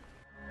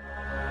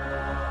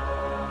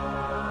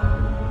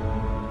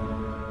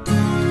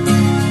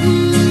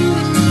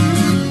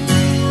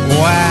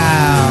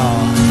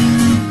 Wow.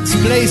 This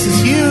place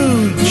is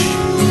huge.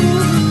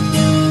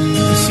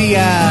 You see,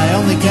 I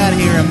only got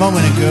here a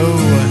moment ago.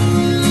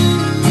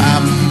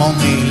 I'm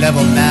only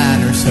level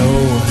 9 or so.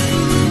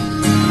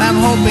 And I'm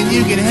hoping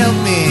you can help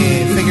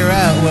me figure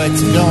out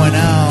what's going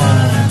on.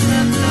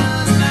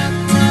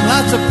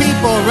 Lots of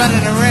people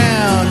running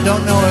around,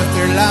 don't know if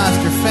they're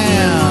lost or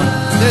found.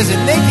 There's a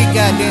naked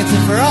guy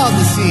dancing for all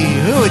to see.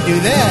 Who would do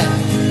that?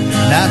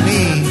 Not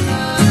me.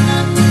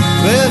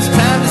 Well, it's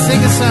time to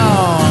sing a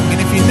song, and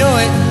if you know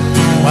it,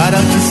 why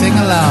don't you sing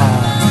along?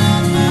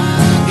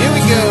 Here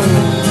we go.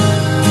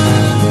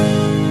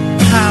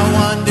 I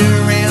wander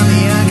around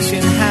the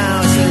auction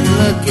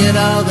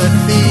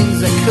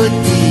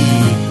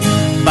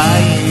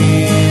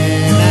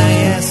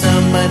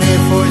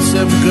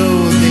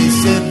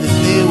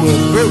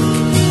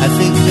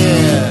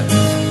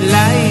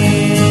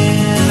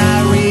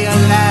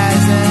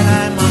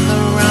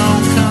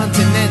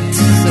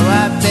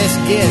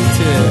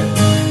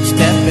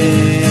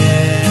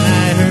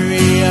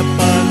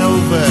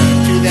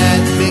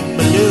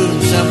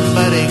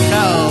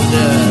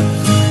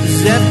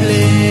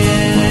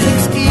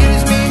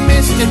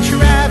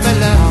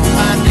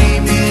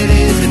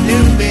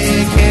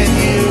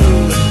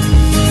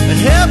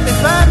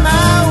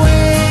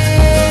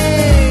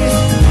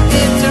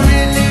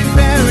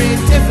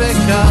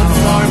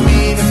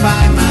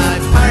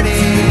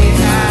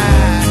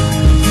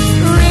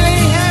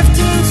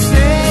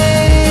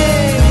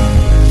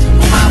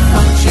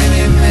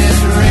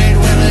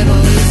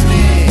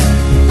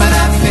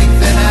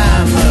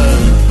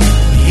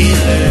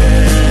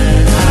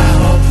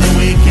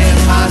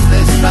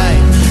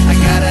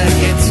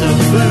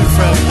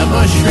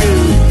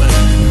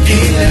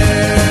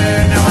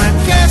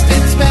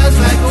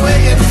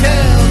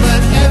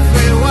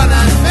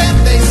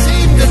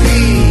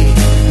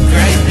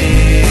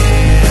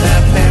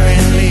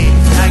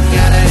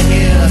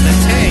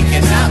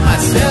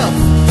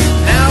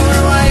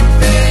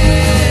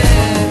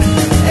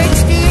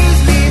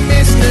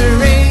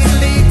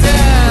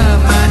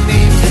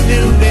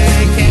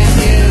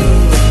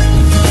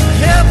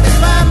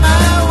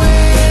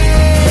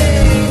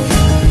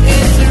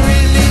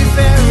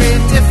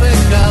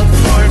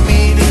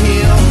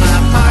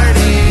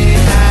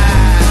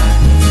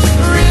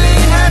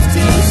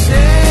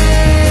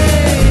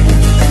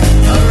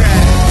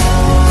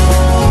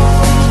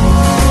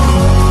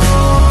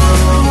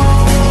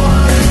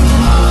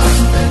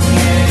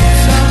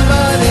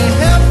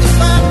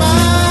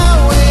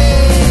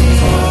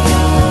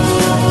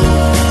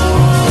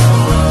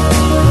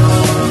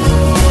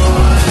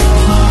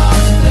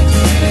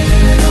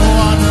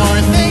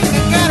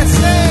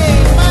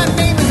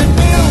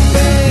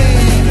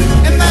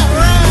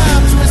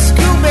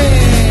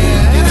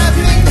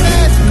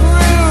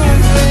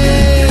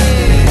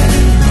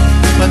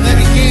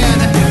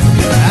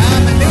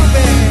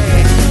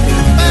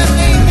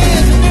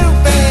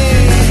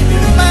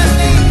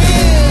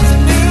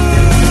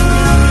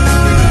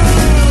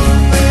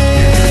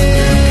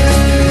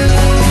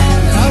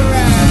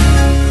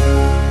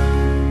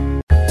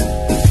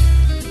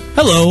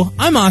Hello,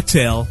 I'm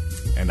Octale.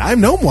 And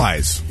I'm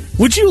Gnomewise.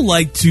 Would you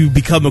like to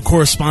become a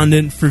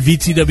correspondent for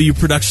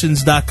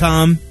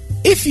VTWProductions.com?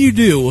 If you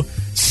do,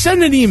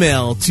 send an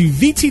email to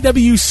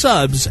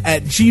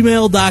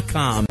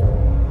vtwsubs@gmail.com.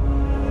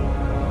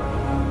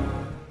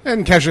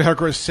 And Casually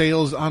Hardcore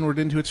sails onward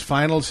into its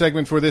final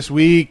segment for this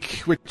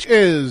week, which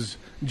is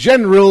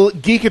General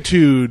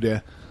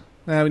Geekitude.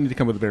 We need to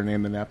come with a better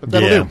name than that, but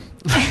that'll do.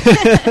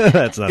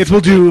 That's not. It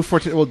will do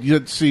for. Well,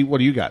 let's see. What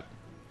do you got?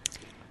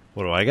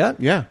 What do I got?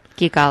 Yeah.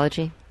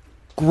 Geekology.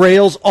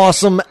 Grail's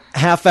awesome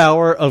half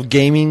hour of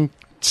gaming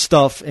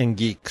stuff and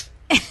geeks.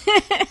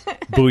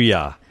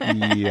 Booyah.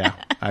 Yeah,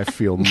 I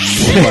feel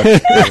much better.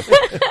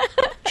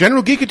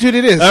 General Geekitude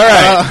it is. All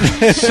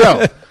right.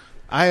 So,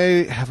 I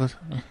have a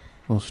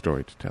little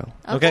story to tell.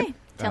 Okay.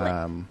 Tell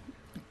it.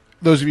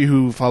 Those of you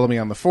who follow me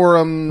on the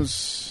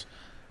forums,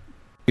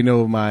 you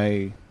know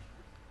my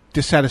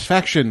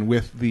dissatisfaction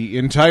with the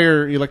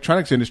entire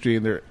electronics industry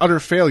and their utter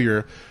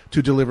failure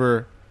to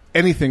deliver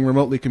anything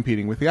remotely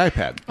competing with the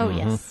iPad. Oh,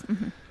 yes.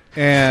 Mm-hmm.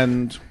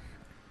 And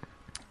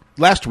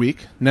last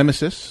week,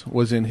 Nemesis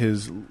was in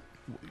his...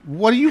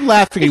 What are you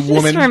laughing at,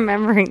 woman? Just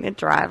remembering the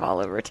drive all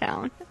over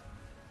town.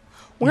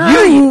 Where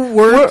are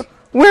you?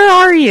 Where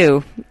are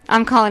you?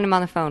 I'm calling him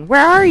on the phone.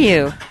 Where are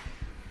you?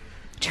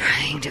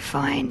 Trying to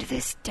find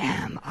this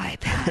damn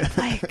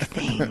iPad-like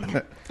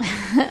thing.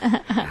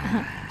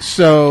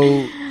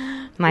 So...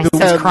 My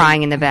son's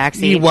crying in the backseat.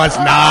 He was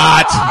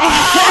not.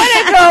 I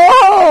want to go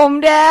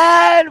home,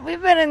 Dad.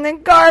 We've been in the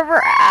car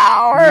for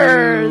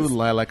hours. You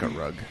lie like a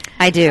rug.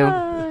 I do.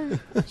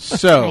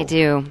 I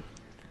do.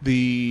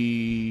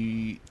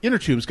 The Inner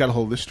Tube's got a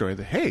hold of this story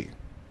that, hey,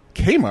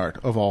 Kmart,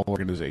 of all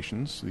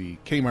organizations, the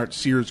Kmart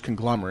Sears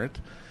conglomerate,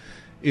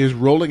 is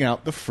rolling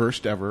out the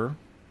first ever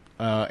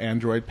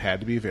Android Pad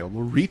to be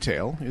available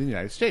retail in the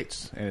United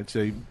States. And it's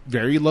a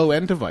very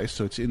low-end device,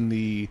 so it's in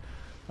the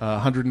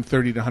 $130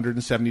 to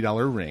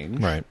 $170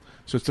 range. Right.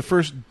 So it's the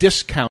first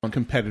discount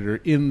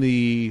competitor in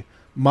the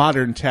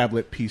modern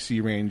tablet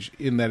PC range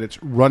in that it's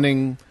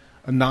running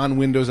a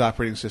non-Windows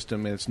operating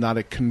system and it's not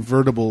a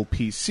convertible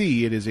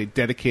PC. It is a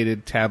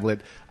dedicated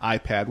tablet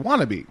iPad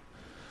wannabe.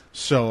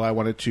 So I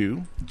wanted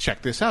to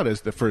check this out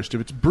as the first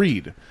of its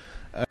breed.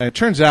 It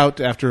turns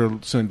out, after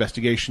some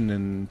investigation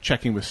and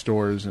checking with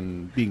stores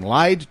and being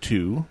lied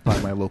to by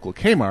my local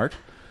Kmart,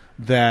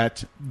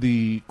 that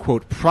the,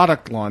 quote,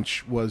 product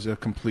launch was a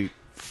complete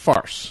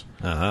farce.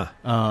 Uh-huh.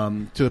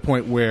 To the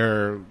point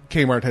where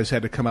Kmart has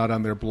had to come out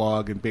on their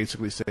blog and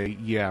basically say,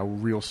 yeah,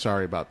 real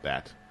sorry about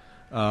that.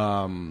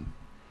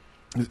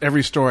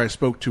 Every store I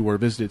spoke to or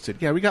visited said,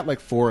 yeah, we got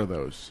like 4 of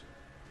those.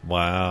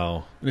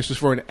 Wow. And this was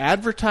for an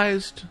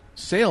advertised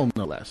sale,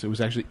 no less. It was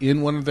actually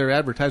in one of their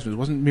advertisements. It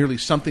wasn't merely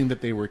something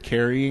that they were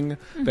carrying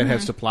that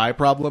had supply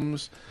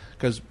problems.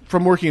 Because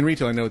from working in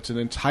retail, I know it's an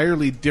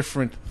entirely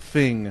different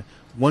thing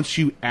once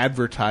you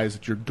advertise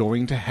that you're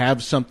going to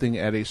have something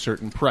at a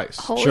certain price.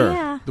 Oh, sure.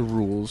 Yeah. The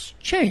rules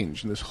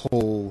change, and this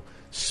whole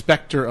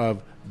specter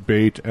of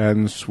bait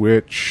and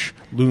switch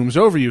looms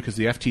over you because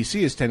the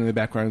FTC is standing in the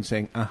background and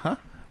saying,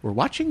 we're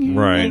watching you.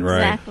 Right,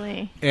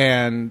 exactly.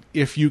 And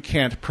if you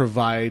can't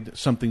provide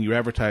something you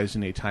advertise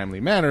in a timely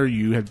manner,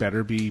 you had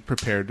better be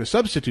prepared to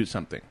substitute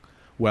something.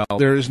 Well,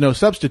 there is no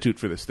substitute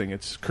for this thing.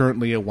 It's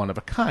currently a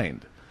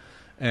one-of-a-kind.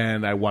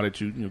 And I wanted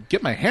to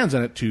get my hands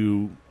on it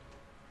to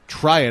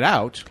try it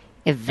out.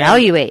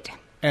 Evaluate.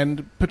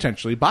 And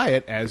potentially buy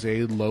it as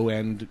a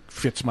low-end,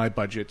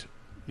 fits-my-budget,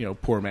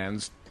 poor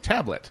man's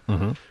tablet.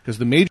 Because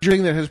the major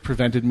thing that has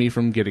prevented me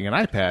from getting an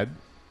iPad,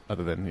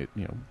 other than it,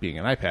 being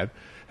an iPad,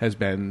 has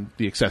been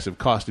the excessive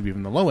cost of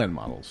even the low-end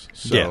models.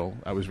 So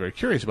I was very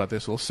curious about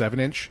this little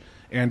 7-inch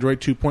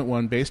Android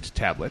 2.1 based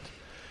tablet,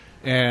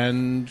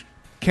 and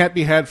can't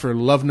be had for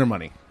love nor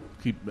money.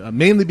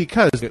 Mainly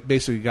because it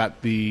basically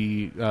got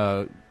the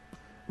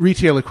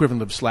retail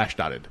equivalent of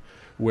Slashdotted,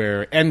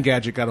 where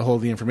Engadget got a hold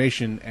of the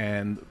information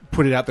and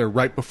put it out there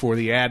right before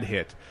the ad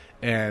hit,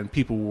 and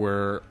people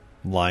were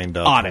lined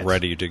on up, it.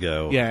 ready to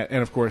go. Yeah,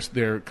 and of course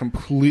their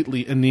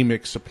completely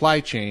anemic supply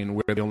chain,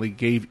 where they only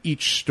gave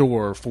each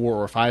store 4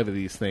 or 5 of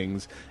these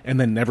things, and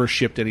then never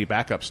shipped any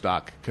backup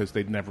stock because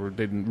they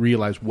didn't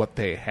realize what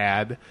they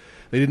had.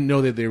 They didn't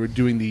know that they were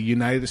doing the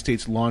United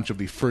States launch of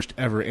the first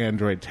ever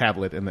Android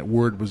tablet, and that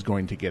word was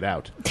going to get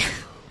out.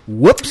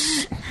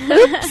 Whoops.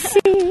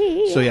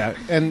 Oopsie. So yeah,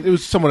 and it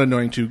was somewhat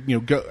annoying to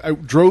go. I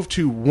drove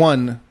to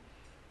one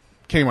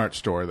Kmart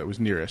store that was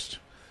nearest,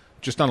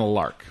 just on a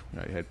lark.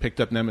 I had picked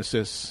up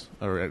Nemesis,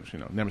 or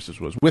Nemesis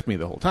was with me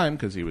the whole time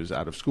because he was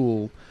out of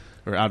school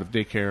or out of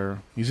daycare.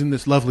 He's in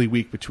this lovely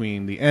week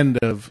between the end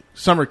of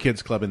Summer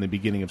Kids Club and the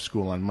beginning of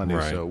school on Monday.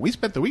 Right. So we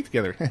spent the week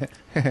together.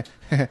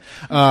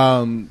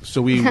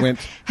 So we went.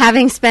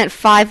 Having spent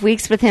 5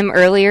 weeks with him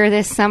earlier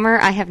this summer,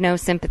 I have no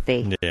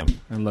sympathy. Yeah,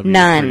 I love you.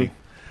 None.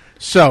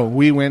 So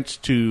we went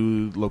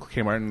to local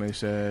Kmart, and they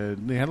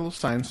said they had a little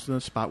sign in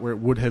the spot where it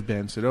would have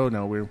been. Said, "Oh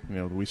no,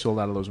 we sold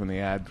out of those when the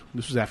ad."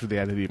 This was after the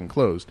ad had even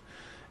closed,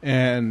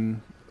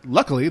 and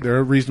luckily, they're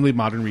a reasonably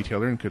modern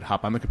retailer and could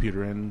hop on the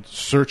computer and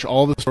search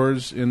all the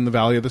stores in the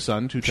Valley of the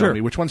Sun to tell Sure.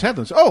 me which ones have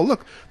them. So, oh,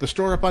 look, the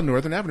store up on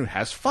Northern Avenue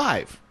has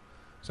 5.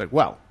 It's like,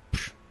 well,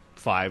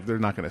 5. They're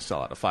not going to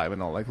sell out of 5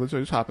 and all. Like, let's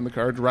just hop in the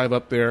car, drive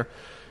up there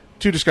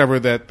to discover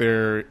that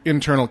their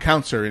internal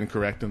counts are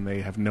incorrect and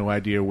they have no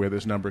idea where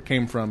this number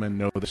came from and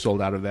know they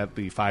sold out of that.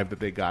 The 5 that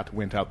they got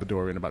went out the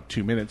door in about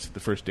 2 minutes the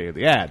first day of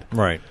the ad.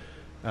 Right.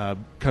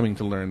 Coming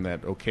to learn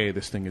that, okay,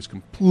 this thing is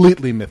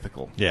completely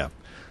mythical. Yeah.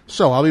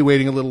 So I'll be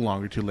waiting a little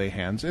longer to lay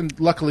hands. And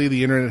luckily,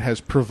 the Internet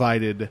has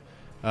provided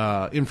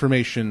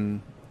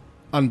information,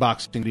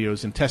 unboxing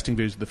videos, and testing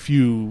videos of the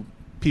few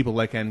people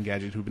like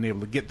Engadget who've been able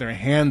to get their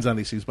hands on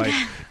these things by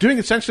doing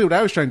essentially what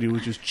I was trying to do,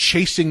 which is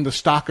chasing the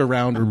stock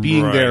around or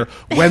being Right. there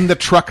when the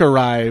truck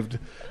arrived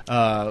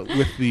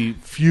with the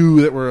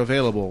few that were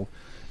available.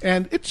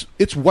 And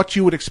it's what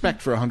you would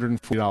expect for $140.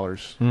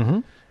 Mm-hmm.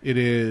 It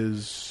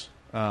is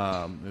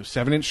a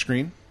 7-inch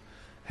screen,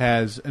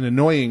 has an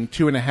annoying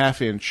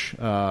 2.5-inch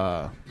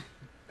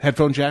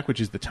headphone jack,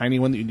 which is the tiny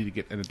one that you need to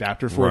get an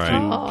adapter for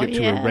Right. to get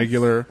to a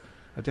regular.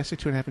 Did I say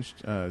 2.5-inch?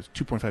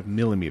 2.5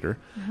 millimeter.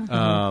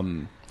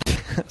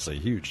 That's a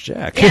huge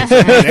jack. Yeah. What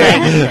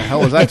the hell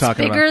was I It's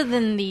talking bigger about?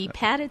 than the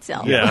pad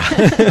itself.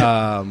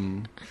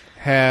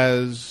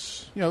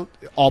 Has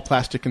all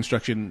plastic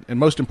construction, and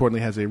most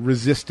importantly, has a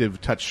resistive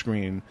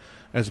touchscreen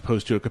as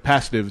opposed to a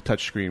capacitive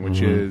touchscreen,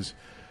 which is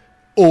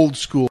old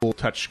school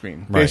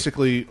touchscreen. Right.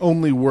 Basically,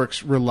 only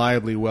works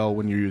reliably well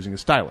when you're using a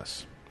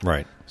stylus.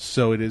 Right.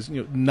 So it is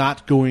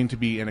not going to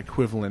be an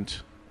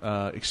equivalent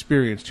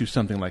experience to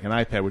something like an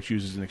iPad, which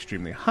uses an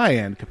extremely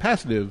high-end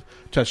capacitive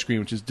touchscreen,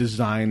 which is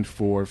designed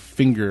for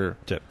finger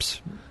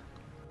tips.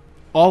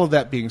 All of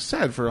that being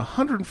said, for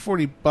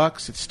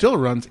 $140, it still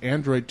runs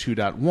Android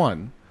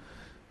 2.1,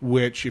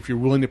 which, if you're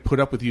willing to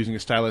put up with using a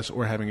stylus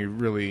or having a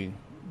really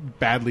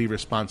badly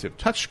responsive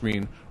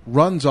touchscreen,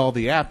 runs all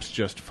the apps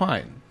just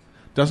fine.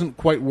 Doesn't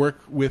quite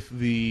work with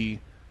the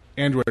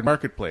Android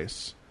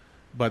Marketplace,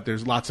 but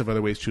there's lots of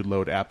other ways to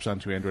load apps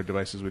onto Android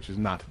devices, which is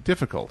not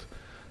difficult.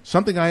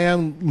 Something I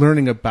am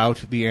learning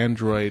about the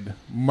Android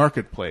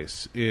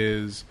Marketplace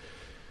is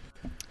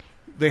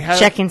they have...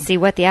 Check and see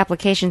what the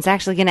application's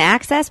actually going to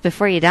access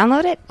before you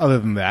download it? Other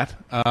than that,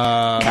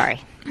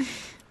 Sorry.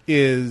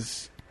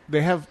 is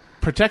they have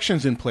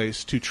protections in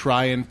place to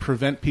try and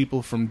prevent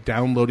people from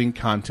downloading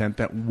content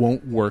that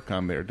won't work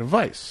on their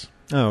device.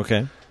 Oh,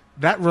 okay.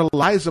 That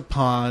relies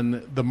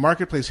upon the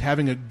marketplace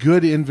having a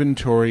good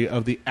inventory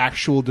of the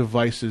actual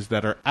devices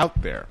that are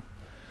out there.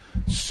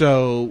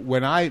 So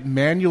when I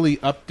manually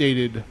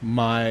updated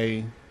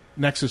my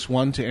Nexus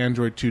 1 to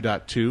Android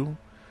 2.2,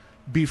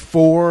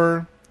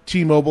 before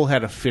T-Mobile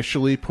had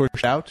officially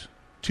pushed out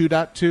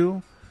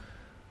 2.2,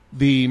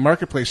 the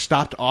marketplace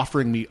stopped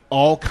offering me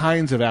all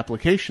kinds of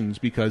applications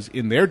because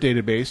in their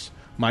database,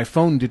 my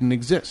phone didn't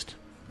exist.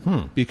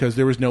 Because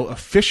there was no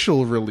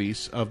official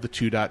release of the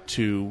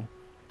 2.2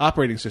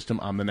 operating system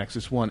on the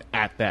Nexus 1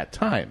 at that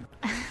time.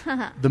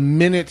 The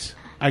minute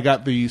I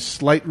got the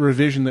slight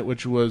revision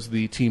which was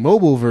the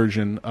T-Mobile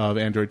version of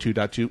Android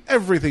 2.2,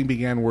 everything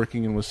began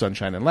working and was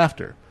sunshine and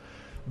laughter.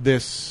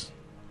 This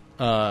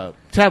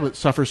tablet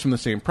suffers from the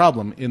same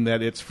problem in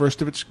that it's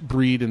first of its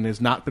breed and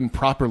has not been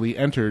properly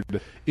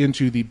entered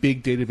into the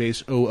big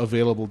database of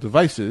available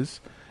devices.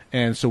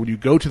 And so when you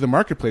go to the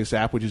Marketplace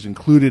app, which is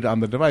included on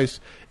the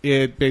device,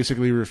 it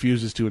basically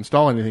refuses to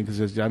install anything because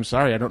it says, I'm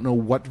sorry, I don't know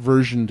what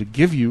version to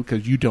give you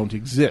because you don't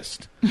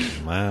exist.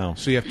 Wow.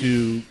 So you have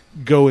to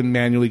go and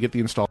manually get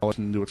the installer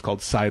and do what's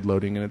called side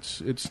loading, and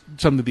it's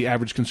something that the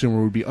average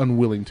consumer would be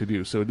unwilling to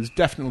do. So it is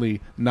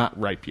definitely not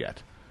ripe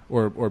yet,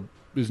 or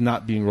is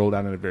not being rolled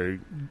out in a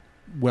very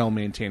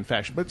well-maintained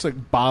fashion. But it's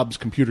like Bob's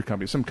Computer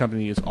Company. Some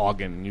company is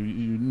Oggen.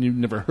 You've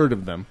never heard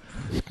of them.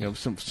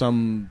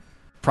 Some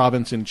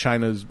province in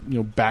China's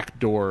back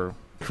door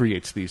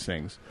creates these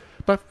things.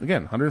 But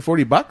again,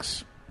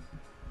 $140.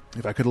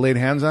 If I could have laid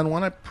hands on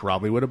one, I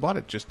probably would have bought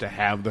it just to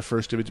have the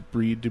first of its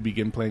breed to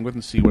begin playing with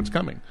and see what's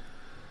coming.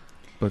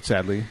 But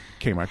sadly,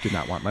 Kmart did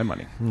not want my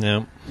money.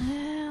 No.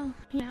 Well,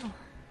 no.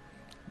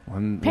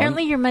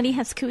 Apparently, your money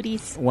has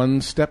cooties. One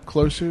step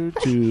closer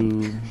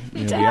to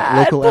the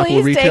Dad, local Apple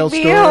please retail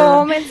take me store.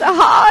 home. It's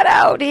hot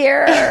out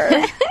here.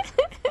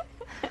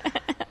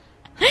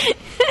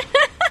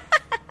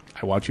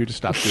 I want you to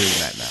stop doing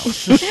that now.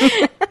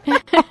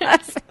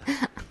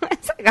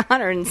 It's like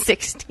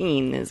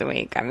 116 this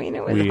week. I mean,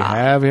 it was We hot.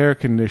 have air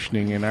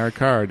conditioning in our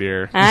car,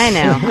 dear. I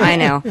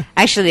know.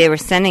 Actually, they were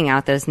sending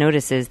out those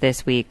notices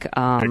this week.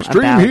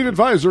 Extreme about, heat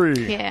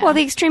advisory. Yeah. Well,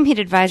 the extreme heat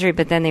advisory,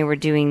 but then they were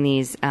doing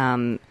these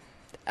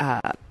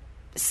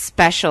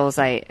specials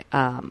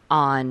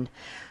on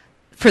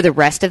for the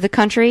rest of the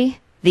country.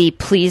 The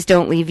please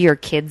don't leave your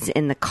kids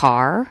in the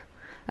car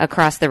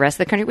across the rest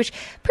of the country, which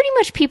pretty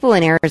much people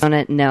in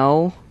Arizona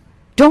know.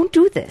 Don't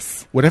do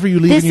this. Whatever you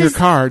leave in your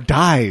car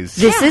dies.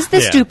 This is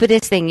the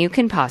stupidest thing you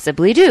can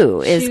possibly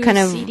do. Is Shoes, kind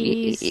of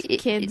CDs,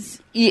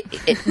 kids,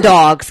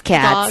 dogs,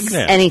 cats, Dogs.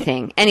 Yeah.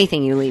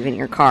 anything you leave in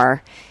your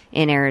car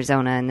in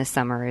Arizona in the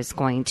summer is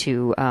going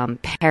to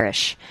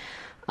perish.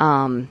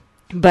 And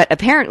But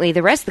apparently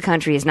the rest of the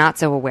country is not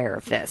so aware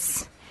of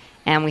this.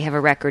 And we have a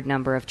record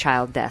number of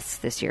child deaths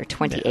this year.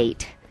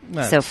 28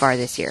 so far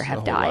this year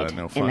have died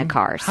in the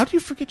cars. How do you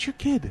forget your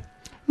kid?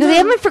 No, they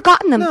haven't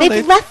forgotten them.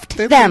 They've left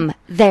them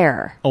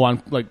there. Oh,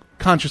 on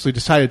consciously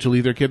decided to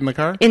leave their kid in the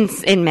car?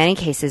 In many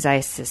cases,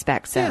 I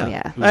suspect so,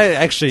 yeah. I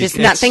actually... Just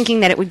not thinking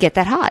that it would get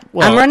that hot.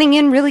 I'm running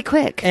in really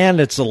quick. And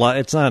it's a lot...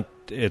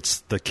 It's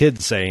the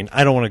kid saying,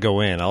 I don't want to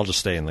go in. I'll just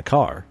stay in the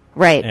car.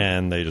 Right.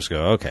 And they just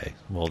go, okay,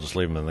 we'll just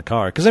leave them in the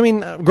car. Because, I mean,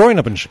 growing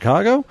up in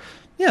Chicago...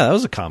 Yeah, that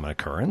was a common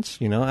occurrence.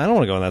 I don't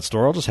want to go in that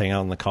store. I'll just hang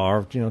out in the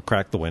car,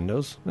 crack the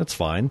windows. That's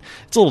fine.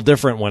 It's a little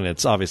different when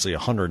it's obviously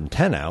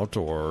 110 out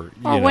or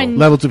when,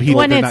 levels of heat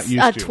when they're it's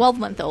not used to.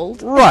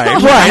 12-month-old. Right.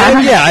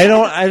 Right. Yeah,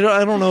 I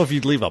don't know if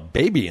you'd leave a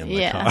baby in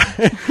the car.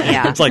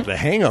 Yeah. It's like The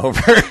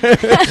Hangover.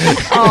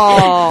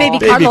 Oh,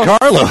 baby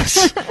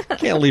Carlos.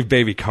 Can't leave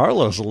baby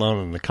Carlos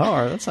alone in the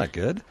car. That's not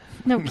good.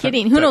 No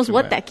kidding. Who knows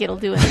what that kid will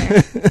do in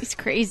there? He's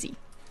crazy.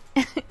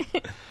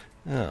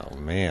 Oh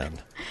man.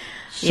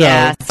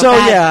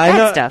 I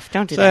know stuff.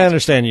 Don't do that. I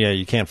understand. Yeah,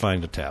 you can't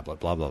find a tablet.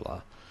 Blah blah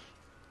blah.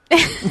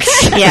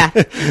 Yeah.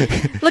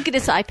 Look at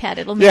this iPad.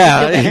 It'll make you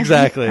feel better.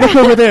 Exactly. Look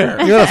over there.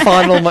 You want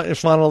to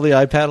fondle the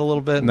iPad a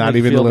little bit? Not make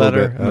even you feel a little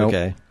better? bit. Nope.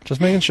 Okay. Just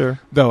making sure.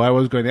 Though I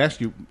was going to ask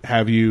you,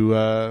 have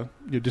you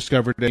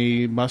discovered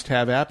any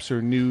must-have apps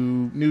or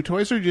new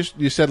toys, or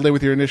you settled in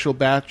with your initial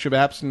batch of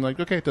apps and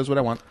okay, it does what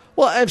I want?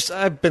 Well,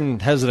 I've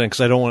been hesitant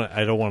because I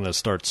don't want to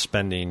start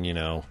spending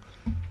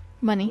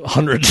money.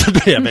 Hundreds of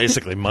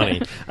basically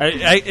money.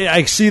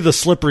 I see the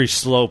slippery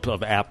slope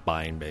of app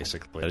buying,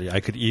 basically. I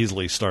could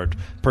easily start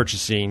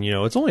purchasing,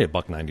 it's only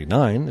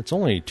 $1.99. It's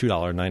only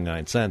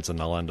 $2.99,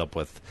 and I'll end up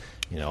with,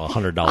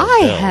 $100 bill.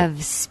 I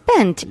have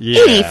spent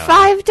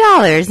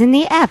 $85 in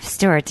the App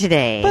Store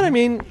today. But I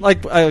mean,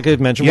 like I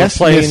mentioned, yes,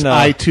 we're playing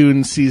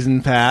iTunes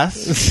Season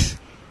Pass.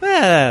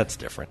 That's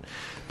different.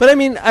 But I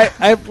mean,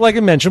 I like I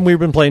mentioned, we've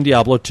been playing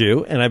Diablo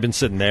 2, and I've been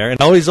sitting there, and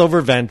always over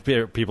event,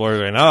 people are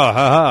going, oh,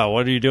 haha,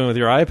 what are you doing with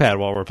your iPad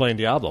while we're playing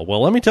Diablo?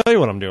 Well, let me tell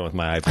you what I'm doing with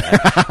my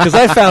iPad. Because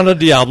I found a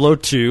Diablo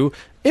 2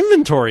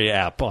 inventory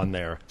app on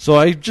there. So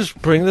I just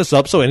bring this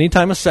up, so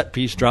anytime a set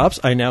piece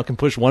drops, I now can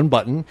push one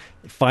button,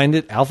 find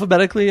it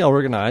alphabetically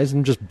organized,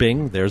 and just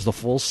bing, there's the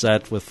full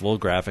set with full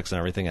graphics and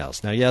everything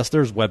else. Now, yes,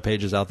 there's web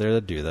pages out there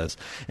that do this.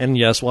 And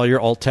yes, while you're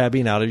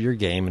alt-tabbing out of your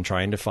game and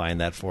trying to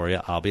find that for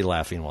you, I'll be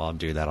laughing while I'm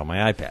doing that on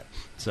my iPad.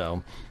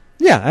 So,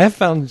 yeah, I have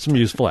found some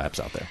useful apps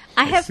out there.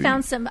 I have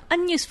found some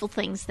unuseful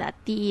things that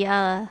the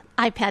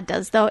iPad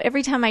does, though.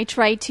 Every time I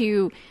try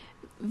to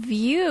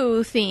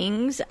view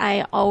things,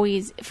 I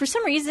always, for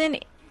some reason,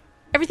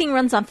 everything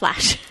runs on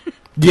Flash.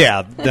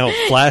 Yeah, no,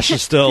 Flash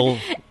is still...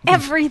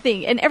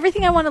 Everything. And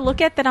everything I want to look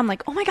at that I'm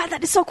like, oh my God,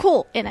 that is so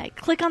cool. And I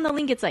click on the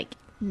link, it's like,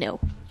 no,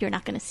 you're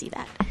not going to see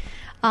that.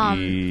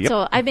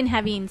 So I've been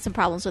having some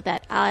problems with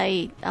that.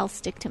 I'll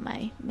stick to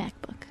my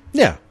MacBook.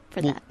 Yeah.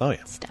 For that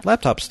stuff.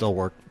 Laptops still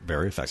work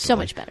very effectively. So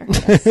much better.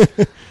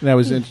 That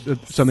was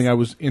something I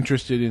was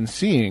interested in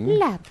seeing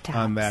Laptops.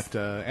 on that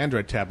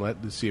Android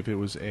tablet to see if it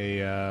was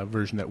a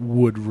version that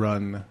would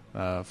run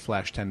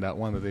Flash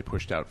 10.1 that they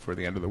pushed out for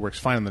the end of the works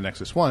fine on the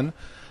Nexus 1.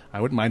 I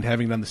wouldn't mind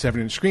having it on the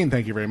 7-inch screen,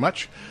 thank you very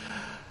much.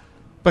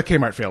 But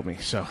Kmart failed me,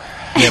 so.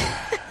 Yep.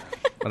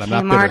 But I'm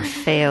not bitter. Kmart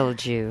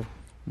failed you.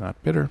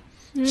 Not bitter.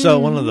 So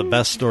one of the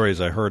best stories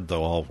I heard,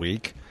 though, all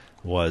week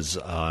was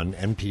on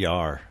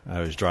NPR. I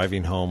was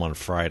driving home on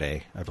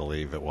Friday, I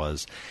believe it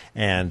was,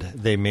 and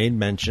they made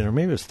mention, or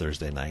maybe it was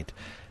Thursday night,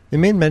 they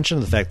made mention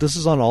of the fact, this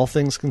is on All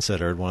Things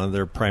Considered, one of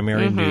their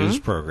primary news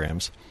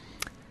programs.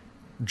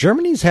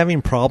 Germany's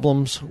having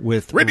problems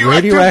with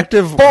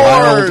radioactive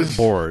wild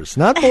boars.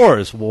 Not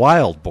boars,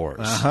 wild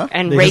boars. Uh-huh.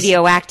 And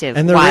radioactive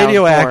and they're wild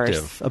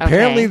radioactive. boars.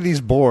 Apparently Okay. these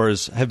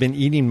boars have been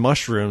eating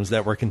mushrooms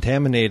that were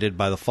contaminated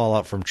by the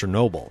fallout from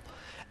Chernobyl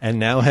and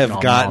now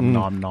have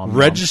gotten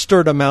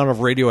registered amount of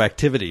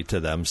radioactivity to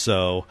them.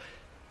 So,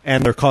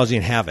 and they're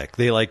causing havoc.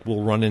 They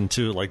will run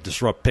into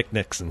disrupt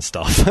picnics and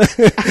stuff.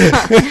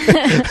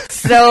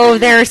 So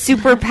their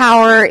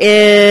superpower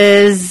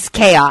is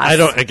chaos.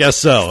 I guess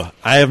so.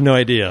 I have no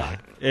idea.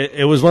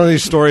 It was one of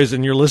these stories,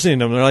 and you're listening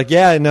to them. They're like,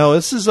 "Yeah, no,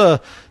 this is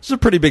a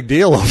pretty big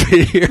deal over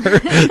here."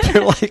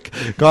 They're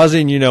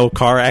causing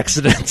car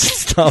accidents and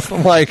stuff.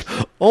 I'm like,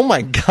 "Oh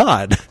my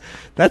God,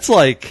 that's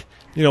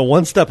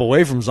one step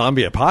away from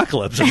zombie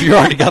apocalypse if you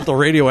already got the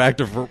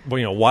radioactive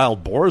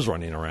wild boars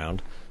running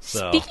around."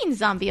 So. Speaking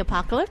zombie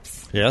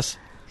apocalypse. Yes.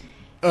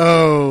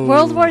 Oh.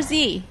 World War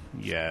Z.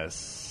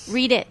 Yes.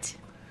 Read it.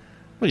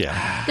 Well,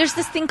 yeah. There's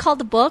this thing called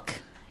the book,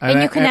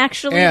 and you can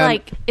actually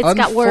it's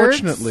got words.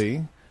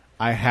 Unfortunately,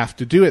 I have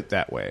to do it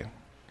that way.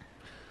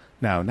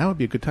 Now would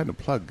be a good time to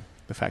plug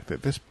the fact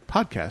that this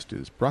podcast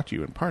is brought to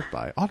you in part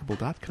by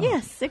Audible.com.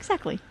 Yes,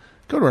 exactly.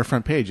 Go to our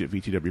front page at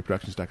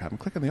VTWProductions.com and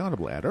click on the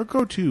Audible ad, or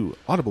go to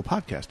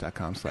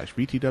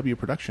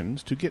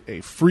audiblepodcast.com/VTWProductions to get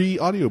a free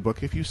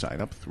audiobook if you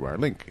sign up through our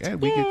link. And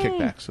we get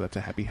kickback, so that's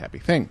a happy, happy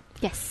thing.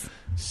 Yes.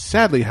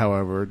 Sadly,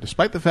 however,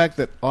 despite the fact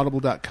that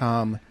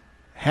Audible.com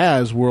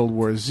has World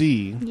War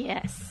Z,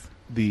 yes,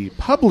 the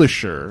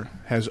publisher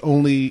has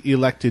only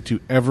elected to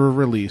ever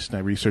release, and I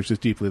researched this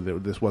deeply,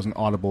 that this wasn't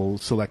Audible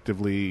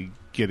selectively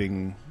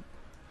getting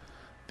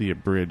the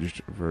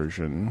abridged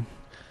version.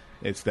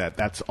 It's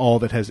that's all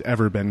that has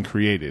ever been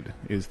created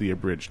is the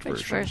abridged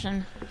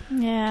version.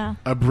 Yeah.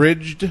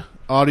 Abridged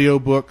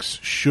audiobooks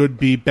should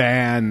be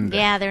banned.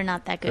 Yeah, they're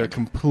not that They're a good.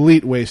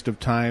 complete waste of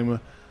time.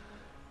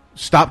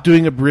 Stop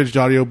doing abridged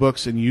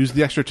audiobooks and use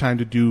the extra time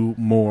to do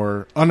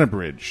more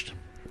unabridged.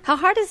 How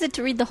hard is it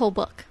to read the whole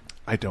book?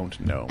 I don't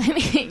know. I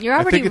mean, you're I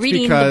already think it's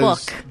reading the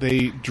because book.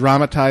 they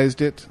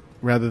dramatized it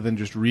rather than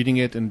just reading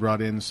it and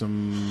brought in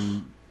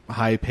some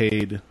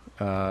high-paid,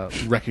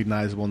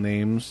 recognizable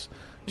names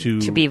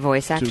to be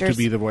voice to actors?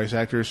 be the voice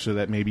actors, so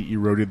that maybe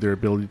eroded their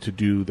ability to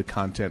do the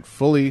content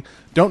fully.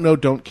 Don't know,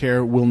 don't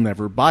care, will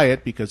never buy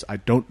it because I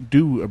don't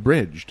do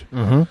abridged.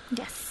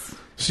 Yes.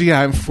 So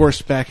yeah, I'm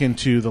forced back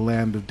into the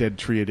land of Dead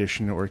Tree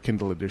Edition or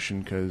Kindle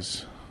Edition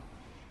because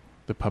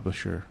the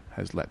publisher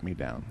has let me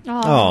down.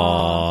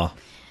 Aww.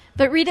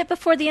 But read it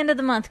before the end of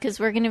the month because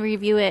we're going to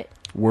review it.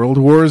 World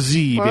War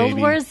Z, World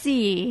baby. War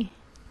Z.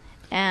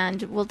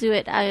 And we'll do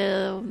it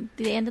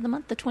the end of the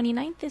month, the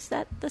 29th. Is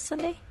that the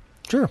Sunday?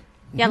 Sure.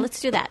 Yeah,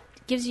 let's do that.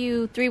 Gives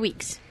you 3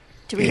 weeks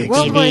to read Exactly.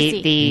 World War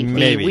Z.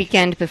 The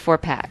weekend before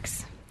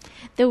PAX.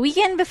 The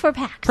weekend before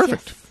PAX.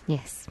 Perfect.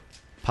 Yes.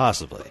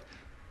 Possibly.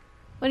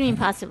 What do you mean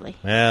possibly?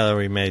 Yeah,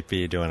 we may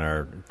be doing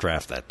our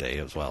draft that day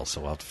as well,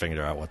 so we'll have to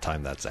figure out what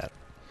time that's at.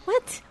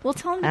 What? We'll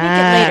tell them to make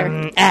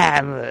it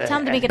later. Tell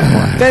them to make it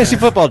at 4. Fantasy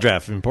football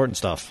draft, important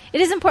stuff.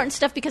 It is important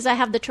stuff because I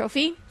have the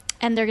trophy,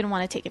 and they're going to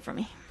want to take it from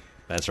me.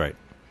 That's right.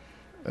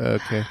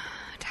 Okay.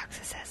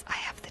 Taxa says, I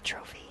have the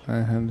trophy.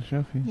 I have the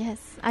trophy. Yes,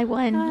 I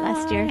won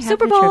last year. have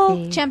Super the Bowl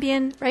trophy.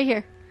 champion, right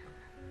here.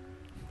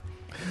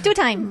 2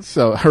 times.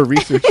 So her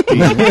research team.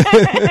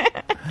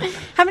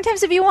 How many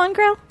times have you won,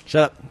 Grill?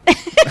 Shut up.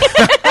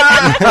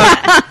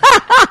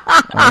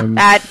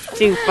 That's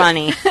too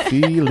funny.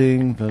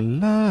 Feeling the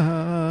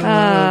love.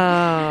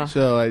 Oh.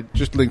 So I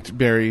just linked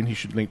Barry, and he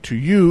should link to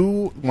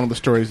you one of the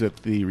stories that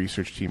the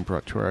research team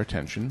brought to our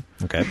attention.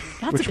 Okay.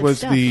 Lots which of good was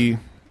stuff. the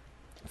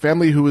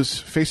family who was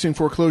facing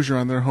foreclosure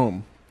on their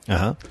home.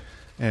 Uh-huh.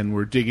 And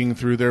were digging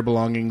through their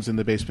belongings in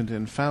the basement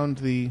and found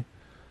the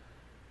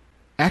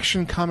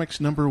Action Comics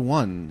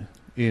 #1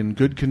 in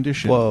good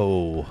condition.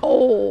 Whoa.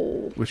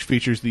 Oh. Which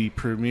features the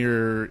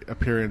premiere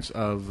appearance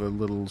of a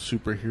little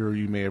superhero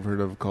you may have heard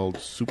of called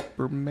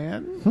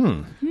Superman.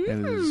 And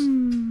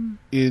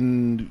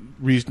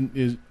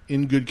is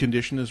in good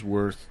condition, is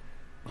worth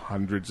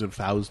hundreds of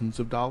thousands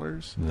of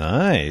dollars.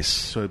 Nice.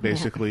 So it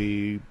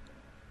basically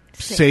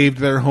saved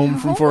their home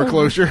from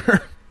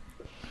foreclosure.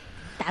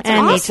 That's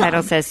And awesome. the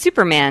title says,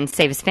 Superman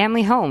saves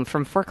family home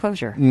from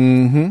foreclosure.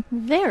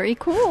 Very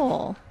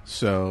cool.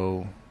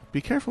 So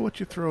be careful what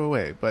you throw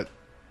away. But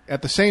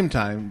at the same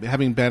time,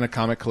 having been a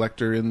comic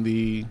collector in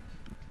the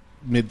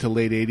mid to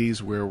late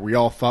 80s where we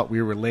all thought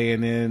we were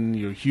laying in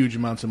huge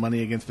amounts of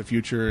money against the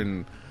future,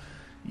 and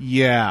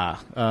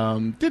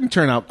didn't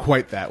turn out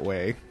quite that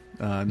way.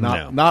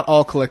 Not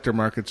all collector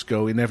markets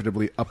go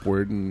inevitably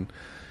upward, and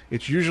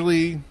it's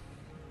usually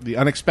the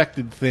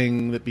unexpected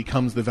thing that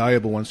becomes the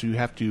valuable one, so you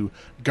have to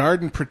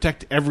guard and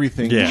protect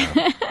everything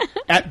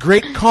at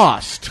great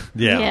cost.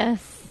 Yeah.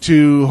 Yes.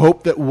 To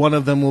hope that one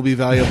of them will be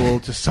valuable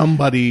to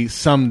somebody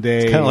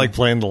someday. It's kind of like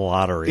playing the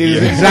lottery. It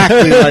is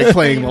exactly like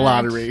playing the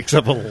lottery.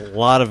 Except a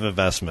lot of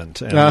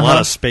investment and a lot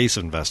of space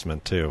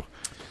investment, too.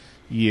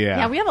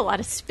 Yeah, we have a lot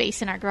of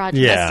space in our garage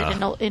Yeah.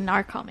 invested in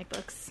our comic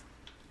books.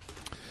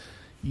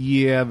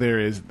 Yeah, there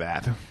is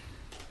that.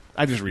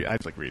 I just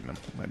like reading them.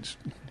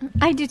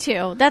 I do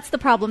too. That's the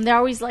problem. They're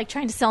always like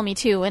trying to sell me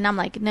too, and I'm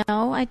like, no,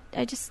 I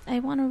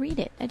want to read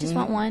it. I just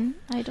want one.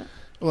 I don't.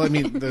 Well, I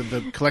mean,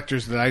 the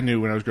collectors that I knew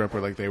when I was growing up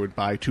were like, they would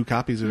buy 2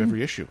 copies of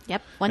every issue.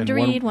 Yep, one And to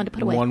read, one to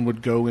put away. One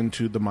would go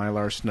into the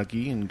Mylar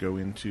Snuggie and go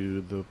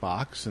into the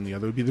box, and the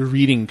other would be the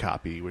reading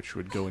copy, which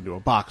would go into a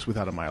box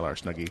without a Mylar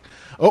Snuggie.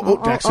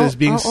 Dex is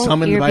being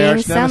summoned by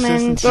Arch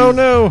Nemesis. Oh,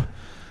 no.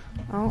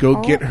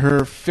 Go get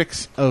her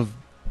fix of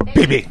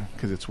Bibi,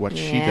 because it's what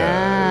she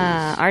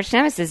does. Arch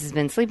Nemesis has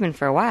been sleeping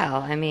for a while.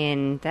 I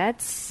mean,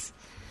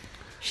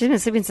 she's been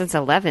sleeping since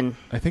 11.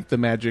 I think the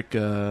magic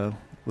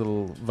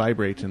little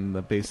vibrate in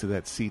the base of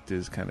that seat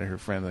is kind of her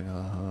friend. Like,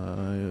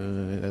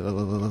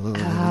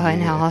 I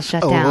know, I'll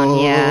shut down.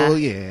 Yeah. Oh,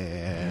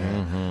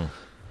 yeah.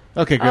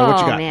 Okay, girl, what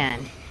you got? Oh,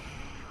 man.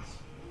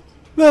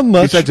 Not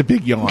much. Besides a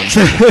big yawn. I'm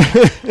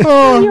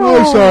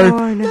sorry.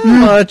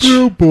 Much.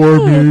 You bore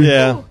me.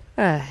 Yeah.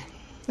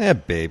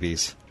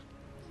 Babies.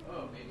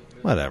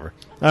 Whatever.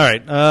 All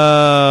right.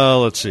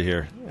 Let's see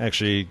here.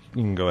 Actually,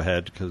 you can go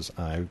ahead because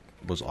I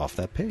was off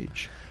that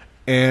page.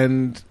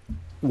 And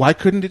why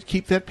couldn't it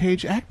keep that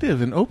page active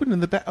and open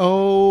in the back?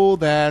 Oh,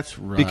 that's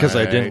right. Because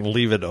I didn't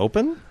leave it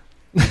open?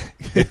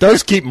 It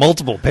does keep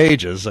multiple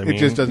pages. I mean, it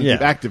just doesn't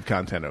keep active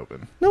content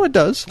open. No, it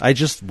does. I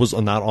just was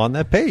not on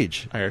that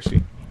page.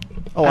 IRC.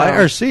 Oh,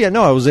 IRC?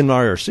 No, I was in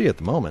IRC at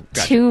the moment.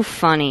 Too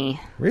funny.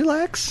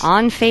 Relax.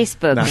 On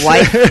Facebook, No.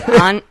 wife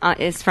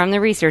it's from the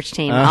research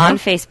team. Uh-huh. On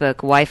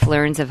Facebook, wife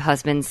learns of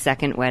husband's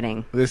second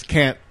wedding. This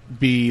can't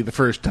be the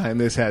first time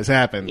this has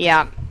happened.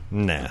 Yeah.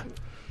 Nah.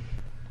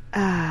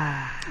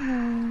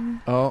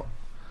 Oh,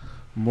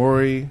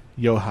 Mori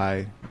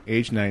Yohai,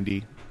 age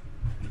 90,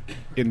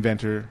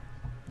 inventor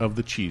of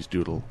the cheese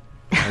doodle,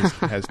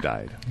 has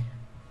died.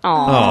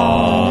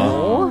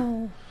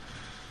 Aww.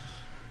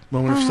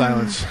 Moment of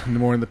silence in the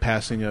mourning the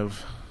passing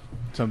of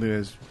something that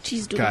has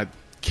Cheese doodle.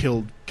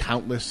 killed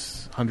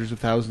countless hundreds of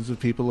thousands of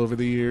people over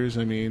the years.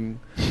 I mean,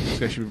 this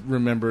guy should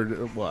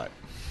remembered what?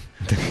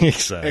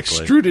 Exactly.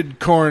 Extruded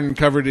corn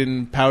covered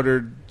in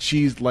powdered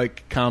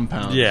cheese-like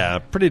compound. Yeah,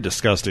 pretty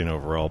disgusting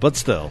overall, but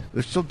still.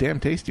 They're still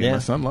damn tasty. Yeah. My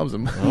son loves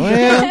them. Oh,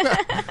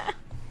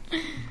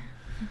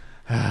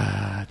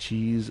 yeah.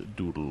 Cheese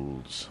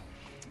doodles.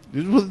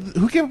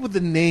 Who came up with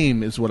the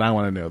name is what I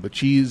want to know. The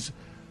cheese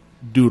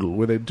doodle.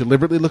 Were they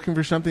deliberately looking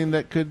for something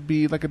that could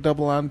be like a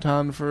double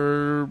entendre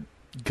for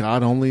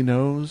God only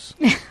knows?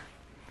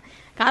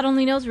 God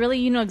only knows. Really,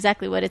 you know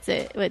exactly what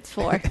it's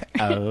for.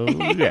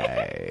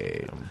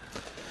 Okay.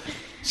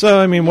 So,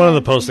 I mean, one of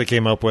the posts they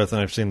came up with,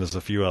 and I've seen this in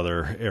a few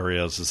other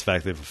areas, is the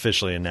fact they've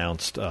officially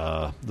announced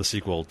the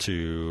sequel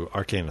to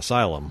Arcane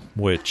Asylum,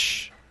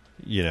 which,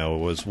 you know,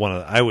 was one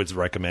of I would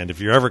recommend if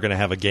you're ever going to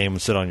have a game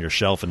sit on your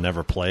shelf and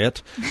never play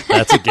it.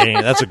 That's a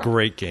game. That's a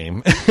great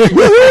game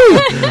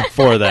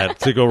for that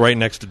to go right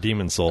next to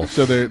Demon's Soul.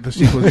 So the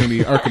sequel is going to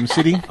be Arkham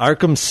City.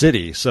 Arkham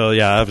City. So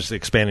yeah, obviously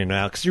expanding it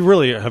out because you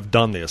really have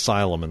done the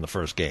Asylum in the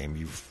first game.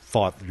 You've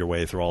fought your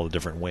way through all the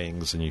different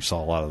wings, and you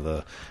saw a lot of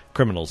the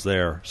criminals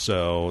there.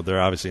 So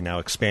they're obviously now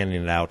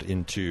expanding it out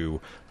into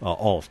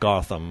all of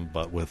Gotham,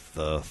 but with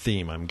the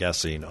theme, I'm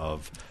guessing,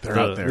 of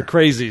out there. The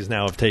crazies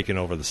now have taken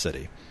over the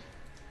city.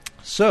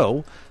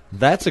 So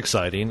that's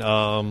exciting.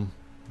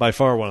 By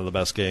far one of the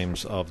best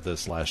games of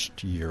this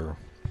last year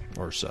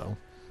or so.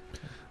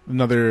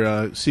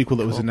 Another sequel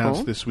that was Cool.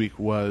 announced this week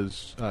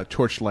was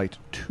Torchlight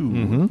 2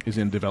 Mhm. is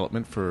in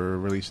development for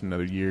release in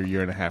another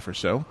year and a half or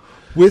so.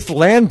 With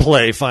land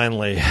play,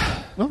 finally.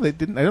 Well, they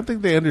didn't. I don't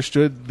think they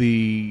understood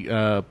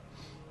the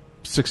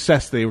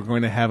success they were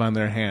going to have on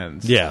their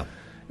hands. Yeah.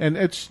 And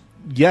it's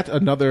yet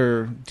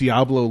another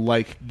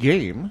Diablo-like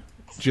game,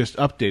 just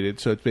updated.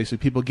 So it's basically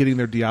people getting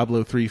their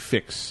Diablo 3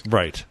 fix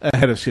right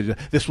ahead of schedule.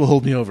 This will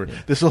hold me over.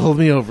 This will hold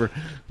me over.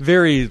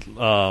 Very,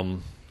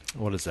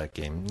 what is that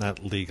game?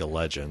 Not League of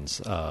Legends.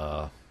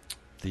 The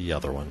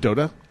other one.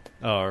 Dota?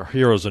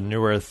 Heroes of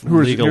New Earth.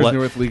 Heroes League of of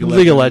New Earth, League of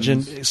League of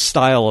Legends. Legends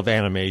style of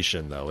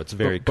animation, though. It's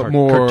very But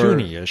more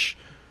cartoony-ish.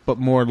 But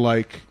more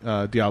like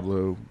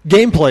Diablo.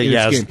 Gameplay, in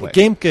its yes. gameplay.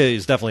 Gameplay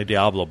is definitely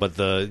Diablo, but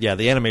the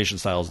animation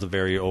style is the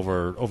very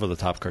over the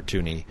top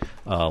cartoony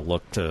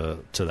look to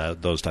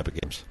those type of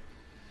games.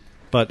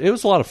 But it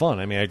was a lot of fun.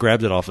 I mean, I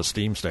grabbed it off a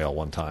Steam sale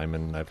one time,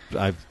 and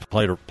I've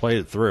played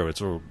it through.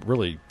 It's a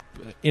really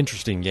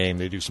interesting game.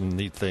 They do some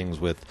neat things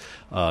with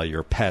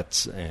your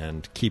pets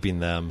and keeping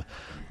them.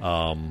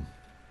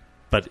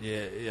 But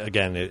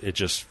again, it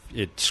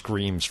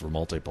screams for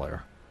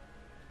multiplayer.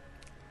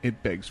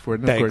 It begs for it.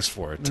 And Begs of course,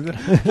 for it.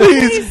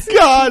 Please,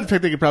 God! In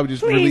fact, they could probably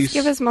just Please release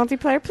give us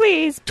multiplayer.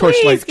 Please.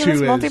 Torchlight Please give 2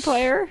 us as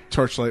multiplayer.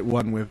 Torchlight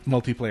 1 with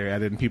multiplayer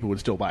added, and people would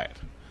still buy it.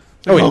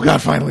 Oh, yeah.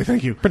 God, finally,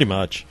 thank you. Pretty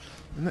much.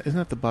 Isn't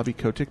that the Bobby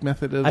Kotick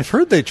method of... I've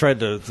heard they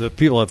the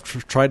people have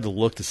tried to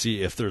look to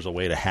see if there's a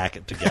way to hack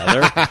it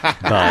together,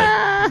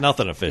 but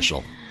nothing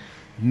official.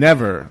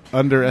 Never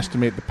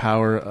underestimate the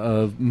power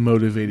of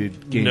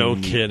motivated game. No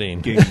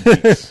kidding. Game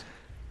geeks.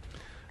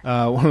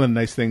 One of the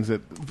nice things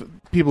that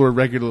people are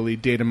regularly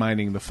data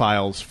mining the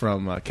files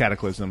from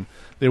Cataclysm.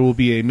 There will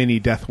be a mini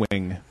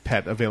Deathwing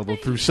pet available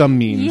through some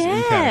means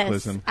in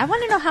Cataclysm. I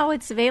want to know how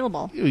it's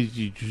available. So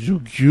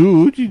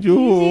cute.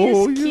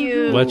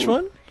 cute. Which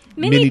one?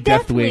 Mini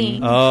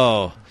Deathwing.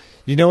 Oh,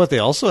 you know what they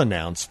also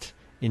announced?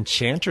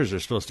 Enchanters are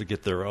supposed to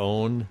get their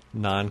own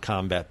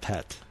non-combat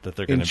pet that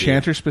they're going to be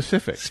Enchanter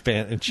specific.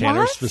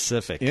 Enchanter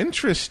specific.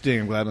 Interesting.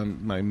 I'm glad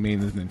my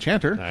main is an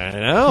enchanter. I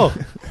know.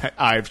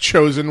 I've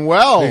chosen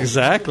well.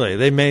 Exactly.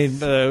 They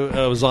made it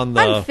was on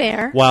the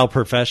Unfair.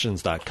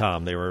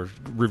 wildprofessions.com. They were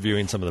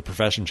reviewing some of the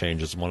profession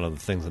changes. One of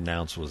the things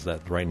announced was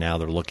that right now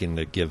they're looking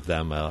to give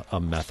them a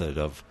method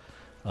of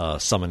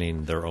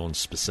summoning their own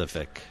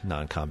specific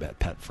non-combat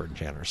pet for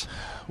enchanters.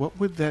 What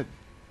would that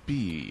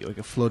be? Like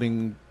a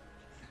floating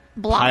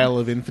Blob. pile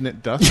of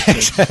infinite dust?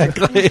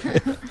 Exactly.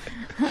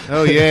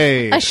 Oh,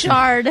 yay. A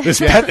shard. This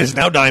pet is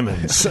now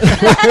diamonds.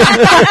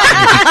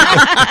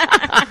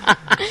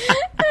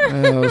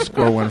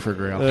 Score one for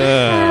Grail.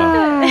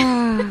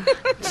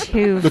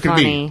 Too Look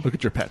funny. at me. Look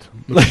at your pet.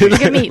 Look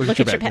at me. Look at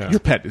your pet. pet. Your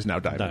pet is now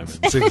diamonds.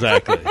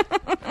 Exactly.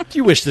 Do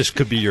you wish this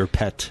could be your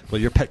pet? Well,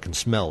 your pet can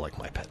smell like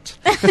my pet.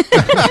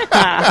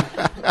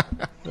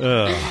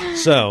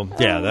 So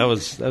yeah, that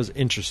was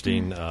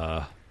interesting.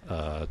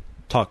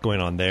 talk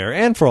going on there,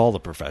 and for all the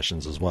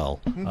professions as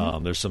well.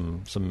 There's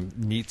some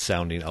neat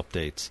sounding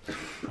updates.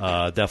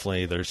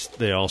 Definitely,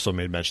 they also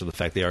made mention of the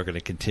fact they are going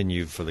to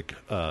continue for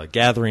the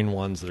gathering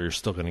ones that are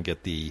still going to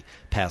get the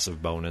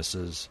passive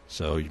bonuses.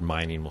 So your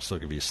mining will still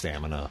give you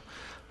stamina,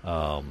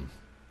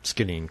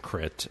 skinning,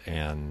 crit,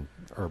 and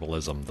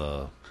herbalism,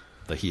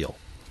 the heal.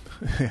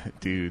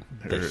 Dude,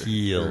 the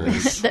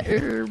heals. The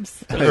herbs.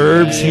 The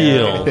herbs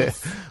heal.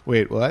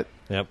 Wait, what?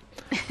 Yep.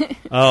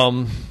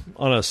 On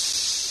a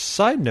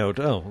side note,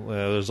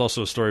 there's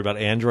also a story about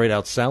Android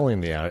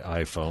outselling the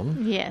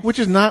iPhone. Yes. Which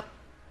is not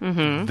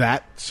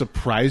that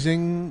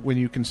surprising when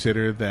you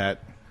consider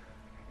that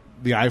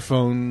the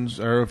iPhones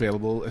are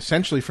available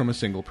essentially from a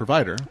single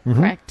provider.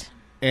 Correct.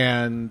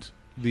 And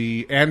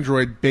the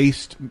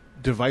Android-based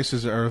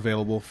devices are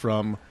available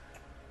from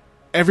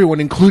everyone,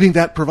 including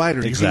that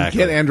provider.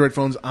 Exactly. You can get Android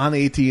phones on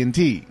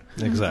AT&T.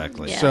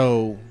 Exactly. Yeah.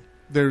 So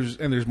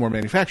there's more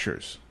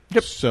manufacturers.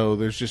 Yep. So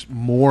there's just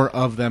more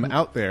of them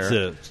out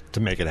there to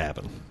make it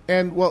happen.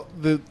 And well,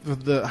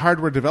 the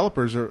hardware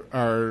developers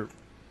are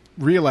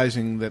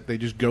realizing that they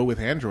just go with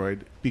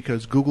Android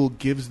because Google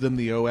gives them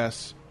the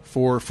OS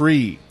for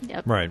free.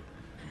 Yep. Right.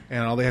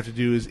 And all they have to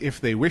do is,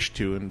 if they wish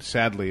to, and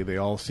sadly they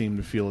all seem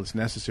to feel it's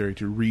necessary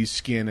to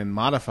reskin and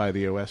modify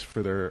the OS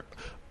for their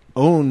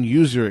own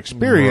user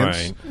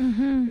experience,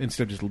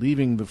 instead of just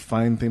leaving the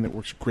fine thing that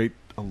works great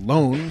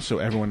alone so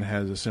everyone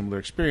has a similar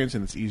experience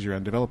and it's easier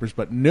on developers.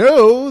 But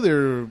no,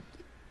 they're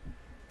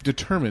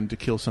determined to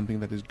kill something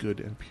that is good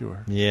and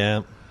pure.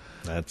 Yeah,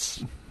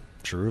 that's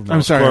true of most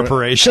I'm sorry,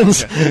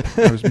 corporations.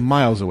 I was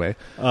miles away.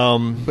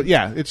 But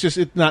yeah, it's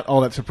not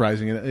all that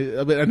surprising.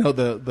 But I know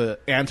the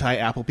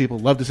anti-Apple people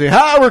love to say,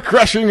 we're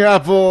crushing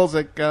Apple. It's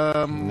like,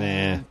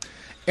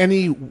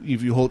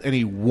 if you hold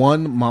any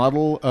one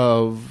model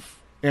of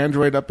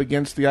Android up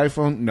against the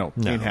iPhone, no,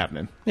 ain't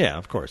happening. Yeah,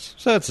 of course.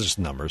 So it's just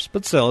numbers,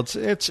 but still,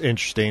 it's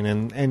interesting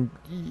and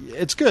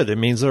it's good. It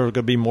means there are going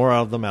to be more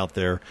of them out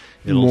there.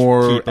 It'll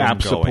more keep them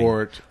app going.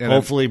 support, and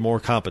hopefully more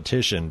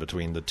competition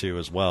between the two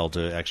as well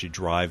to actually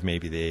drive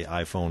maybe the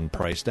iPhone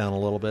price down a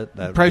little bit.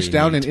 Price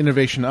down and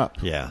innovation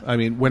up. Yeah, I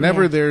mean,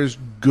 whenever there's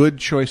good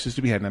choices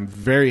to be had, and I'm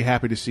very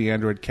happy to see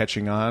Android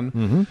catching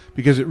on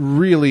because it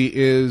really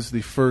is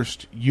the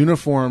first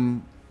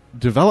uniform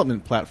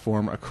development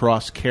platform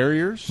across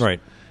carriers, right,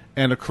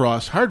 and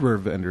across hardware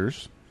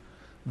vendors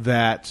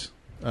that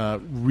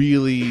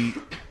really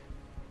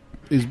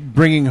is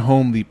bringing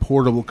home the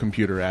portable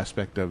computer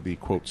aspect of the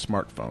quote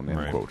smartphone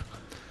end quote.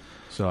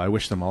 So I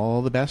wish them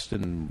all the best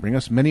and bring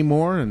us many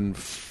more and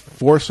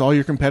force all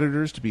your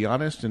competitors to be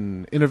honest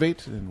and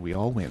innovate, and we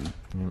all win.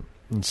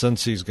 And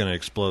since he's going to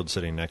explode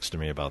sitting next to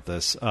me about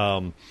this,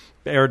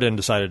 Aridin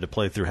decided to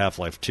play through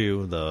Half-Life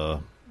 2,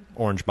 the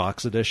Orange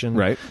Box Edition.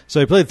 Right. So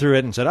he played through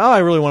it and said, I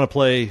really want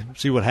to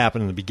see what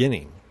happened in the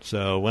beginning.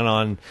 So went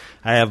on.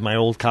 I have my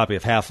old copy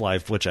of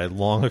Half-Life, which I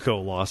long ago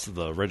lost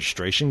the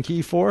registration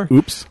key for.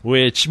 Oops.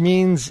 Which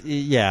means,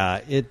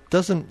 it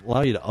doesn't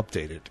allow you to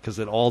update it because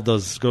it all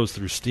goes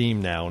through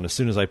Steam now. And as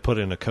soon as I put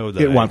in a code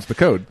that wants the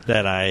code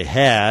that I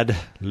had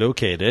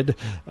located,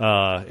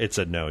 it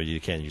said no, you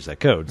can't use that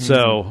code.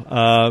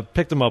 So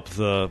picked them up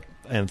the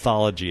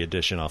Anthology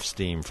edition off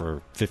Steam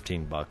for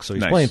 $15. So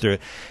he's playing through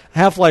it.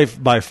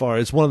 Half-Life, by far,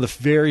 is one of the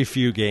very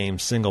few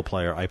games, single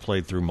player, I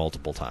played through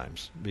multiple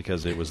times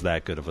because it was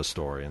that good of a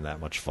story and that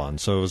much fun.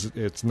 So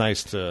it's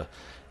nice to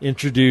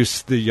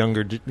introduce the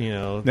younger,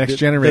 next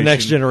generation. the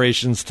next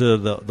generations to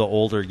the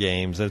older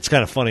games. And it's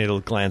kind of funny to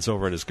glance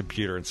over at his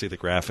computer and see the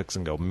graphics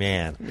and go,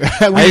 man,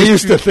 I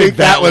used to think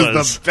that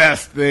was the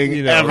best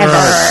thing ever.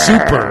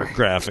 Super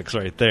graphics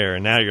right there.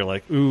 And now you're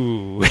like,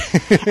 ooh.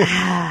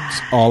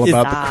 It's all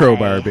about the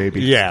crowbar,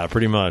 baby. Yeah,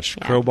 pretty much.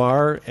 Yeah.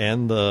 Crowbar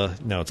and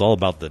it's all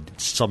about the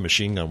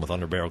submachine gun with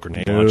underbarrel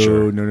grenade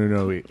launcher.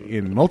 No.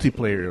 In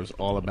multiplayer, it was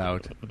all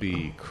about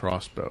the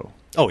crossbow.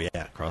 Oh,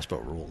 yeah. Crossbow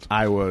ruled.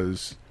 I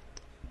was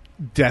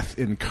death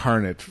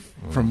incarnate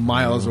from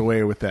miles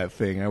away with that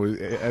thing. I was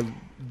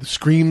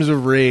screams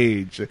of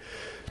rage.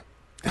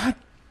 God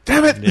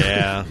damn it!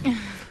 Yeah.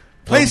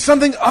 Play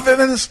something other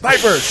than the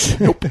sniper.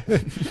 Nope.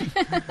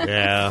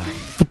 Yeah.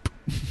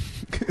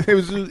 It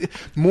was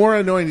more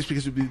annoying just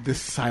because it would be this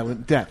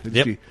silent death. It'd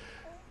just be,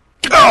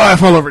 I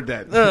fall over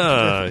dead.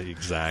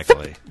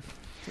 Exactly.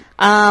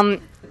 I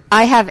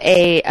have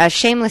a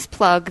shameless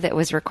plug that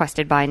was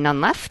requested by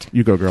None Left.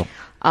 You go, girl.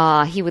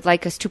 He would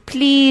like us to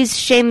please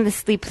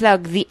shamelessly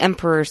plug The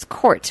Emperor's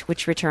Court,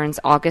 which returns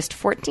August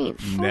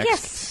 14th.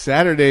 Next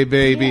Saturday,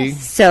 baby.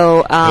 Yes.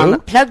 So,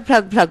 plug.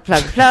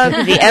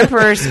 The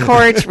Emperor's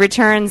Court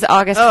returns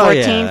August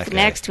 14th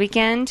next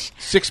weekend.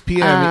 6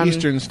 p.m.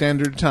 Eastern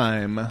Standard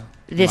Time.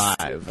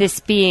 Live. This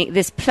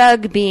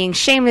plug being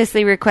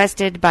shamelessly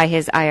requested by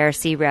his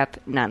IRC rep,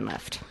 None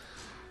Left.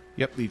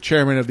 Yep, the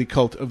chairman of the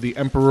cult of the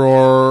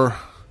Emperor.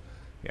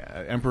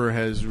 Yeah, Emperor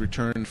has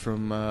returned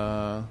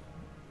from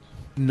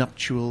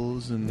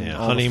nuptials and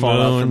all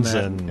honeymoons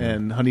the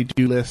and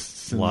honey-do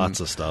lists. And lots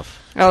of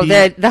stuff. Oh,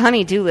 the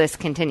honey-do lists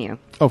continue.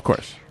 Of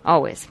course.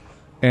 Always.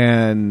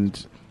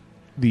 And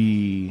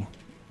he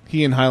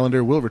and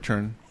Highlander will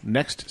return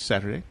next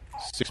Saturday,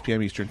 6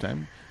 p.m. Eastern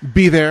Time.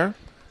 Be there.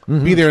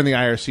 Mm-hmm. Be there in the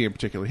IRC in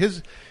particular.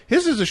 His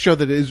is a show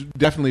that is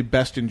definitely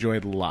best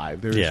enjoyed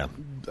live. There's, I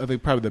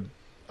think, probably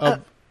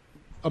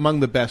among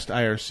the best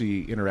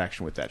IRC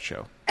interaction with that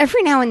show.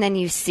 Every now and then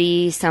you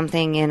see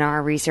something in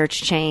our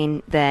research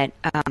chain that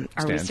our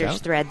Stands research out.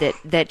 thread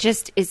that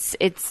just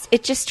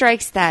it just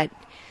strikes that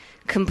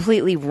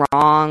completely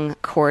wrong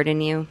chord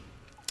in you.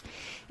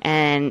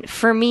 And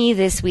for me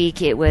this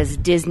week it was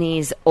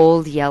Disney's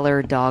Old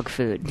Yeller dog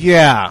food.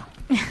 Yeah.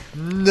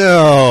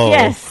 No.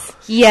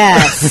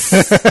 Yes.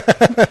 Here's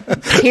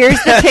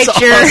the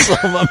picture.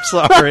 Awesome. I'm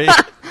sorry.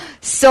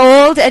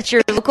 Sold at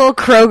your local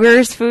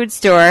Kroger's food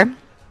store,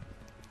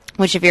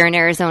 which if you're in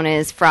Arizona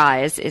is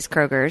Fry's, is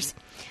Kroger's.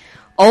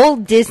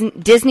 Old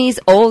Disney's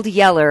Old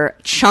Yeller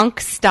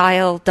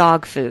chunk-style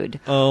dog food.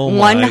 Oh,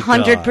 my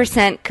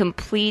 100%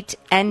 complete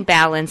and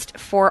balanced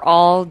for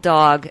all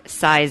dog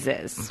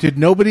sizes. Did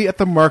nobody at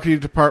the marketing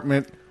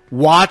department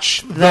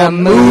watch The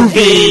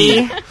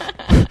movie.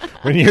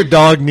 When your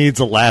dog needs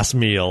a last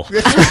meal, go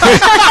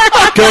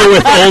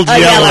with Old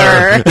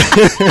Yeller.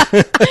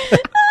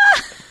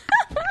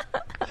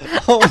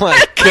 Oh my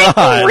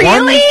God!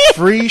 Really? One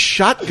free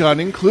shotgun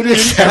included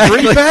in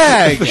every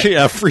bag.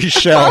 Yeah, free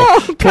shell, Oh,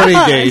 20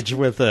 God. gauge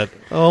with it.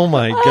 Oh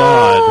my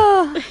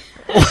God!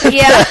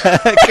 Yeah. What the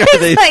heck are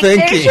they It's like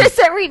thinking? there's just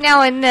every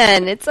now and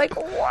then. It's like,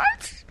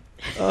 what?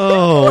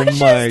 Oh What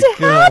my just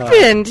God!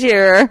 happened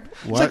here?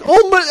 It's like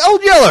Old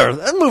Yeller.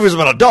 That movie's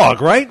about a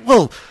dog, right?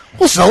 Well,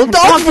 we'll sell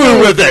dog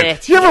food with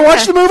it. You ever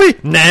watch the movie?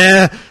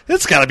 Nah,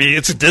 it's gotta be.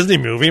 It's a Disney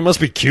movie. It must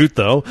be cute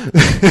though.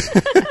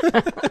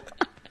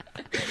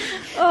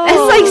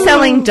 It's like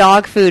selling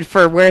dog food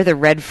for where the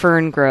red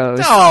fern grows.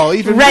 Oh,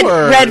 even red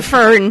worse. red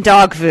fern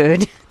dog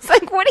food. It's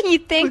like, what are you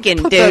thinking,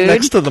 Put dude? that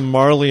next to the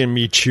Marley and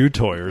Me Chew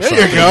toy or something.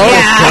 you go. Oh,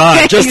 Yeah,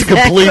 God, just to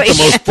complete the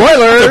most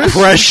Spoilers.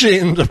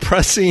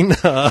 depressing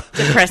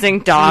Depressing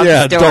dog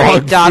yeah,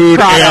 story, dog food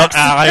products.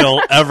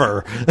 aisle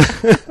ever.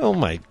 Oh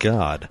my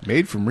God!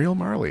 Made from real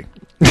Marley.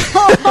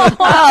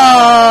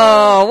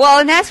 Oh, well,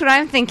 and that's what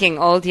I'm thinking.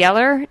 Old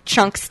Yeller,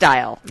 chunk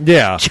style.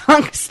 Yeah,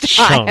 Chunk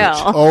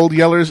style. Old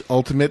Yeller's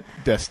ultimate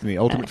destiny,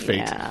 ultimate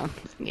fate.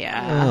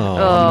 Yeah.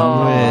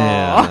 Oh,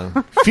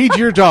 man. Feed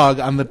your dog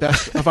on the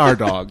best of our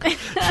dog.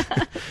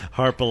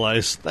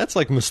 Harpalice. That's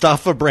like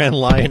Mustafa brand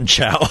lion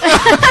chow.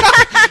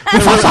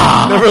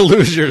 Never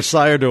lose your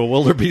sire to a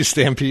wildebeest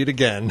stampede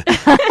again.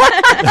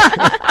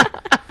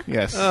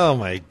 Yes. Oh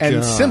my God.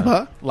 And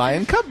Simba,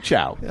 lion cub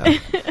chow. Yeah.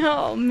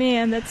 Oh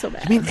man, that's so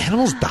bad. I mean,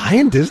 animals die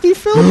in Disney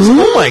films?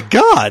 Oh my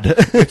God.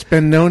 It's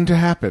been known to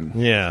happen.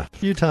 Yeah, a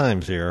few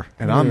times here.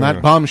 And on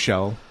that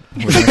bombshell,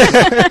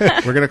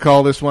 we're gonna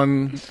call this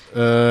one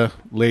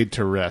laid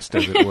to rest,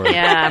 as it were.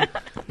 Yeah.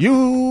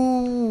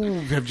 You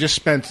have just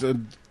spent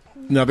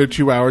another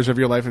 2 hours of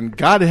your life, and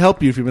God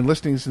help you if you've been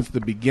listening since the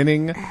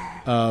beginning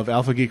of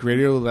Alpha Geek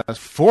Radio, the last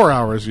 4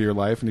 hours of your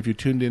life, and if you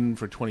tuned in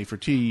for 20 for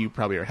Tea, you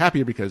probably are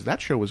happier because that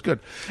show was good.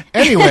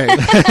 Anyway.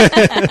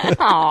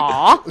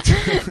 Aww.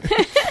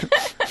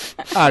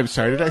 I'm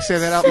sorry, did I say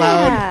that out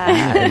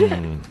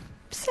loud?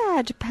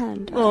 Sad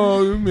panda.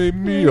 Oh, you made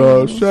me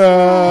a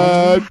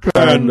sad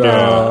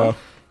panda.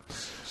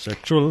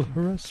 Sexual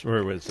harassment.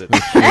 Where was it?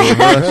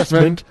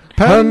 Harassment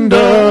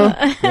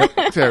panda.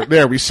 Yep.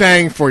 There, we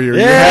sang for you.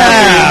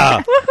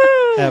 Yeah.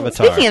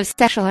 Avatar. Speaking of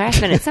sexual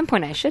harassment, at some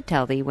point I should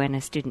tell the When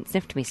a Student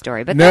Sniffed Me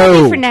story, but No.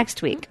 that'll be for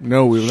next week.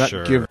 No, we will not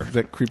Sure. give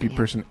that creepy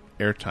person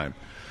airtime.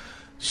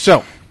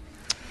 So,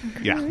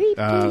 yeah.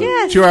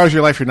 Yes. 2 hours of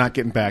your life you're not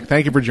getting back.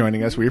 Thank you for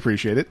joining us. We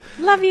appreciate it.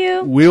 Love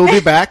you. We'll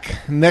be back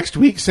next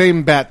week.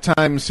 Same bat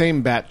time,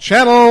 same bat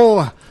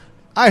channel.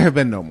 I have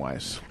been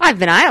Gnomewise. I've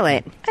been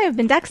Islet. I have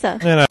been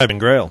Dexa. And I've been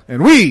Grail.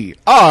 And we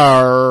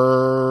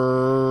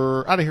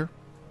are out of here.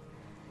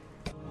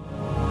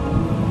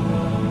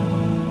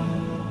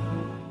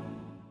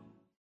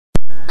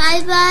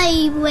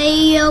 Bye-bye,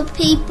 radio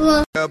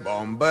people.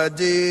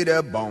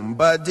 Bomba-dee-da,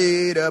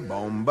 bomba-dee-da,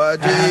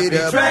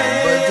 bomba-dee-da,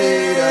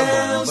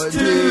 bomba-dee-da,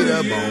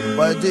 bomba-dee-da,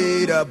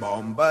 bomba-dee-da,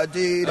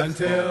 bomba-dee-da,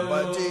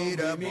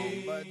 bomba-dee-da,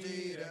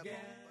 bomba-dee-da.